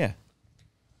 Yeah. Yeah.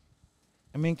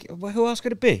 I mean, who else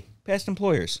could it be? Past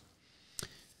employers.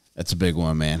 That's a big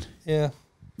one, man. Yeah.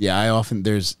 Yeah,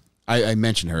 I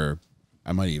mentioned her.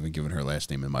 I might have even given her last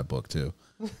name in my book too.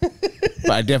 But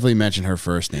I definitely mentioned her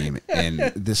first name. And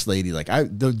this lady, like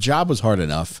the job was hard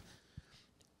enough.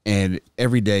 And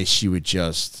every day she would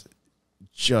just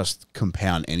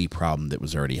compound any problem that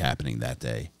was already happening that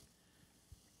day.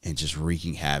 And just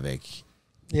wreaking havoc.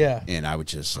 Yeah. And I would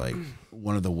just like,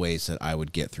 one of the ways that I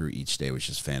would get through each day was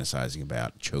just fantasizing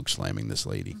about choke slamming this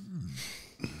lady.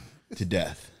 To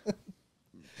death.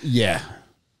 Yeah.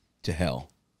 To hell.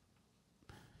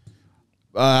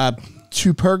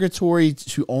 To purgatory,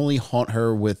 to only haunt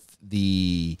her with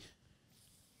the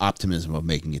optimism of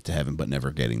making it to heaven, but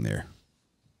never getting there.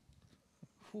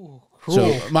 Ooh,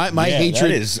 so my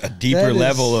hatred that is a deeper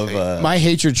level of my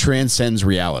hatred transcends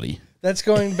reality. That's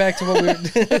going back to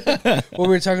what we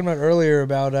were talking about earlier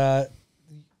about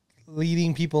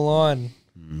leading people on,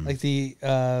 like the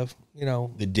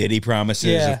the Diddy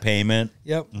promises of payment.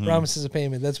 Yep, promises of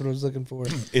payment. That's what I was looking for.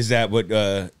 Is that what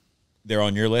they're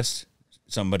on your list?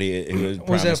 Somebody who was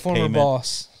was that a former payment?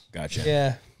 boss? Gotcha.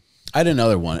 Yeah, I had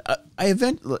another one.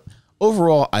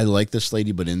 Overall, I like this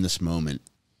lady, but in this moment,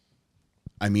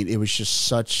 I mean, it was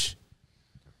just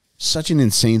such an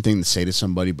insane thing to say to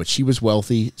somebody, but she was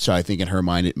wealthy, so I think in her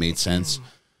mind it made sense.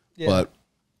 Yeah.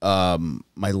 But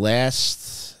my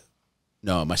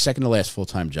second to last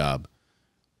full-time job,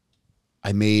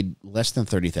 I made less than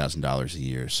 $30,000 a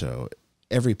year, so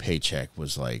every paycheck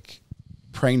was like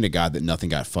praying to God that nothing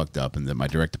got fucked up and that my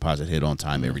direct deposit hit on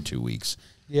time every 2 weeks.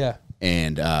 Yeah.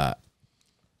 And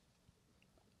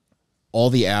all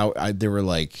the there were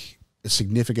like a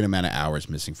significant amount of hours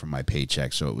missing from my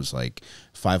paycheck, so it was like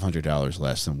 $500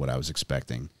 less than what I was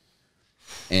expecting.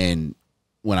 And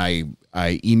when I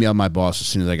emailed my boss as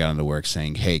soon as I got into work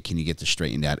saying, hey, can you get this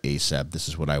straightened out ASAP? This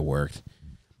is what I worked.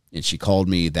 And she called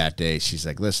me that day. She's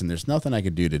like, listen, there's nothing I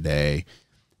could do today.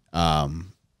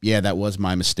 Yeah, that was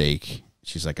my mistake.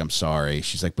 She's like, I'm sorry.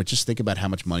 She's like, but just think about how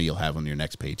much money you'll have on your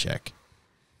next paycheck.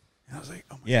 And I was like,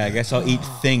 oh my God. I guess I'll eat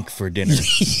Think for dinner.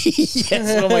 Yes.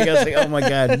 Oh my God. I was like, oh my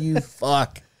God, you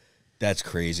fuck. That's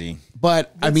crazy.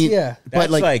 But I mean, yeah.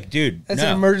 but That's like, dude, That's no.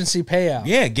 an emergency payout.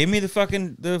 Yeah, give me the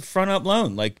front up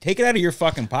loan. Like, take it out of your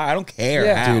fucking pot. I don't care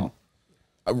Yeah. how. Dude,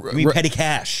 Give me petty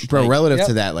cash. bro, Like, relative Yep.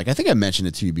 to that, like I think I mentioned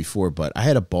it to you before, but I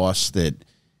had a boss that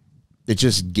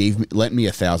just lent me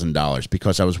 $1,000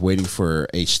 because I was waiting for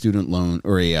a student loan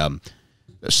or a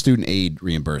student aid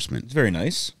reimbursement. it's very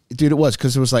nice. Dude, it was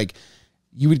because it was like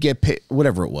you would get paid,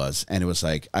 whatever it was, and it was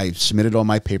like I submitted all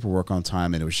my paperwork on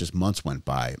time, and it was just months went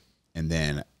by, and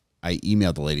then I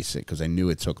emailed the lady because I knew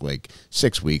it took like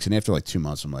 6 weeks, and after like 2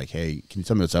 months, I'm like, hey, can you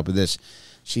tell me what's up with this?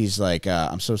 She's like,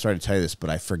 I'm so sorry to tell you this, but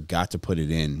I forgot to put it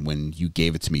in when you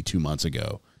gave it to me 2 months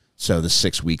ago, so the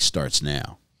 6 weeks starts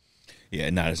now. Yeah,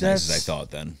 not as nice as I thought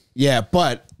then. Yeah,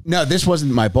 but no, this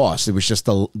wasn't my boss. It was just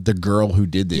the girl who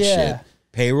did this Yeah. shit.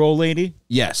 Payroll lady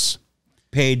Yes.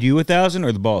 paid you $1,000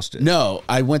 or the boss did? No,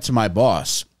 I went to my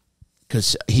boss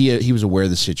because he was aware of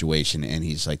the situation, and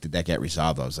he's like, did that get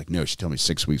resolved? I was like, no, she told me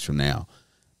 6 weeks from now.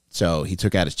 So he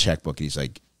took out his checkbook, and he's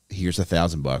like, here's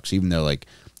 $1,000, even though like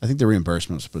I think the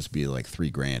reimbursement was supposed to be like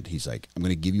 $3,000. He's like, I'm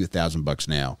going to give you $1,000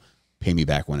 now. Pay me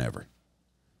back whenever.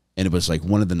 And it was like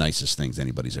one of the nicest things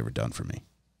anybody's ever done for me.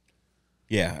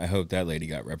 Yeah, I hope that lady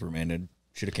got reprimanded.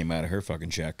 Should have came out of her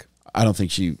fucking check. I don't think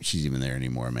she's even there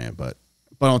anymore, man. But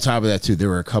on top of that too, there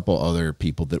were a couple other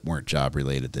people that weren't job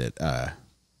related that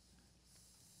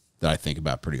I think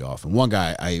about pretty often. One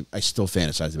guy, I still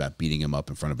fantasize about beating him up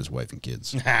in front of his wife and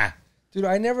kids. Dude,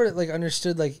 I never like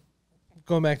understood like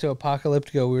going back to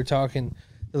Apocalyptico, we were talking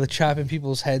they're like chopping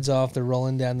people's heads off, they're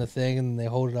rolling down the thing and they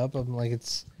hold it up. I'm like,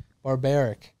 it's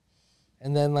barbaric.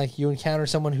 And then like you encounter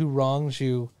someone who wrongs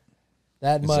you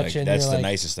that much, Like, and that's you're the like,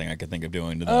 nicest thing I could think of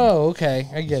doing to them. oh, okay,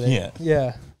 I get it. Yeah.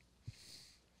 Yeah.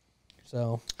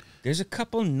 So There's a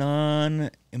couple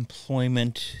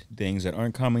non-employment things that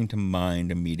aren't coming to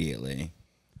mind immediately,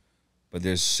 but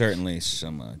there's certainly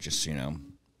some just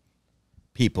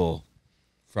people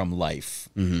from life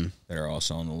that are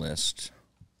also on the list.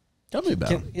 Tell me about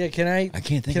him. can I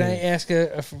can't think can of I it. ask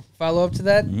a follow up to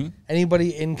that?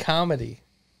 Anybody in comedy?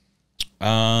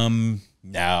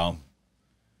 No.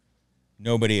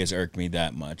 Nobody has irked me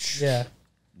that much. Yeah.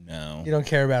 No. You don't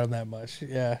care about them that much.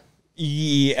 Yeah.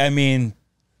 Yeah, I mean,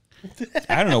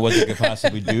 I don't know what they could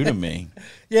possibly do to me.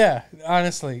 Yeah,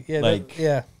 honestly. Yeah. Like-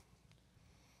 yeah.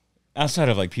 Outside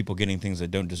of like people getting things that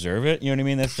don't deserve it, you know what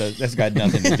I mean? That's got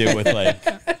nothing to do with like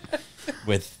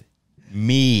with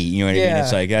me, you know what I mean? Yeah.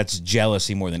 It's like that's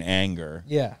jealousy more than anger,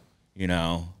 Yeah. you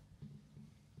know.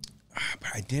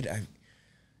 But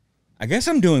I guess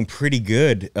I'm doing pretty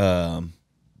good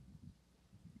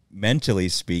mentally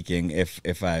speaking.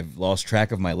 If I've lost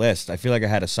track of my list, I feel like I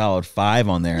had a solid 5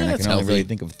 on there, and I that's can only healthy. really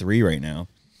think of 3 right now.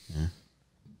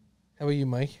 How about you,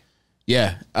 Mike?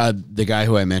 Yeah, the guy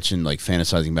who I mentioned, like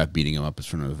fantasizing about beating him up in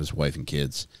front of his wife and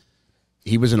kids.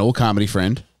 He was an old comedy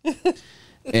friend,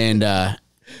 and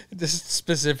This is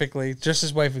specifically just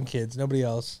his wife and kids, nobody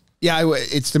else. yeah,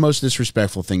 it's the most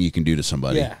disrespectful thing you can do to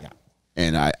somebody. Yeah.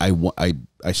 And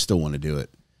I still want to do it,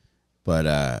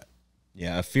 but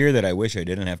Yeah, a fear that I wish I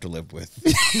didn't have to live with.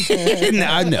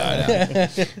 no.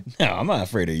 No, I'm not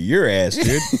afraid of your ass,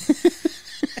 dude.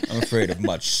 I'm afraid of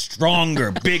much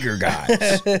stronger, bigger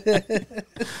guys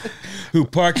who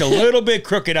parked a little bit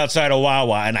crooked outside of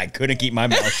Wawa, and I couldn't keep my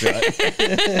mouth shut.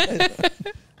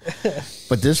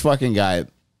 But this fucking guy,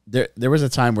 there was a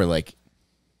time where like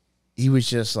he was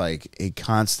just like a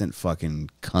constant fucking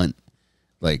cunt,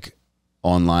 like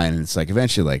online, and it's like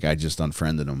eventually like I just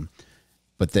unfriended him.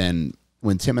 But then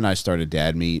when Tim and I started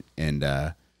Dad Meet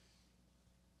and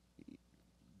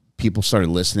people started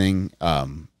listening,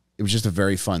 it was just a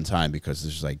very fun time because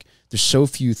there's so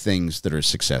few things that are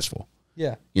successful.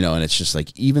 Yeah. You know, and it's just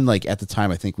like, even like at the time,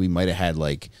 I think we might have had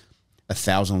like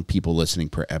 1,000 people listening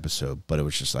per episode, but it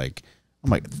was just like I'm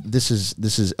like, this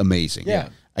is amazing. Yeah.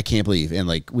 I can't believe. And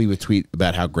like we would tweet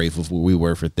about how grateful we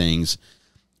were for things.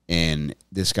 And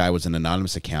this guy was an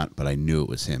anonymous account, but I knew it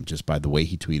was him just by the way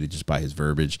he tweeted, just by his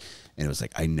verbiage. And it was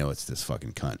like, I know it's this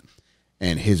fucking cunt.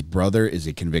 And his brother is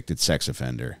a convicted sex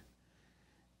offender.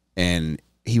 And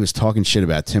he was talking shit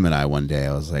about Tim and I one day.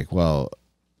 I was like, well,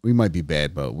 we might be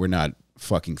bad, but we're not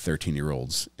fucking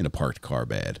 13-year-olds in a parked car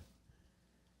bad.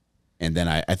 And then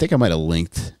I think I might have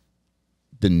linked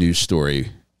the news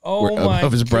story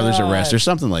of his brother's arrest or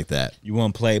something like that. You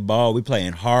want to play ball? We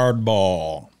playing hard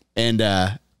ball.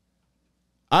 And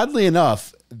oddly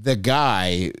enough, the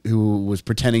guy who was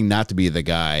pretending not to be the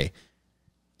guy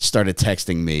started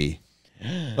texting me.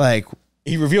 Like,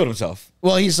 he revealed himself.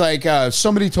 Well, he's like,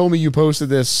 somebody told me you posted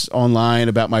this online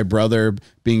about my brother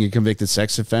being a convicted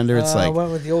sex offender. It's like, I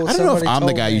don't know if I'm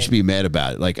the guy you should be mad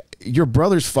about. Like, your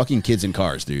brother's fucking kids in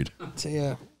cars, dude.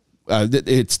 Yeah.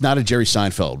 It's not a Jerry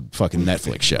Seinfeld fucking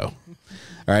Netflix show. All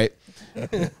right.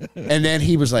 And then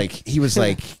he was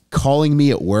like calling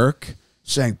me at work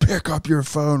saying, pick up your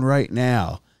phone right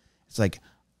now. It's like,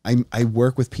 I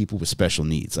work with people with special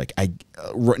needs. Like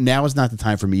now is not the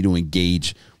time for me to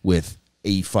engage with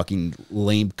a fucking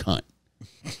lame cunt.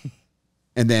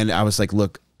 And then I was like,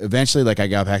 look, eventually, like I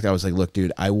got back. I was like, look,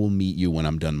 dude, I will meet you when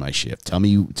I'm done my shift. Tell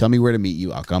me where to meet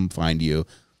you. I'll come find you.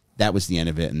 That was the end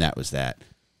of it. And that was that.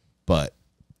 But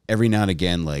every now and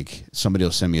again, like somebody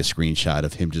will send me a screenshot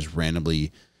of him just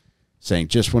randomly saying,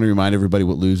 just want to remind everybody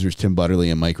what losers Tim Butterly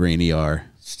and Mike Rainey are.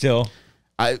 Still.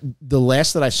 The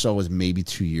last that I saw was maybe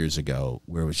 2 years ago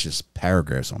where it was just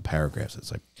paragraphs on paragraphs.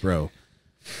 It's like, bro,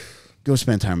 go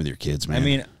spend time with your kids, man. I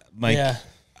mean, Mike,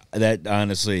 that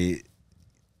honestly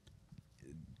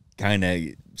kind of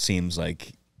seems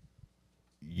like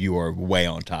you are way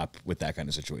on top with that kind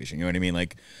of situation. You know what I mean?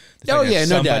 Like,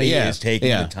 somebody is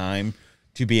taking the time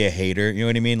to be a hater. You know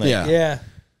what I mean? Like,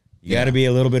 you got to be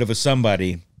a little bit of a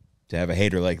somebody to have a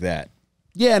hater like that.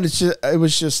 Yeah, and it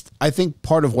was just I think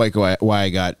part of why I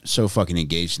got so fucking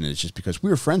engaged in it is just because we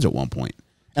were friends at one point,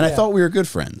 and I thought we were good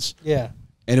friends. Yeah,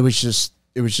 and it was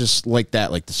just like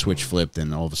that, like the switch flipped,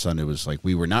 and all of a sudden it was like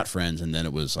we were not friends, and then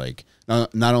it was like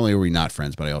not only are we not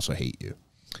friends, but I also hate you.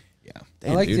 Yeah,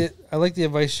 damn, I like the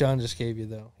advice John just gave you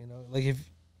though. You know, like if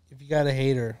you got a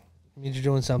hater, it means you're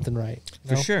doing something right.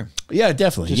 For sure. Yeah,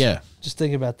 definitely. Just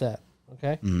think about that.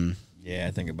 Okay. Mm-hmm. Yeah,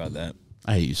 I think about that.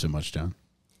 I hate you so much, John.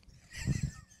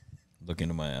 Look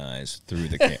into my eyes through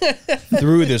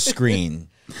the screen.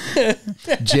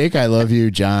 Jake, I love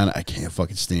you. John, I can't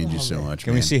fucking stand you so much.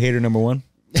 Can we see hater number 1?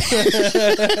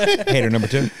 Hater number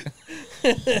 2?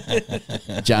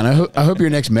 John, I hope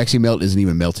your next Mexi melt isn't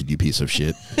even melted, you piece of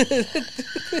shit.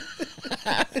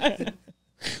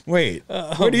 Wait,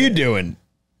 what are you doing?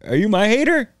 Are you my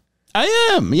hater?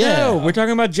 I am, yeah. No, we're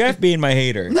talking about Jeff being my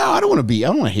hater. No, I don't want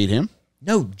to hate him.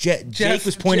 No, Jake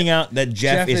was pointing out that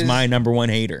Jeff is my number 1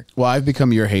 hater. Well, I've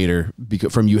become your hater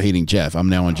from you hating Jeff. I'm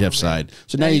now on Jeff's side.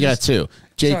 So now you got 2.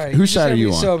 Jake, whose side are you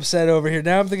on? So upset over here.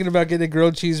 Now I'm thinking about getting a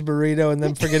grilled cheese burrito and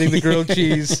then forgetting the grilled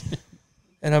cheese.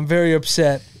 And I'm very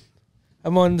upset.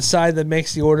 I'm on the side that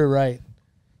makes the order right.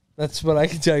 That's what I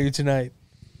can tell you tonight.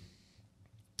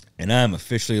 And I'm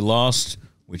officially lost,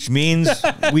 which means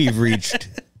we've reached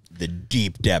the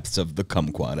deep depths of the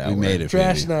kumquat hour. We made it.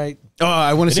 Trash night. Oh,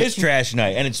 I want to say it is trash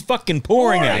night, and it's fucking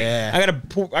pouring out. Yeah.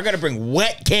 I gotta bring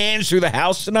wet cans through the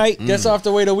house tonight. Guess I'll have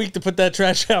to wait a week to put that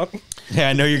trash out. Yeah,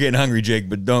 I know you're getting hungry, Jake,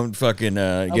 but don't fucking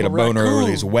get a boner over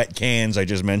these wet cans I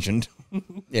just mentioned.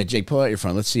 Yeah, Jake, pull out your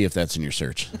phone. Let's see if that's in your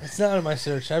search. It's not in my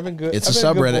search. I've been good. It's a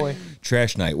subreddit.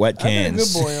 Trash night, wet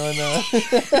cans. I've been a good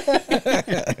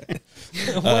boy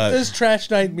on what does trash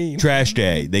night mean? Trash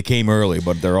day. They came early,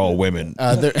 but they're all women.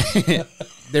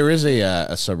 There is a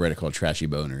subreddit called Trashy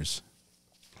Boners.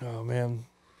 Oh, man.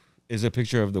 Is it a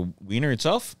picture of the wiener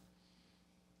itself?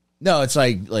 No, it's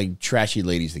like trashy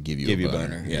ladies that give you a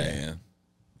boner. Yeah.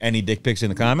 Any dick pics in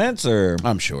the comments, or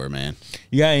I'm sure, man.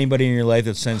 You got anybody in your life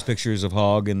that sends pictures of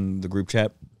hog in the group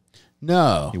chat?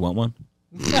 No. You want one?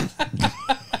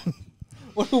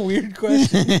 What a weird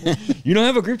question. You don't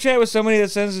have a group chat with somebody that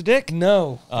sends a dick?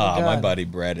 No. Oh, my buddy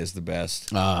Brett is the best.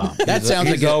 That sounds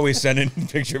like he's always sending a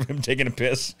picture of him taking a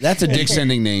piss. That's a dick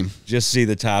sending name. Just see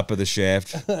the top of the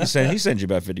shaft. He sends you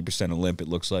about 50% of limp, it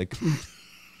looks like.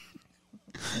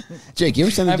 Jake, you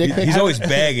ever send a dick pic? He's always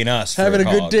bagging us. Having a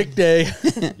good dick day.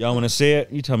 Y'all want to see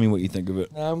it? You tell me what you think of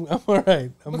it. I'm all right.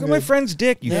 Look at my friend's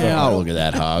dick. I'll look at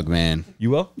that hog, man.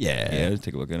 You will? Yeah. Let's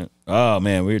take a look at it. Oh,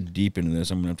 man, we're deep into this.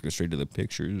 I'm going to have to go straight to the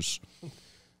pictures.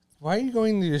 Why are you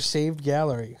going to your saved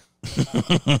gallery?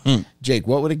 Jake,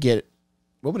 what would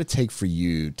it take for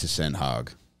you to send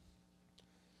hog?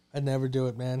 I'd never do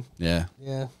it, man. Yeah.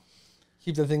 Yeah.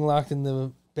 Keep the thing locked in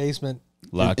the basement.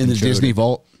 Locked in the and Disney showed.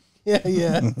 vault. Yeah,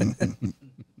 yeah.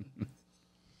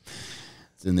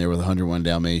 It's in there with 101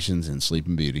 Dalmatians and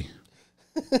Sleeping Beauty.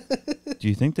 Do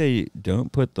you think they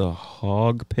don't put the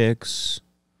hog pics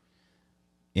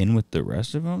in with the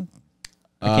rest of them?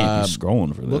 I can't be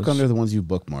scrolling for this. Look under the ones you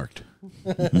bookmarked.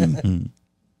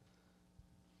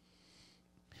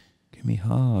 Give me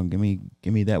hog. Give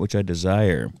me that which I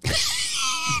desire.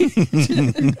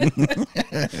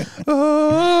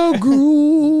 Oh,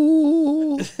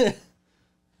 gruel.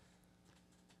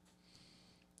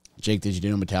 Jake, did you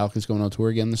know Metallica's going on tour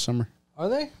again this summer? Are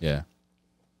they? Yeah.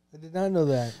 I did not know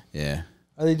that. Yeah.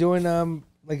 Are they doing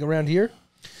like around here?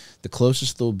 The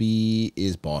closest they'll be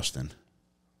is Boston.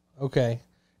 Okay.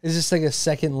 Is this like a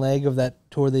second leg of that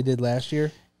tour they did last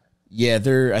year? Yeah,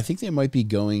 I think they might be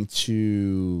going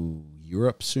to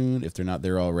Europe soon. If they're not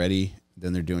there already,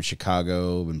 then they're doing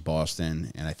Chicago and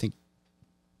Boston, and I think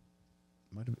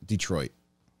Detroit.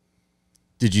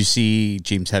 Did you see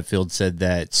James Hetfield said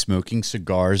that smoking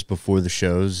cigars before the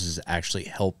shows has actually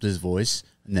helped his voice,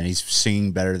 and that he's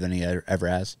singing better than he ever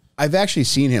has? I've actually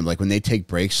seen him, like, when they take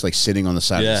breaks, like, sitting on the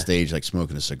side of the stage, like,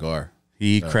 smoking a cigar.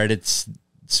 He credits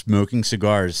smoking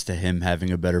cigars to him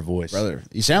having a better voice. Brother,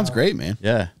 he sounds great, man.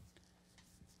 Yeah.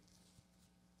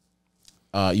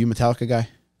 You a Metallica guy?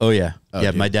 Oh, yeah. Oh,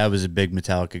 yeah, dude. my dad was a big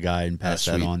Metallica guy and passed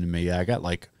that sweet. on to me. Yeah, I got,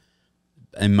 like,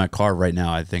 in my car right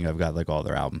now, I think I've got, like, all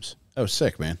their albums. Oh,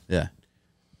 sick, man. Yeah.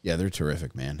 Yeah, they're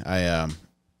terrific, man. I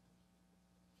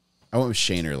went with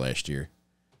Shaner last year.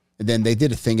 And then they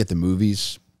did a thing at the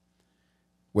movies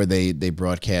where they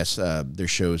broadcast their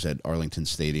shows at Arlington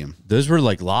Stadium. Those were,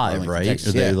 like, live, Arlington, right? Texas,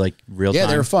 Or they yeah. like, real time? Yeah,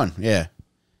 they were fun. Yeah.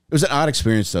 It was an odd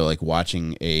experience, though, like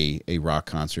watching a rock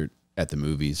concert at the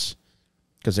movies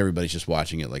because everybody's just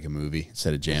watching it like a movie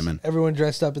instead of jamming. Everyone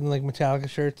dressed up in like Metallica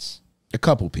shirts. A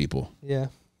couple people. Yeah.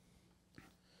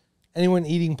 Anyone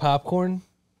eating popcorn?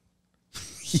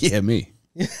 Yeah, me.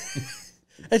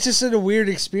 It's just a weird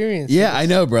experience. Yeah, I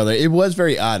know, brother. It was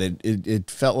very odd.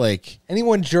 It felt like,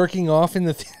 Anyone jerking off in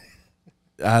the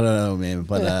I don't know, man,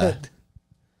 but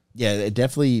yeah, it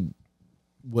definitely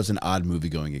was an odd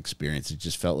movie-going experience. It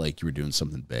just felt like you were doing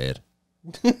something bad.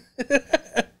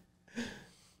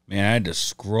 Man, I had to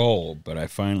scroll, but I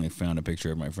finally found a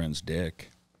picture of my friend's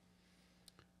dick.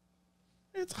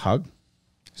 It's a hug.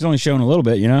 He's only showing a little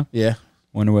bit, you know? Yeah.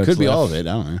 Wonder what Could be all of it.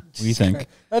 I don't know. What do you think?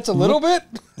 That's a little bit.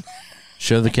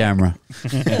 Show the camera.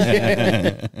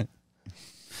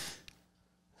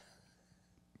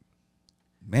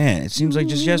 Man, it seems like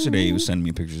just yesterday he was sending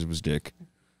me pictures of his dick.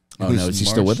 Oh, no, is he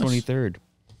still with us? 23rd.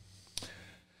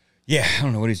 Yeah, I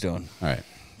don't know what he's doing. All right.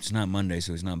 It's not Monday,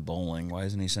 so he's not bowling. Why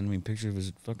isn't he sending me a picture of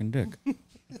his fucking dick?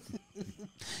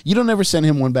 You don't ever send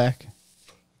him one back?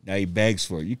 Now he begs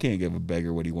for it. You can't give a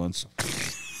beggar what he wants.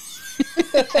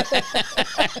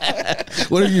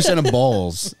 What if you sent him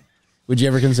balls? Would you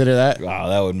ever consider that? Wow,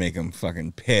 that would make him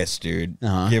fucking pissed, dude.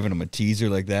 Uh-huh. Giving him a teaser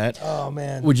like that. Oh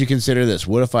man. Would you consider this?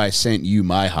 What if I sent you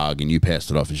my hog and you passed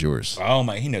it off as yours? Oh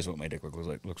my, he knows what my dick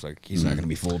looks like. He's not going to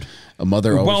be fooled. A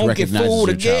mother always won't get recognizes fooled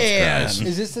her child's again. cries.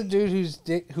 Is this the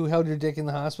dude who held your dick in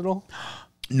the hospital?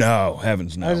 No,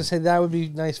 heavens no. I was just say that would be a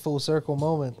nice full circle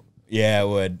moment. Yeah, it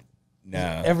would.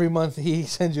 No. Every month he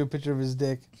sends you a picture of his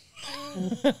dick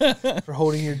for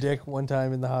holding your dick one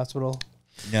time in the hospital.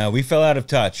 No, we fell out of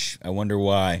touch. I wonder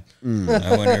why.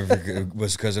 I wonder if it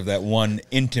was because of that one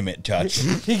intimate touch.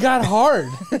 He got hard.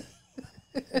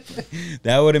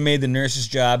 That would have made the nurse's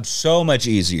job so much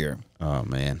easier. Oh,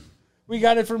 man. We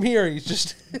got it from here. He's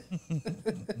just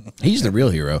He's the real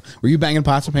hero. Were you banging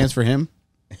pots and pans for him?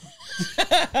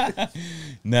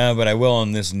 No, but I will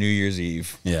on this New Year's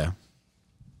Eve. Yeah.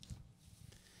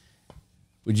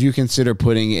 Would you consider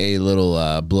putting a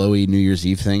little blowy New Year's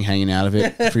Eve thing hanging out of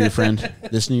it for your friend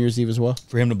this New Year's Eve as well?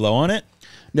 For him to blow on it?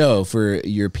 No, for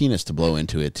your penis to blow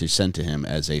into it to send to him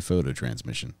as a photo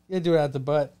transmission. you do it out the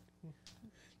butt.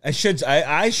 I should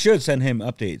send him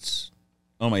updates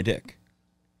on my dick.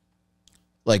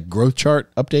 Like growth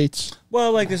chart updates?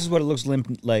 Well, like this is what it looks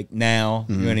like now.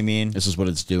 You know what I mean? This is what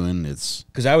it's doing. It's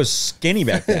Because I was skinny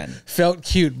back then. Felt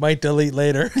cute. Might delete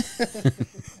later.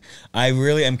 I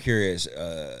really am curious.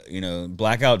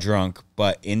 Blackout drunk,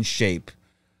 but in shape.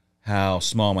 How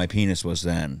small my penis was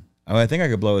then. I think I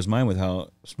could blow his mind with how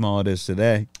small it is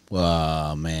today.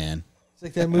 oh man. It's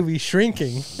like that movie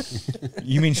Shrinking.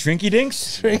 You mean Shrinky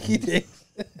Dinks? Shrinky Dink.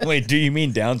 Wait, do you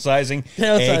mean downsizing?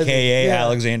 Downsizing, AKA yeah.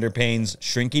 Alexander Payne's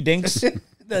Shrinky Dinks?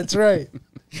 That's right.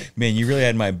 Man, you really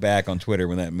had my back on Twitter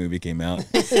when that movie came out.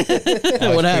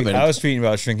 What happened? I was tweeting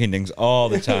about Shrinking Things all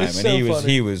the time, and so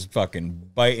he was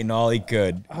fucking biting all he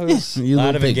could. I was A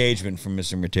lot of engagement from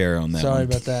Mr. Mattera on that. sorry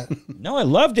one. about that. No, I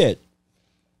loved it.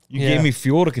 You Yeah. gave me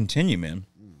fuel to continue, man.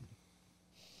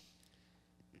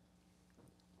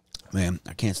 Man,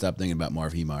 I can't stop thinking about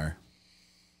Marv Heemeyer.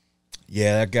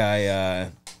 Yeah, that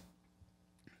guy.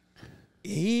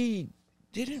 He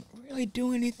didn't really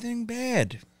do anything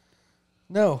bad.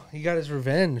 No, he got his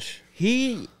revenge.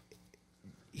 He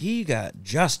got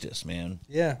justice, man.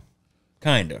 Yeah.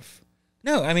 Kind of.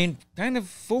 No, I mean, kind of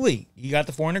fully. He got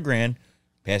the $400,000,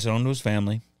 pass it on to his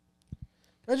family.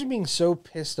 Imagine being so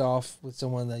pissed off with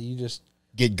someone that you just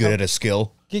Get good at a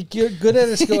skill. get good at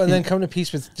a skill and then come to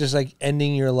peace with just like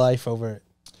ending your life over it.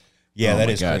 Yeah, Oh that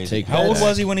my is God, crazy. take How that old back.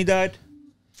 was he when he died?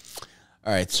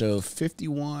 All right, so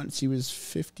 51. He was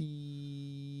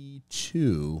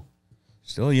 52.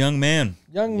 Still a young man.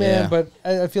 Young man, Yeah. but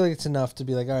I feel like it's enough to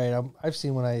be like, all right, I've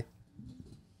seen when I,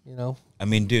 you know. I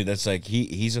mean, dude, that's like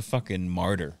he's a fucking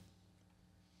martyr.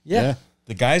 Yeah.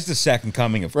 The guy's the second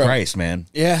coming of Christ, man.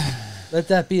 Yeah. Let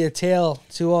that be a tale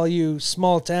to all you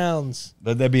small towns.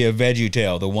 Let that be a Veggie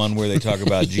Tale, the one where they talk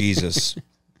about Jesus.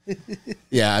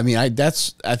 Yeah, I mean, I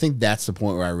think that's the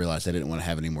point where I realized I didn't want to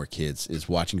have any more kids. Is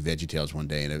watching VeggieTales one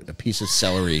day and a piece of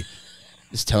celery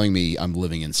is telling me I'm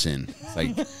living in sin. It's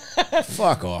like,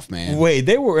 fuck off, man. Wait,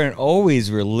 they weren't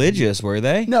always religious, were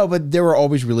they? No, but there were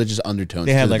always religious undertones.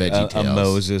 They had to like the a VeggieTales.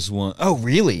 Moses one. Oh,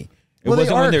 really? It Well, they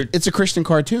wasn't when are. they're. It's a Christian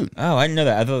cartoon. Oh, I didn't know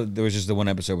that. I thought there was just the one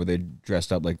episode where they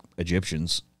dressed up like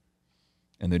Egyptians,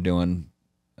 and they're doing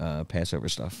Passover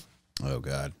stuff. Oh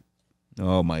God.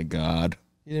 Oh my God!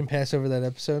 You didn't pass over that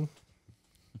episode?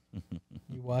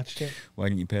 You watched it? Why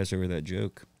didn't you pass over that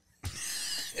joke?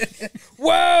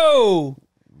 Whoa!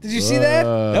 Did you see that?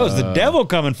 That was the devil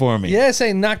coming for me. Yeah,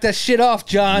 saying knock that shit off,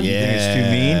 John. You think it's too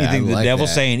mean? You think I the like devil's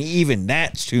that. saying even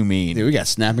that's too mean? Dude, we got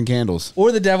snapping candles.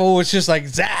 Or the devil was just like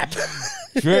zap.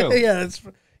 True. Yeah, it's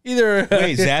either.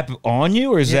 Wait, zap on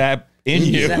you or zap in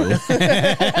you? Zap.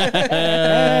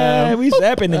 We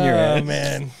zapping in your Oh head.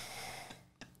 man.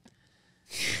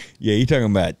 Yeah, you talking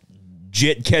about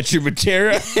Jit Catcher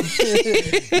Mattera?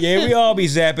 Yeah, we all be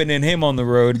zapping in him on the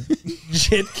road.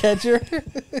 Jit catcher.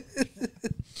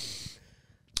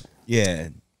 Yeah,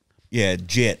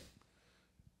 Jit.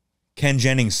 Ken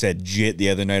Jennings said Jit the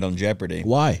other night on Jeopardy.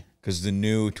 Why? Because the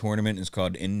new tournament is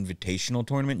called Invitational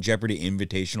Tournament, Jeopardy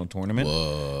Invitational Tournament.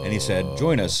 Whoa. And he said,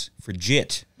 join us for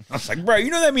Jit. I was like, bro,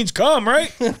 you know that means come,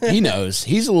 right? You He knows.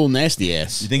 He's a little nasty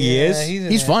ass. think he is?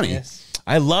 He's funny.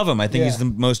 I love him. I think he's Yeah.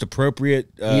 the most appropriate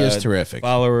He is terrific.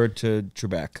 follower to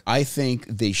Trebek. I think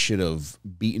they should have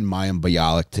beaten Mayim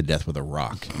Bialik to death with a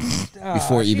rock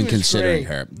before she even was considering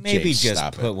great. her. Maybe Jake, just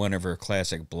stop put it. one of her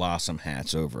classic blossom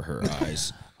hats over her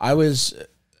eyes.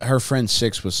 Her friend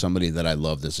Six was somebody that I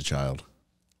loved as a child.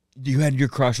 You had your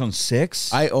crush on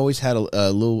Six? I always had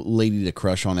a little lady to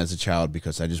crush on as a child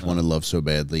because I just wanted love so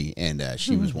badly, and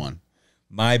she was one.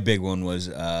 My big one was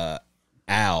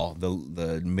Al,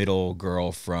 the middle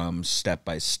girl from Step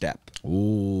by Step.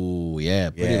 Ooh, yeah,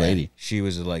 pretty lady. She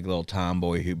was a like little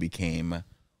tomboy who became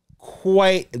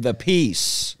quite the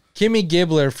piece. Kimmy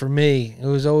Gibbler for me. It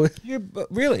was always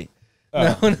Really?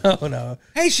 no.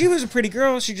 Hey, she was a pretty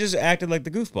girl. She just acted like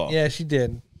the goofball. Yeah, she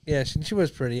did. Yeah, she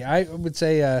was pretty. I would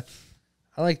say I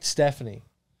liked Stephanie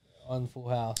on Full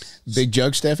House. Big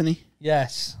Jug Stephanie?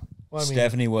 Yes. Well, I mean,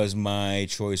 Stephanie was my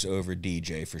choice over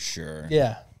DJ for sure.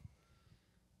 yeah.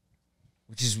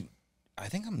 Which is, I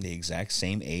think I'm the exact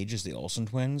same age as the Olsen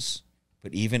twins.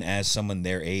 But even as someone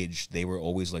their age, they were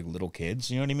always like little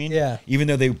kids. You know what I mean? Yeah. Even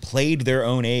though they played their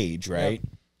own age, right?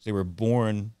 Yep. They were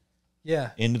born Yeah.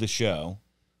 into the show.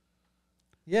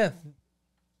 Yeah.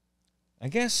 I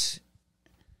guess,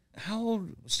 how old?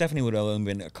 Stephanie would have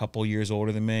only been a couple years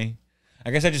older than me.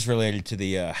 I guess I just related to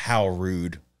the how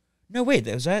rude. No, wait,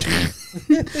 was that?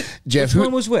 Jeff, Which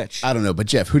one was which? I don't know, but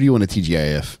Jeff, who do you want to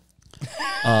TGIF?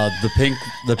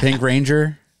 The Pink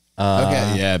Ranger.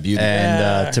 Okay, yeah, beautiful.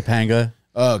 And Topanga.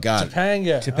 Oh God,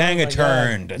 Topanga. Topanga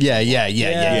turned. Yeah. Were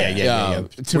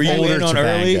you Older in on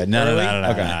Topanga. early? No.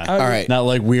 Okay. all right. Not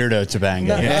like weirdo Topanga.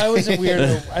 No, I wasn't weird.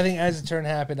 I think as the turn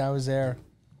happened, I was there.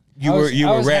 You I were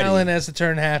was ready. howling as the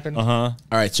turn happened. Uh-huh. All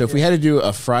right, so if we had to do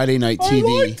a Friday night TV,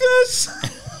 I like this.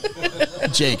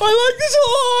 Jake, I like this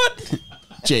a lot.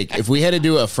 Jake, if we had to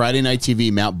do a Friday night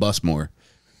TV Mount Busmore,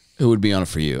 who would be on it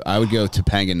for you? I would go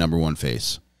Topanga number one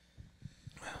face.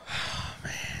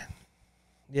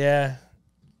 Yeah.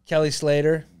 Kelly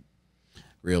Slater.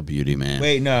 Real beauty, man.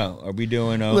 Wait, no. Are we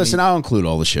doing? Listen, I'll include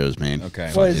all the shows, man.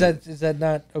 Okay. What is that? Is that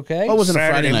not okay? What was it? Saturday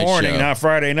a Friday night morning, show? not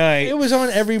Friday night. It was on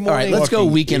every morning. All right, let's go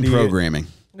Fucking weekend idiot. programming.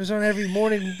 It was on every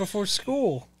morning before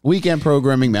school. Weekend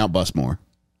programming, Mount Busmore.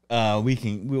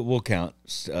 We'll count.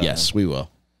 Yes, we will.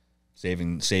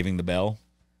 Saving the bell.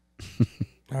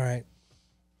 All right.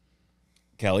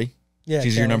 Kelly. Yeah.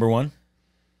 She's your Kelly. number one.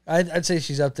 I'd say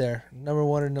she's up there. Number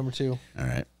 1 or number 2. All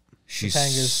right. She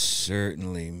Topanga's.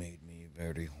 certainly made me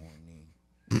very horny.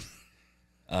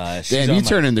 Dan, you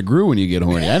turn into Gru when you get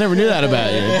horny. I never knew that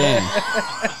about you.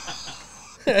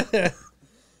 Dan.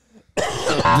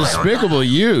 Despicable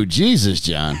you. Jesus,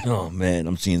 John. Oh, man,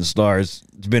 I'm seeing stars.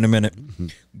 It's been a minute.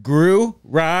 Gru,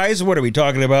 rise. What are we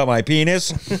talking about? My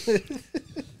penis?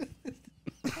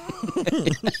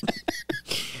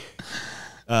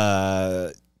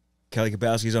 Kelly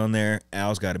Kapowski's on there.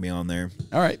 Al's got to be on there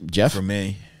All right, Jeff. for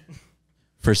me.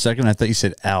 For a second, I thought you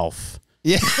said Alf.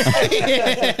 Yeah.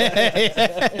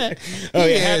 Oh,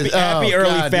 yeah. Happy early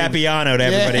God, dude. Fabiano to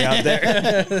everybody out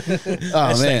there. Oh,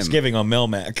 That's man. Thanksgiving on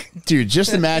Melmac. Dude,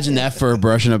 just imagine that fur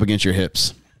brushing up against your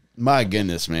hips. My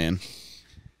goodness, man.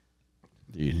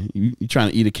 Dude, you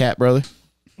trying to eat a cat, brother?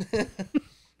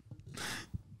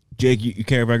 Jake, you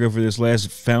care if I go for this last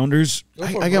Founders?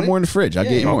 I got more in the fridge. I'll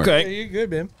get you more. Okay. Yeah, you're good,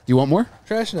 man. You want more?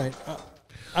 Trash night.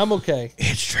 I'm okay.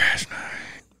 It's trash night.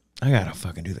 I gotta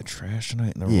fucking do the trash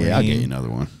tonight in the rain. Yeah, I'll get you another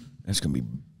one. That's gonna be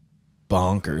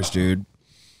bonkers, dude.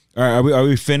 All right, are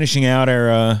we finishing out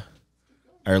our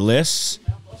lists?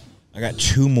 I got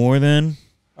 2 more then.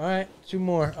 All right, 2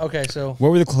 more. Okay, so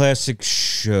What were the classic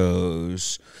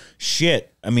shows?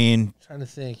 Shit, I mean, trying to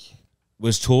think.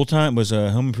 was Tool Time, was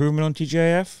Home Improvement on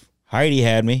TJF? Heidi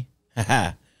had me.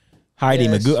 Haha. Heidi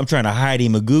Yes. Magoo. I'm trying to Heidi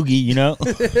Magoogie, you know?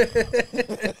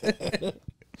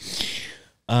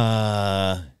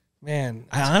 Man,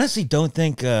 I honestly don't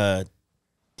think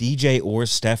DJ or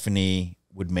Stephanie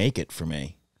would make it for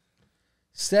me.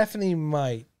 Stephanie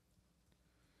might.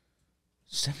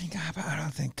 Stephanie, I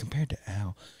don't think compared to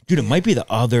Al. Dude, it might be the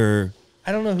other.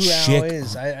 I don't know who Chick. Al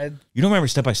is. I You don't remember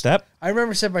Step by Step? I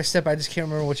remember Step by Step. I just can't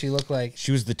remember what she looked like.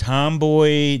 She was the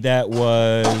tomboy that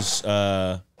was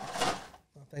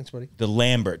Thanks, buddy. the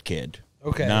Lambert kid.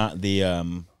 Okay. Not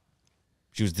the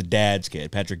she was the dad's kid,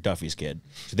 Patrick Duffy's kid.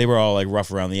 So they were all like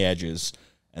rough around the edges.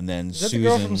 And then Is that Susan. the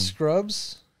girl from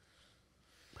Scrubs?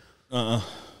 Uh-uh.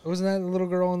 Wasn't that the little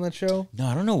girl on that show? No,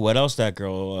 I don't know what else that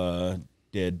girl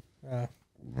did. Uh,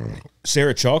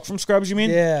 Sarah Chalk from Scrubs, you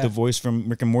mean? Yeah. The voice from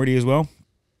Rick and Morty as well?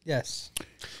 yes.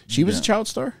 She was a child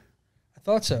star? I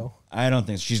thought so. I don't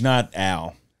think so. She's not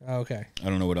Al. Oh, okay. I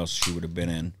don't know what else she would have been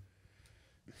in.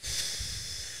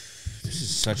 This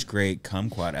is such great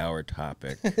kumquat hour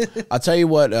topic. I'll tell you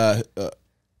what,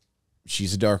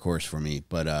 she's a dark horse for me,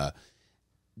 but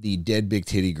the dead big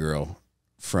titty girl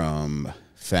from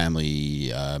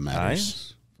Family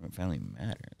Matters. Family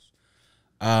Matters.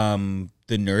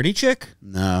 The nerdy chick?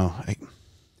 No,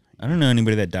 I don't know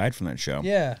anybody that died from that show.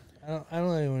 Yeah. I don't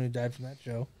know anyone who died from that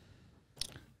show.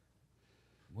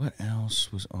 What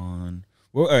else was on?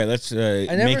 Well, all right, let's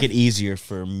never- make it easier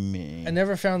for me. I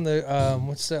never found the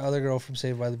what's the other girl from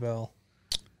Saved by the Bell?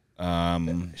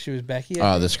 She was Becky.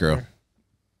 I think, this girl. or-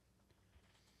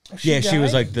 Oh, yeah, she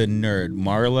was died? like the nerd.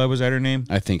 Marla, was that her name?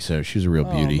 I think so. She was a real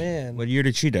Oh beauty. man. What year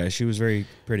did she die? She was very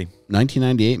pretty.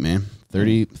 1998, man.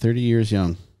 30 years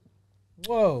young.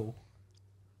 Whoa.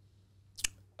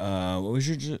 What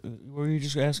were you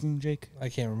just asking, Jake? I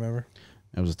can't remember.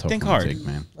 That was a tough Think one to hard. take,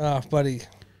 man. Oh, buddy.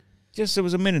 Just it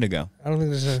was a minute ago. I don't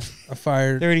think there's a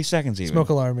fire 30 seconds even. smoke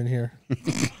alarm in here.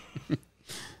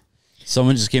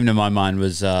 Someone just came to my mind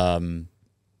was one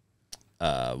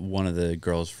of the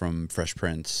girls from Fresh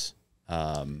Prince.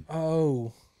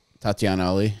 Oh, Tatiana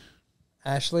Ali.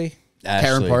 Ashley. Karen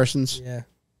Ashley. Parsons. Yeah.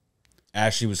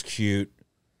 Ashley was cute.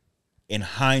 In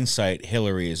hindsight,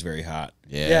 Hillary is very hot.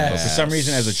 Yeah. But for some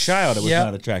reason, as a child, I was Yep.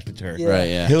 not attracted to her. Yeah. Right,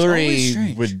 yeah. always Hillary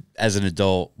strange. would, as an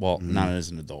adult, well, not as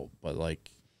an adult, but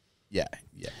like, yeah.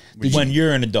 When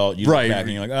you're an adult, you Right. look back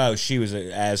and you're like, oh, she was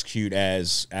as cute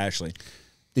as Ashley.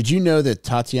 Did you know that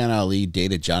Tatiana Ali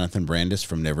dated Jonathan Brandis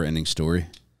from Neverending Story?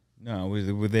 No,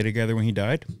 were they together when he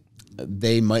died?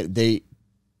 They might have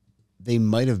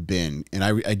been, and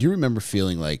I do remember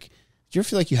feeling like, do you ever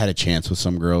feel like you had a chance with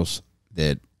some girls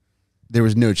that there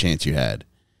was no chance you had?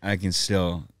 I can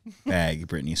still bag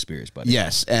Britney Spears, buddy.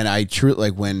 Yes, and I truly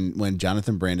like when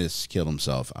Jonathan Brandis killed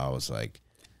himself, I was like,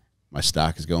 my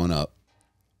stock is going up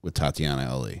with Tatiana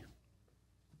Ali.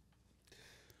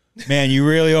 Man, you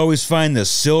really always find the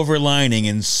silver lining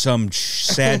in some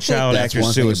sad child actor's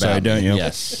one thing suicide, about don't me. you?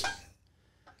 Yes.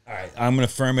 All right, I'm going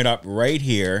to firm it up right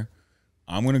here.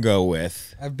 I'm going to go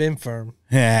with... I've been firm.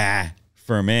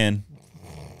 Firm man.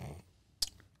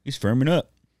 He's firming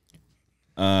up.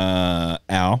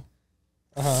 Al.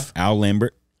 Al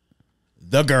Lambert.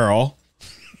 The girl.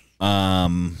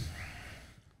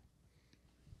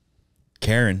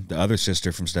 Karen, the other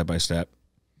sister from Step by Step.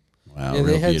 Wow, Yeah, real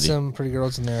they had beauty. some pretty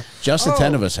girls in there. Justin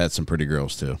Ten of Us had some pretty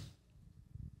girls too.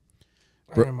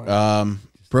 Where am I?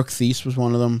 Brooke Thies was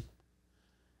one of them,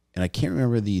 and I can't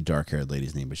remember the dark-haired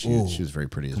lady's name, but she was very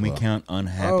pretty as Can well. we count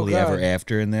Unhappily God. Ever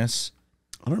After in this?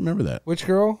 I don't remember that. Which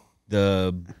girl?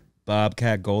 The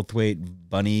Bobcat Goldthwait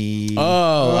bunny.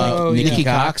 Oh, Nikki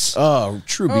yeah. Cox. Oh,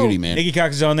 true beauty, man. Nikki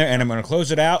Cox is on there, and I'm going to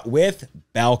close it out with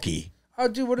Balky. Oh,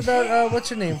 dude, what about what's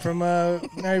her name from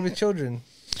Married with Children?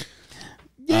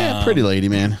 Yeah, pretty lady,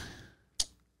 man.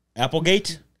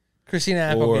 Applegate? Christina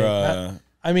Applegate. Or,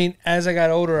 I mean, as I got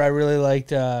older, I really liked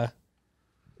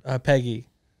Peggy.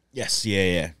 yes,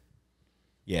 yeah.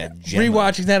 Gemma.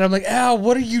 Rewatching that, I'm like, Al,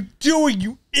 what are you doing,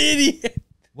 you idiot?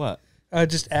 What?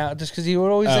 Just Al, just because he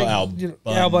would always like Al you know,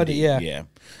 Bundy. Al Bundy, yeah. Yeah.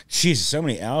 Jeez, so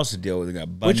many Al's to deal with. We got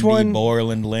Bundy, Which one?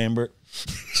 Borland, Lambert.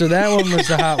 So that one was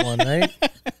the hot one, right?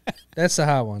 That's the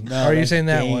hot one. No, or are you that's saying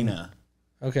that Dana.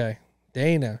 one? Okay,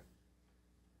 Dana.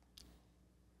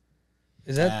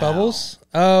 Is that Bubbles?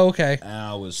 Oh, okay.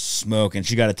 Al was smoking.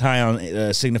 She got a tie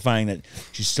on, signifying that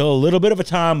she's still a little bit of a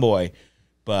tomboy.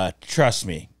 But trust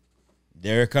me,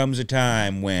 there comes a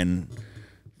time when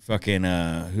fucking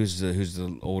who's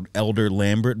the old elder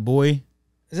Lambert boy?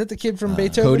 Is that the kid from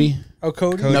Beethoven? Cody? Oh,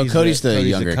 Cody. No, Cody's the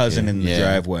younger cousin kid. in the Yeah.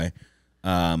 driveway.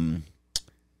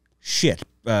 Shit.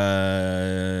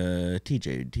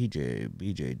 TJ,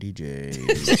 BJ, DJ.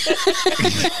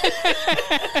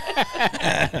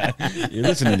 You're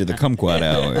listening to the Kumquat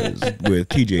Hours with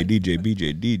TJ, DJ,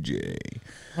 BJ, DJ.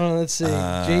 Oh, let's see.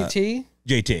 JT.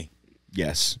 JT.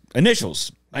 Yes.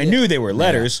 Initials. I knew they were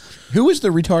letters. Who was the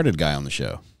retarded guy on the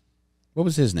show? What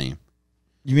was his name?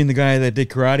 You mean the guy that did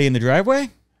karate in the driveway?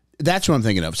 That's what I'm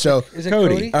thinking of. So, Is it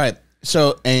Cody. Cody? all right.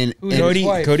 So, and Who's his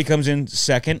wife? Cody comes in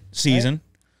second season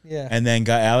Yeah. and then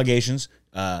got allegations.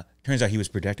 Turns out he was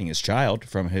protecting his child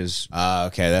from his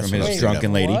okay, that's from what I his was thinking drunken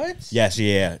of. lady. What? Yes,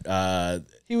 yeah.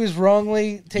 He was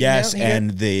wrongly taken Yes, out. He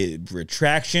and the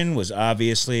retraction was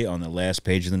obviously on the last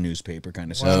page of the newspaper, kind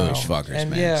of Those situation. fuckers, and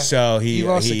man. yeah, So he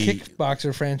lost the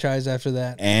kickboxer franchise after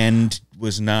that. and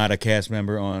was not a cast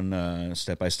member on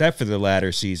Step by Step for the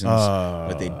latter seasons,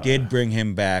 but they did bring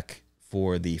him back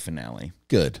for the finale.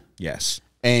 Good. Yes,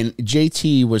 And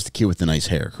JT was the kid with the nice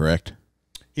hair, correct?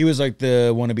 he was like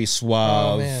the wannabe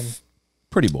suave. Oh man,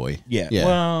 Pretty boy. Yeah. Yeah.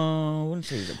 Well, I wouldn't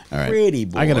say he's a All right. pretty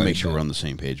boy. I got to make sure but- we're on the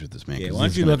same page with this man. Yeah, 'cause why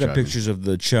this don't you is gonna look up drive me- pictures of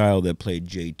the child that played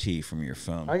JT from your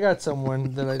phone? I got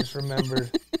someone that I just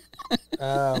remembered.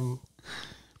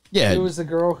 Yeah, It was the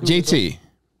girl who was JT. on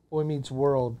Boy Meets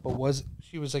World, but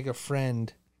she was like a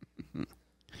friend.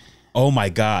 Oh my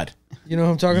God! You know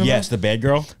who I'm talking Yes, about? the bad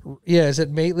girl. Yeah, is it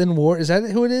Maitland Ward? Is that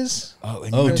who it is?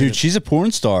 Oh, dude, she's a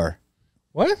porn star.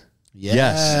 What?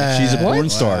 Yes, she's a porn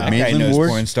star. That guy Maitland knows Ward.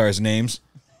 porn stars' names.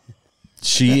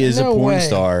 She is No a porn way.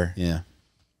 star. Yeah.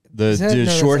 The that- no,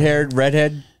 that's short-haired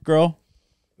redhead girl.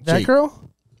 That Jake. girl?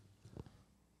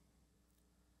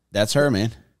 That's her,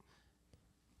 man.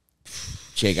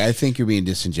 Jake, I think you're being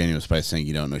disingenuous by saying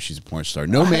you don't know she's a porn star.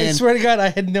 No I man, swear to God, I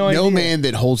had no idea. no man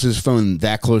that holds his phone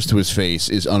that close to his face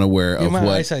is unaware Dude, of my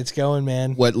what eyesight's going,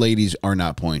 man. ladies are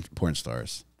not porn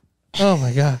stars. Oh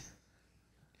my God.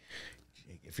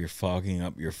 If you're fogging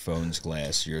up your phone's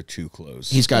glass, you're too close.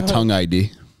 He's got tongue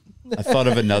ID. I thought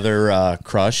of another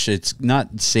crush. It's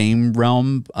not same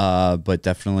realm, but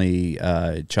definitely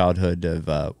childhood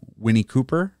of Winnie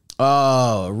Cooper.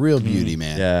 Oh, a real beauty,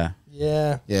 man. Yeah.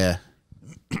 Yeah. Yeah.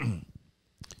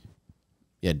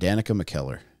 Yeah, Danica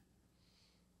McKellar.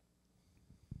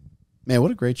 Man,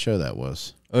 what a great show that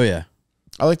was. Oh yeah.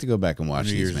 I like to go back and watch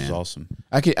New these, Year's man. is awesome.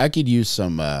 I could use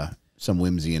some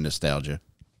whimsy and nostalgia.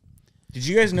 Did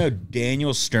you guys know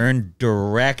Daniel Stern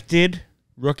directed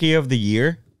Rookie of the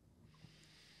Year?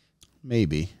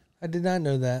 Maybe. I did not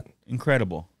know that.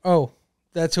 Incredible. Oh,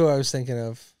 that's who I was thinking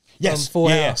of. Yes, Full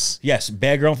yeah, House. Yes,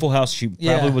 Bad Girl in Full House. She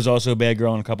Yeah. probably was also a bad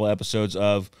girl in a couple episodes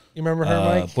of You remember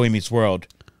her, Mike? Boy Meets World.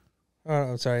 Oh,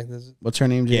 I'm sorry. This is What's her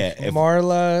name, Jake? Yeah, if-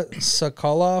 Marla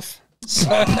Sokoloff.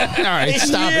 All right,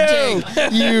 stop it,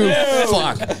 Jake. You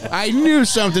fuck. I knew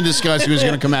something disgusting was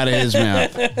going to come out of his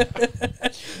mouth.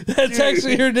 That's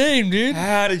actually her name, dude.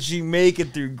 How did she make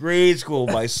it through grade school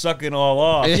by sucking all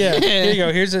off? Yeah, here you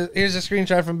go. Here's a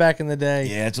screenshot from back in the day.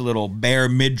 Yeah, it's a little bare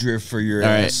midriff for your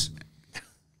right. ass.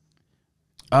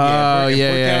 Oh, if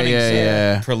we're yeah, counting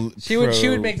yeah. some She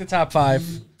would make the top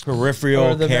 5.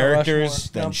 peripheral the Mount characters,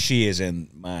 Rushmore. then Nope. she is in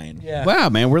mine. Yeah. Wow,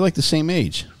 man, we're like the same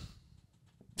age.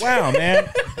 Wow, man.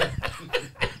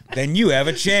 Then you have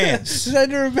a chance.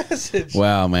 Send her a message.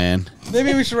 Wow, man.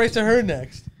 Maybe we should write to her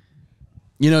next.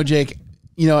 You know, Jake,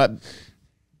 you know,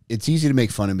 it's easy to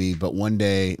make fun of me, but one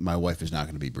day my wife is not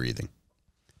going to be breathing.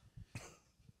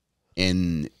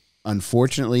 And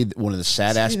unfortunately, one of the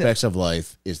sad aspects of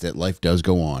life is that life does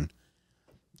go on.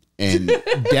 And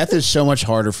death is so much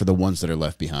harder for the ones that are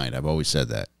left behind. I've always said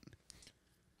that.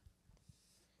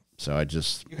 So I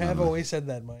just... You have always said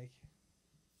that, Mike.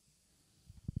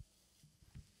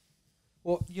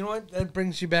 Well, you know what? That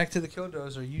brings you back to the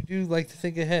Killdozer. You do like to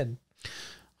think ahead.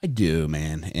 I do,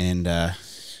 man. And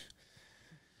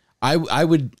I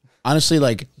would honestly,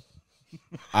 like,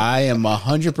 I am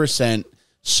 100%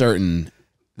 certain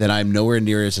that I'm nowhere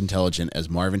near as intelligent as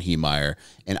Marvin Heemeyer,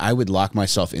 and I would lock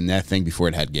myself in that thing before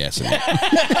it had gas in it.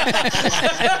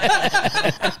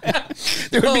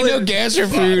 There would be no gas or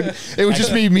food. It would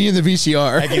just be me and the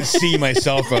VCR. I can see my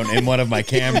cell phone in one of my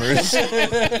cameras.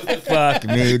 Fuck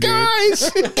me, dude.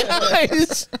 Guys!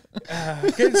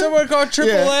 Can someone call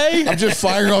AAA? I'm just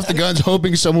firing off the guns,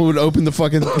 hoping someone would open the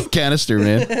fucking canister,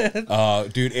 man.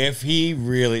 Dude, if he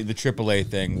really, the AAA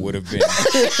thing would have been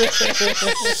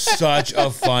such a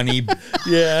funny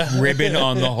ribbon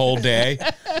on the whole day.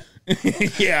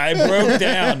 Yeah, I broke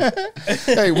down.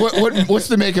 Hey, what's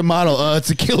the make and model? It's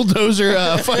a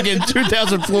Killdozer fucking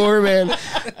 2004, man.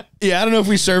 Yeah, I don't know if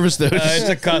we service those. It's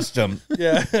a custom.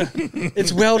 Yeah.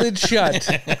 It's welded shut.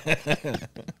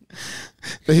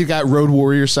 But he got Road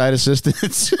Warrior side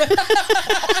assistance.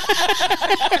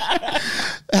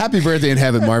 Happy birthday in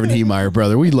heaven, Marvin Heemeyer,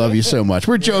 brother. We love you so much.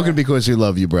 We're joking because we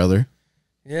love you, brother.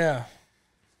 Yeah.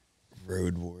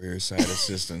 Road Warrior side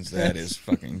assistance. That is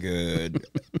fucking good.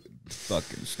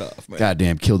 Fucking stuff, man.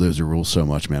 Goddamn, Killdozer rules so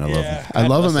much, man. I love him. I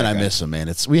love him and I miss him,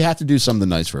 man. We have to do something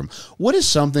nice for him. What is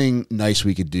something nice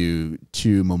we could do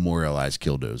to memorialize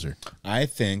Killdozer? I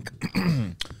think.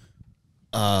 Do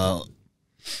I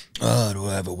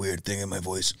have a weird thing in my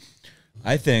voice?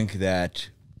 I think that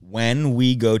when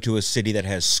we go to a city that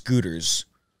has scooters,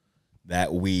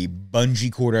 that we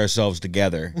bungee cord ourselves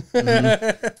together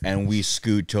and we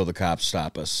scoot till the cops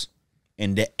stop us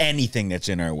into anything that's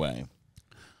in our way.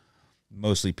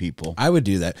 Mostly people. I would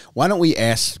do that. Why don't we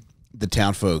ask the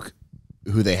town folk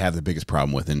who they have the biggest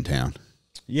problem with in town?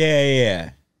 Yeah.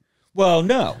 Well,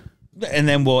 no. And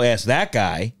then we'll ask that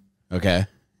guy. Okay.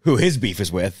 Who his beef is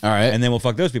with. All right. And then we'll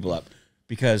fuck those people up.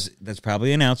 Because that's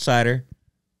probably an outsider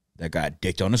that got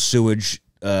dicked on the sewer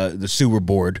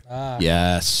board.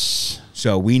 Yes.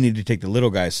 So we need to take the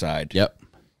little guy's side. Yep.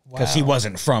 Because he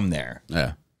wasn't from there.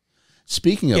 Yeah.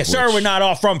 Speaking of which, sir, we're not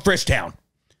all from Fishtown.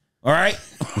 All right?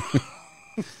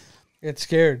 Get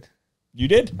scared. You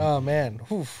did? Oh, man.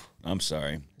 Oof. I'm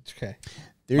sorry. It's okay.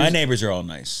 My neighbors are all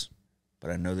nice.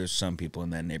 But I know there's some people in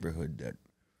that neighborhood that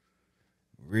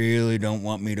really don't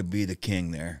want me to be the king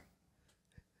there.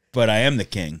 But I am the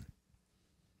king.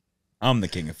 I'm the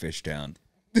king of Fishtown.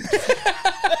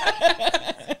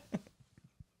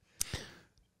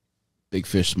 Big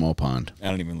fish, small pond.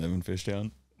 I don't even live in Fishtown.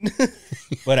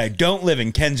 But I don't live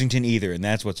in Kensington either, and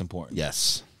that's what's important.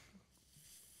 Yes.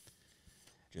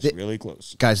 Just really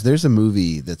close. Guys, there's a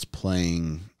movie that's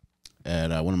playing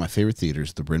at one of my favorite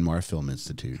theaters, the Bryn Mawr Film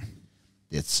Institute.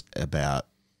 It's about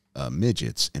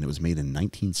midgets, and it was made in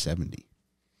 1970.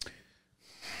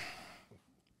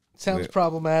 Sounds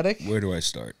problematic. Where do I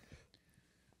start?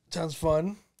 Sounds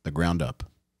fun. The ground up.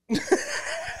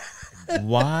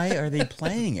 Why are they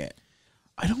playing it?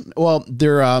 I don't. Well,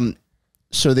 they're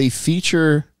so they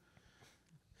feature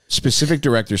specific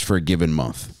directors for a given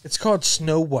month. It's called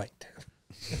Snow White.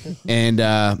 And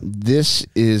this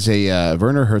is a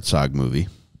Werner Herzog movie.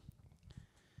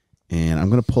 And I'm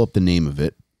going to pull up the name of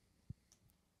it.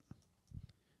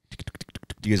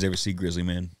 Do you guys ever see Grizzly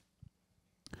Man?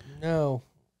 No.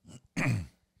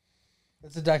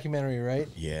 That's a documentary, right?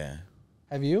 Yeah.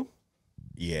 Have you?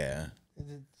 Yeah.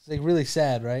 It's like really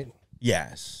sad, right?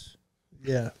 Yes.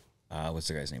 Yeah. What's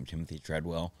the guy's name? Timothy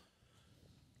Treadwell.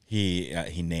 He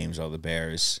names all the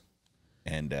bears,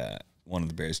 and one of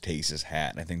the bears takes his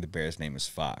hat, and I think the bear's name is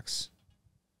Fox.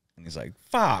 And he's like,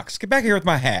 Fox, get back here with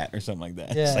my hat, or something like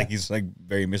that. Yeah. He's like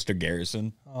very Mr.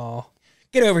 Garrison. Oh.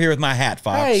 Get over here with my hat,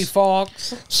 Fox. Hey,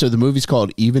 Fox. So the movie's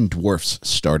called Even Dwarfs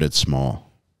Started Small.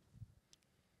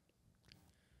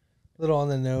 Little on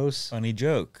the nose. Funny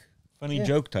joke. Funny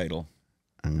joke title.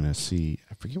 I'm going to see.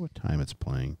 I forget what time it's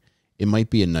playing. It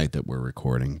might be a night that we're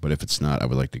recording, but if it's not, I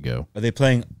would like to go. Are they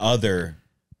playing other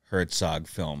Herzog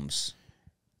films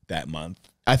that month?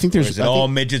 I think Or there's is it all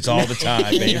midgets all the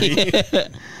time, baby?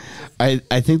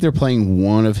 I think they're playing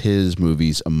one of his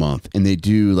movies a month, and they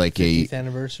do like 50th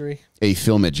anniversary. A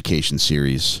film education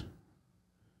series.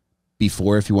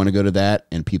 Before, if you want to go to that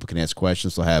and people can ask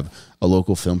questions, they'll have a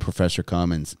local film professor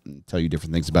come and tell you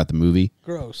different things about the movie.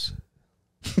 Gross.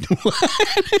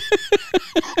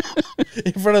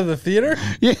 In front of the theater?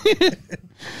 Yeah.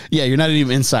 Yeah, you're not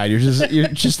even inside. You're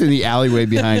just in the alleyway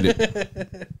behind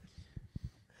it.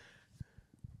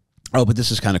 Oh, but this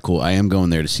is kind of cool. I am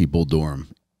going there to see Bull Durham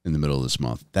in the middle of this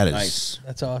month. That is Nice.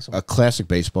 That's awesome. a classic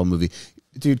baseball movie.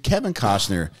 Dude, Kevin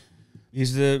Costner,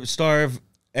 He's the star of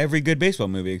every good baseball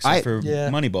movie except for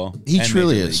Moneyball. he and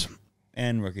truly Major is. League,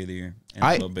 and Rookie of the Year and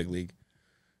Little Big League.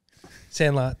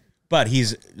 Sandlot. But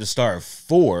he's the star of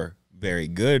 4 very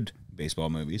good baseball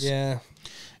movies. Yeah.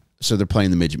 So they're playing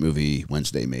the midget movie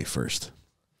Wednesday, May 1st.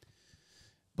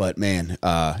 But man,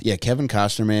 yeah, Kevin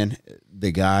Costner, man,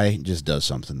 the guy just does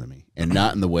something to me. And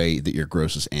not in the way that your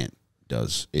grossest aunt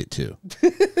does it too.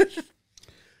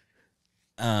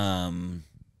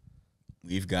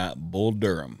 We've got Bull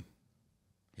Durham,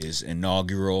 his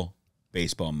inaugural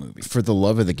baseball movie. For the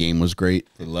Love of the Game was great.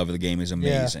 For the Love of the Game is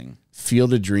amazing.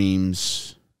 Field of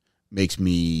Dreams makes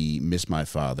me miss my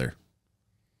father.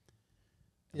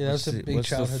 Yeah, that's a big What's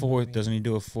the childhood 4th? movie. Doesn't he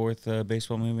do a 4th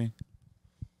baseball movie?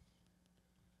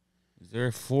 Is there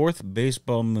a 4th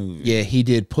baseball movie? Yeah, he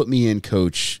did Put Me In,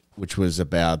 Coach, which was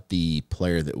about the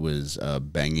player that was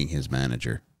banging his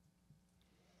manager.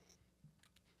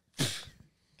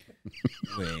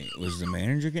 Wait, was the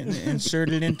manager getting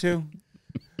inserted into?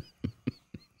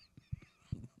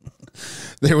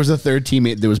 There was a third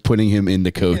teammate that was putting him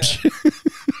into coach. Yeah.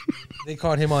 They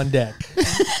caught him on deck.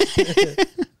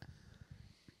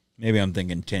 Maybe I'm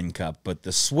thinking Tin Cup, but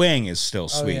the swing is still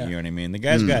sweet. yeah. You know what I mean? The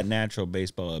guy's got natural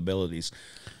baseball abilities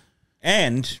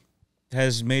and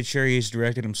has made sure he's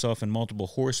directed himself in multiple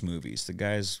horse movies. The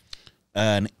guy's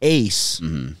an ace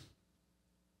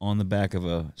on the back of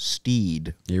a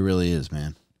steed. He really is,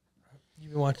 man.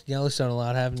 You've been watching Yellowstone a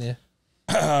lot, haven't you?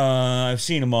 I've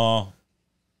seen them all.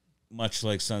 Much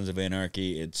like Sons of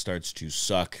Anarchy, it starts to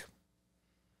suck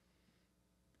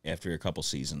after a couple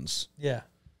seasons. Yeah.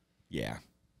 Yeah.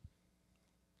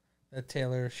 That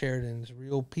Taylor Sheridan's a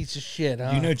real piece of shit,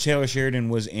 huh? You know Taylor Sheridan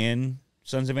was in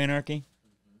Sons of Anarchy?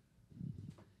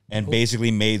 And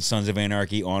basically made Sons of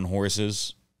Anarchy on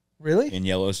horses Really? in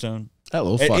Yellowstone. That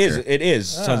little fucker. It is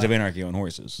Sons of Anarchy on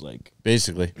horses. Like,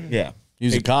 Basically, yeah. he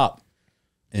was a cop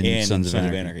In Sons of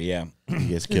Anarchy. Yeah. He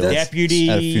gets Dude, killed that's- Deputy.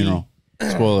 at a funeral.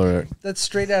 Spoiler alert. That's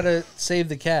straight out of Save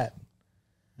the Cat.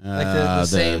 Like the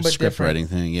same but script different. writing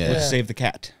thing, yeah. Yeah. Save the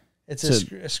Cat. It's So-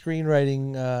 a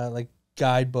screenwriting like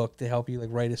guidebook to help you like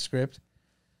write a script.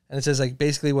 And it says like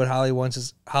basically what Hollywood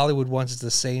wants is the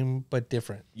same but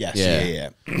different. Yes. Yeah. Yeah.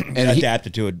 And And he-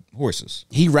 adapted to horses.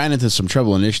 He ran into some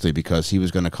trouble initially because he was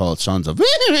going to call it Sons of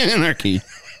Anarchy.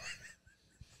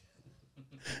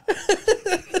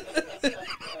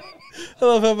 I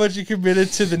love how much you committed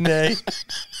to the nay.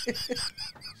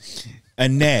 A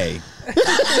nay.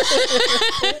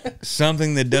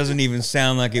 Something that doesn't even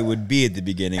sound like it would be at the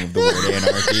beginning of the word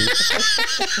anarchy.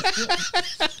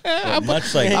 But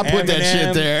much like I put that shit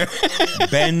Eminem there.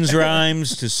 bends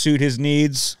rhymes to suit his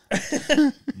needs,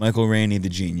 Michael Rainey, the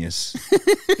genius.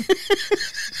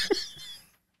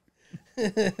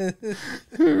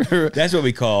 That's what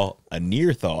we call a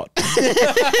near thought.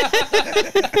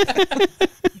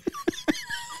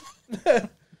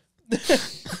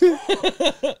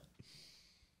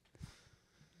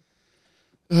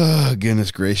 Oh,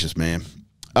 goodness gracious, man.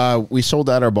 We sold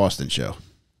out our Boston show.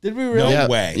 Did we really? No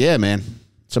way. Yeah, man.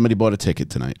 Somebody bought a ticket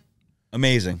tonight.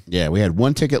 Amazing. Yeah, we had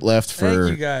one ticket left for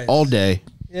Thank you, guys. all day,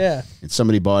 Yeah. and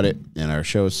somebody bought it, and our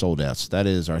show is sold out. So that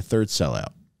is our third sellout.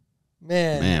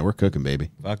 Man, we're cooking, baby.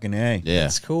 Fucking A. Yeah.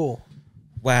 That's cool.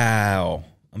 Wow.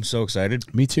 I'm so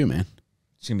excited. Me too, man.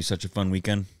 It's going to be such a fun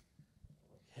weekend.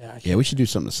 Yeah, we should do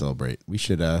something to celebrate. We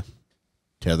should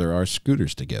tether our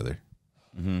scooters together.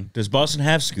 Mm-hmm. Does Boston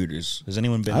have scooters? Has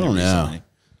anyone been I there don't know. recently?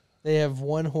 They have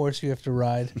one horse you have to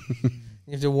ride.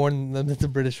 You have to warn them that the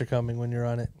British are coming when you're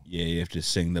on it. Yeah, you have to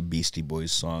sing the Beastie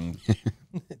Boys song.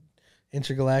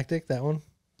 Intergalactic, that one?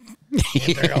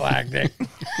 Intergalactic.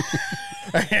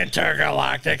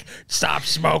 Intergalactic. Stop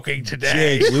smoking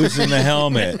today. Jake, loosen the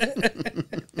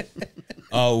helmet.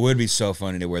 Oh, it would be so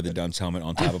funny to wear the dunce helmet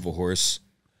on top of a horse.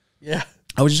 Yeah.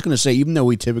 I was just going to say, even though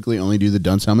we typically only do the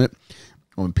dunce helmet,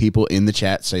 when people in the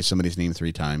chat say somebody's name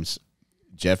 3 times,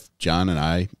 Jeff, John, and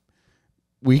I,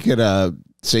 we could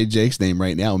say Jake's name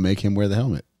right now and make him wear the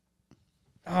helmet.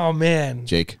 Oh, man.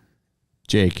 Jake.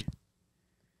 Jake.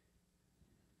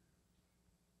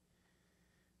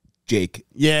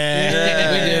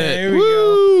 Yeah, we did it. There we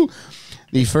Woo!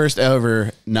 The first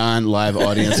ever non-live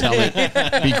audience helmet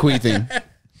bequeathing.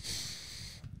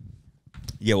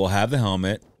 Yeah, we'll have the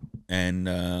helmet, and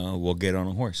we'll get on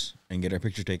a horse and get our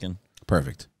picture taken.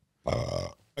 Perfect.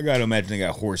 I got to imagine they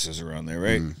got horses around there,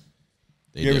 right?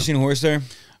 They You ever do. seen a horse there?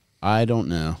 I don't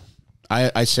know.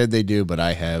 I said they do, but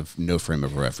I have no frame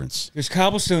of reference. There's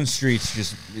cobblestone streets.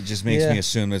 It just makes Yeah. me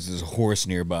assume that there's a horse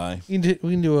nearby. We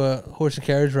can do a horse and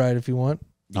carriage ride if you want.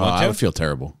 Oh, Want I to? would feel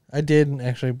terrible. I did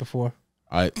actually before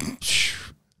I,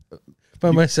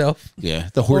 by myself. yeah,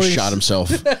 the horse Horse. shot himself.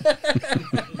 Did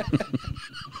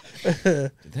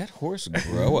that horse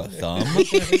grow a thumb?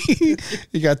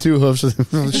 He got 2 hoofs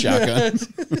with a shotgun.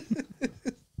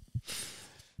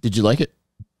 Did you like it?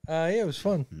 Yeah, it was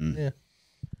fun. Yeah.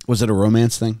 Was it a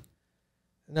romance thing?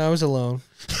 No, I was alone.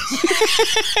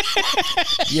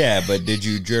 Yeah, but did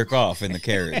you jerk off in the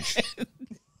carriage?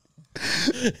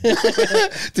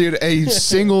 Dude, a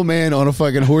single man on a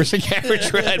fucking horse and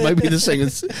carriage ride might be the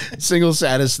single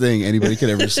saddest thing anybody could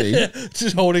ever see.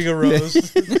 Just holding a rose.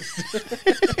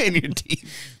 In your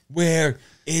teeth. Where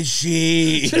is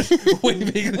she?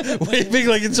 waving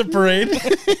like it's a parade.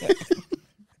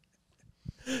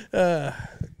 No,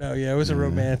 yeah, it was a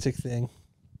romantic thing.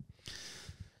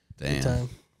 Damn. Time.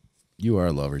 You are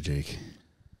a lover, Jake.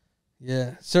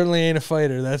 Yeah, certainly ain't a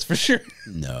fighter, that's for sure.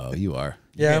 No, you are.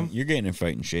 Yeah, You're getting in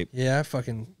fighting shape. yeah, I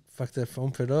fucking fucked that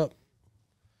foam pit up.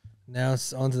 Now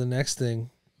it's on to the next thing.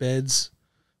 Beds.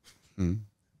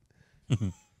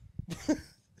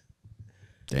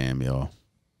 Damn, y'all.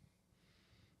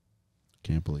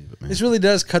 Can't believe it, man. This really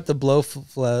does cut the blow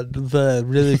flood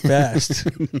really fast.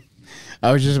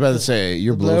 I was just about to say,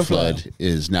 your blow blow flood flood.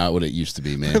 is not what it used to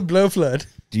be, man. Blow flood.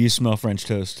 Do you smell French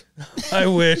toast? I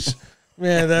wish.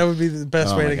 Man, that would be the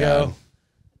best Oh way my to go.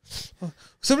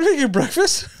 Somebody make your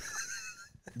breakfast?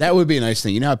 That would be a nice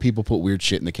thing. You know how people put weird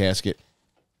shit in the casket?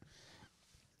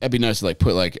 That'd be nice to like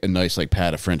put like a nice like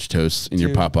pat of French toast in your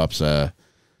Dude. pop-ups.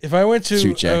 If I went Suit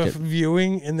to a jacket.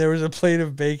 viewing and there was a plate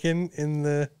of bacon in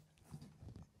the,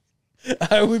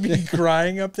 I would be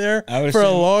crying up there I would for a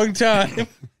assume- long time.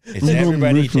 It's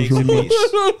everybody takes a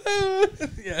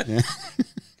piece. Yeah.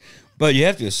 But you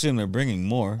have to assume they're bringing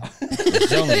more.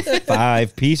 There's only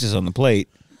 5 pieces on the plate.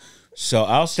 So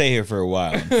I'll stay here for a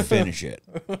while and finish it.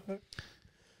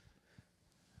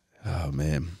 Oh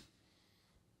man.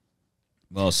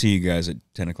 Well, I'll see you guys at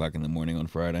 10 o'clock in the morning on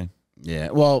Friday. Yeah.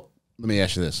 Well, let me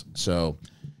ask you this. So,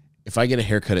 if I get a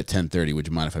haircut at 10:30, would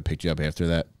you mind if I picked you up after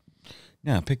that?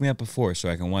 No, pick me up before so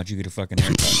I can watch you get a fucking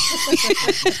haircut.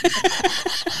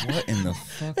 What in the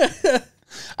fuck?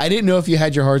 I didn't know if you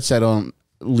had your heart set on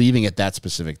leaving at that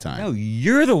specific time. No,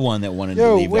 you're the one that wanted Yo,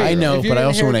 to leave. wait. I early. know, If you but I get a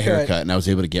also want a haircut- haircut, and I was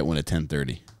able to get one at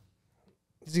 10:30.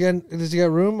 Does he got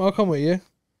room? I'll come with you.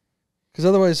 Because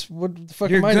otherwise, what the fuck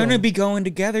You're am I going to doing? be going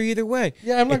together either way.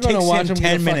 Yeah, I'm not It going to takes watch him get a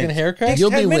 10 fucking minutes. haircut. Takes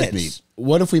You'll 10 be minutes. with me.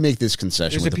 What if we make this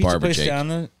concession There's a with the pizza barber, place Jake? down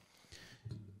there.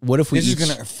 What if we This is each-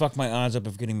 going to fuck my odds up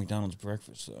of getting McDonald's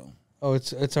breakfast, though. Oh,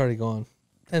 it's already gone.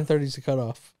 10:30 is the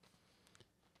cutoff.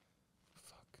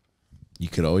 You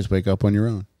could always wake up on your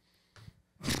own.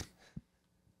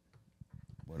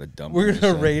 What a dumb We're thing to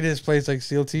gonna say. raid his place like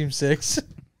SEAL Team 6.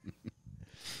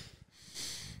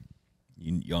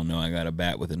 Y'all know I got a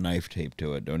bat with a knife taped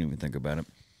to it. Don't even think about it.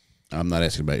 I'm not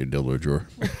asking about your dildo drawer.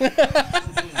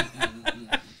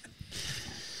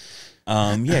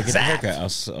 Yeah, get a haircut. I'll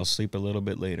sleep a little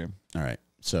bit later. All right.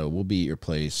 So we'll be at your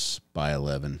place by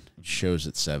 11. Show's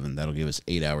at 7. That'll give us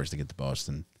 8 hours to get to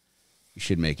Boston. We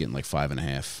should make it in like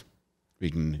 5.5. We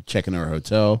can check in our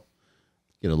hotel,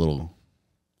 get a little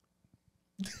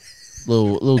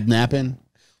nap in.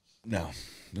 No,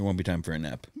 there won't be time for a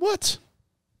nap. What?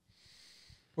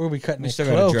 We're gonna be cutting We it still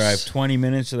close. got to drive 20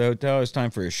 minutes to the hotel. It's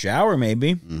time for a shower,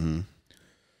 maybe. Mm-hmm.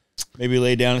 Maybe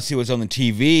lay down and see what's on the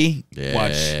TV. Yeah.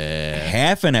 Watch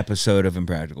half an episode of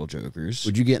Impractical Jokers.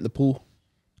 Would you get in the pool?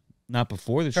 Not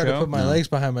before the Try show. to put my legs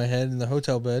behind my head in the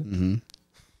hotel bed. Mm-hmm.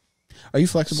 Are you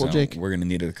flexible, So Jake? we're going to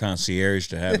need a concierge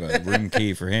to have a room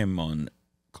key for him on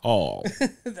call.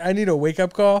 I need a wake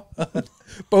up call,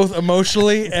 both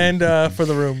emotionally and for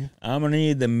the room. I'm going to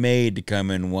need the maid to come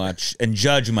and watch and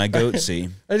judge my goatsy.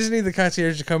 I just need the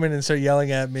concierge to come in and start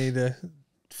yelling at me to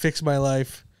fix my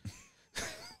life.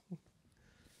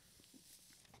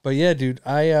 But yeah, dude,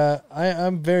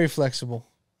 I'm very flexible.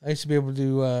 I used to be able to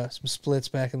do some splits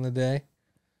back in the day.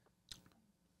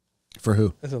 For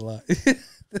who? That's a lot.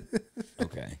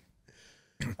 Okay.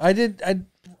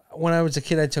 When I was a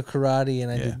kid, I took karate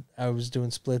and I was doing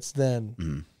splits then.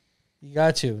 Mhm. You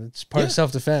got to. It's part of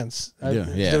self-defense. I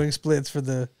was Yeah. doing splits for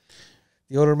the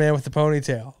older man with the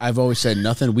ponytail. I've always said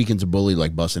nothing weakens a bully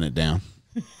like busting it down.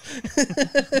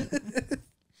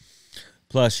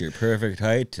 Plus, your perfect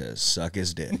height to suck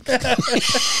his dick.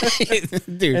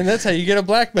 Dude, And that's how you get a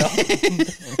black belt.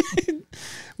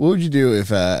 what would you do if?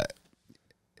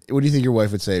 What do you think your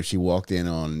wife would say if she walked in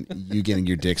on you getting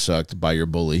your dick sucked by your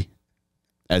bully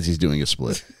as he's doing a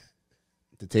split?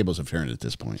 The tables have turned at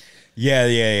this point.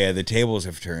 Yeah. The tables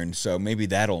have turned, so maybe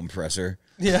that'll impress her.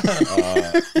 Yeah.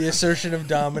 The assertion of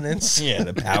dominance. Yeah,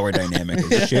 the power dynamic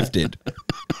has shifted.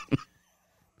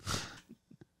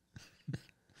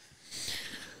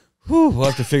 Whew, we'll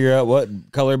have to figure out what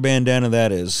color bandana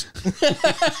that is.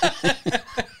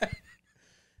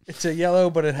 It's a yellow,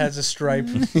 but it has a stripe.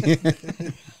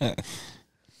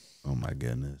 Oh my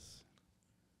goodness.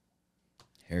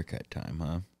 Haircut time,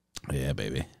 huh? Yeah,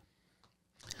 baby.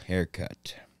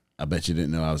 Haircut. I bet you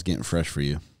didn't know I was getting fresh for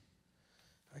you.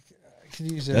 I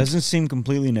could use it. Doesn't seem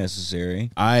completely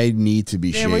necessary. I need to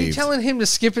be Damn, shaved. are you telling him to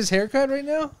skip his haircut right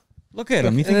now? Look at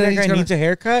him. You think And then that he's guy gonna- needs a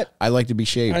haircut? I like to be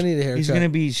shaved. I need a haircut. He's going to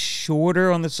be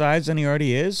shorter on the sides than he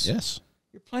already is? Yes.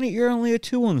 You're only a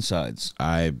 2 on the sides.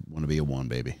 I want to be a 1,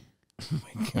 baby. Oh,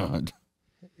 my God.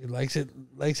 He likes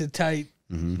it tight.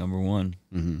 Number 1.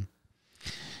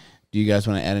 Do you guys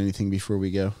want to add anything before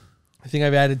we go? I think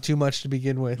I've added too much to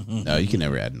begin with. No, you can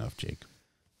never add enough, Jake.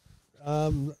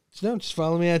 No, just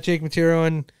follow me at Jake Mattera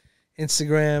on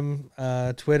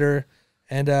Instagram, Twitter,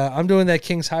 and I'm doing that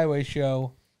King's Highway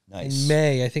show Nice. in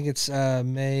May. I think it's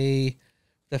May,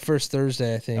 the first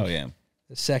Thursday. I think. Oh, yeah.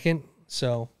 The 2nd.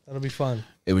 So that'll be fun.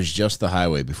 It was just the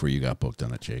highway before you got booked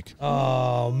on it, Jake.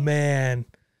 Oh man,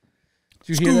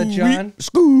 did you hear that, John?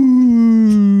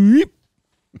 Scoop.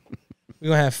 We're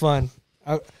gonna have fun.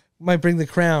 I might bring the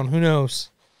crown. Who knows?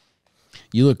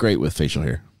 You look great with facial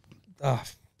hair. Oh,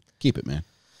 Keep it, man.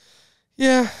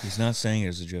 yeah. He's not saying it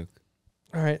as a joke.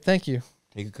 All right. Thank you.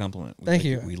 Take a compliment. Thank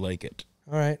you. We like it.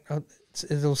 All right.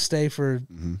 It'll stay for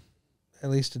at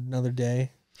least another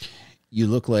day. You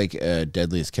look like a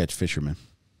deadliest catch fisherman.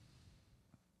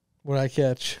 What'd I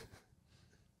catch?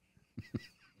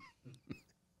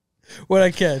 What'd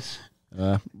I catch?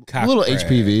 A Cock little crab.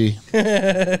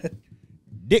 HPV.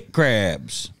 Dick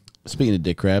crabs. Speaking of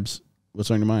dick crabs,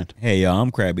 what's on your mind? Hey, y'all,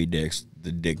 I'm Krabby Dicks,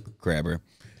 the Dick Crabber.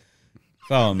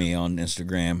 Follow me on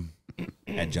Instagram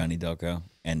at Johnny Delco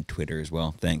and Twitter as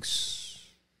well. Thanks.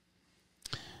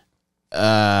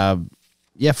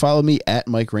 Yeah, follow me at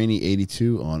Mike Rainey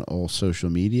 82 on all social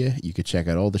media. You can check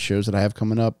out all the shows that I have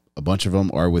coming up. A bunch of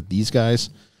them are with these guys.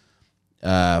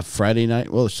 Friday night,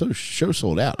 well, the show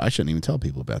sold out. I shouldn't even tell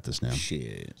people about this now.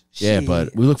 Shit. Yeah,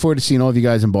 but we look forward to seeing all of you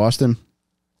guys in Boston.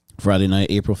 Friday night,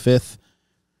 April 5th.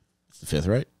 It's the 5th,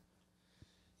 right?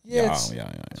 Yeah,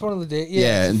 Yeah. it's one of the days.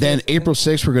 Yeah, and then April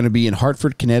 6th, we're going to be in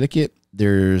Hartford, Connecticut.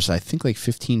 There's, I think, like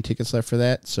 15 tickets left for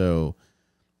that. So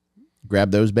grab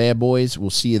those bad boys. We'll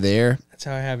see you there. That's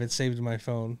how I have it saved in my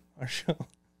phone. Our show.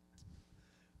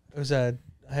 It was I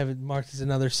have it marked as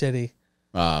another city.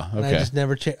 Ah, And I okay. just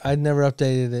never I never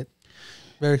updated it.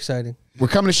 Very exciting. We're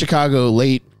coming to Chicago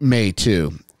late May,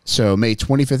 too. So May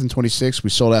 25th and 26th, we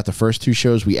sold out the first 2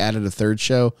 shows. We added a 3rd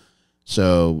show.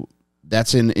 So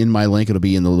that's in my link. It'll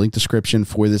be in the link description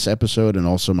for this episode and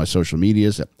also my social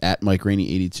medias at Mike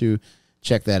Rainey 82.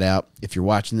 Check that out. If you're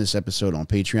watching this episode on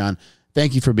Patreon,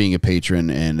 thank you for being a patron,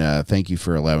 and thank you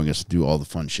for allowing us to do all the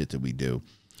fun shit that we do.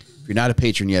 If you're not a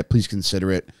patron yet, please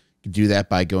consider it. You can do that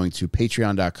by going to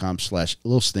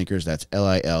patreon.com/lilstinkers. That's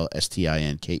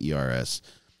LILSTINKERS.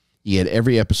 You get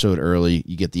every episode early.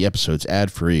 You get the episodes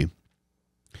ad-free.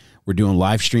 We're doing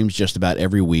live streams just about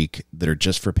every week that are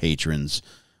just for patrons.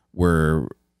 You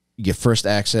get first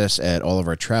access at all of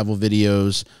our travel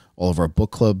videos, all of our book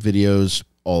club videos,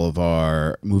 all of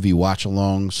our movie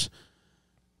watch-alongs.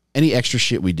 Any extra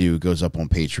shit we do goes up on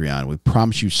Patreon. We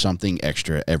promise you something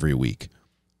extra every week.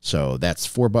 So that's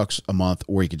 $4 a month,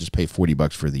 or you could just pay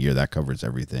 $40 for the year. That covers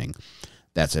everything.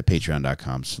 That's at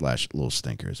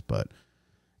patreon.com/lilstinkers. But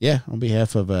yeah, on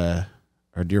behalf of our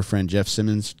dear friend Jeff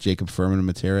Simmons, Jacob Furman,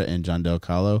 Mattera, and Jon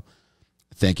Delcollo,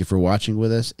 thank you for watching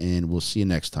with us, and we'll see you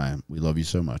next time. We love you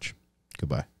so much.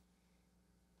 Goodbye.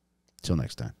 Till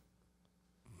next time.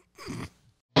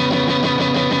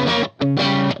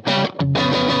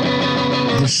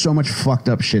 There's so much fucked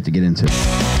up shit to get into.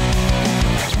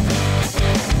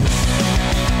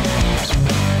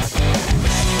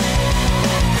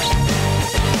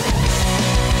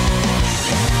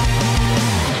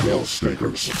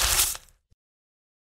 Stinkers.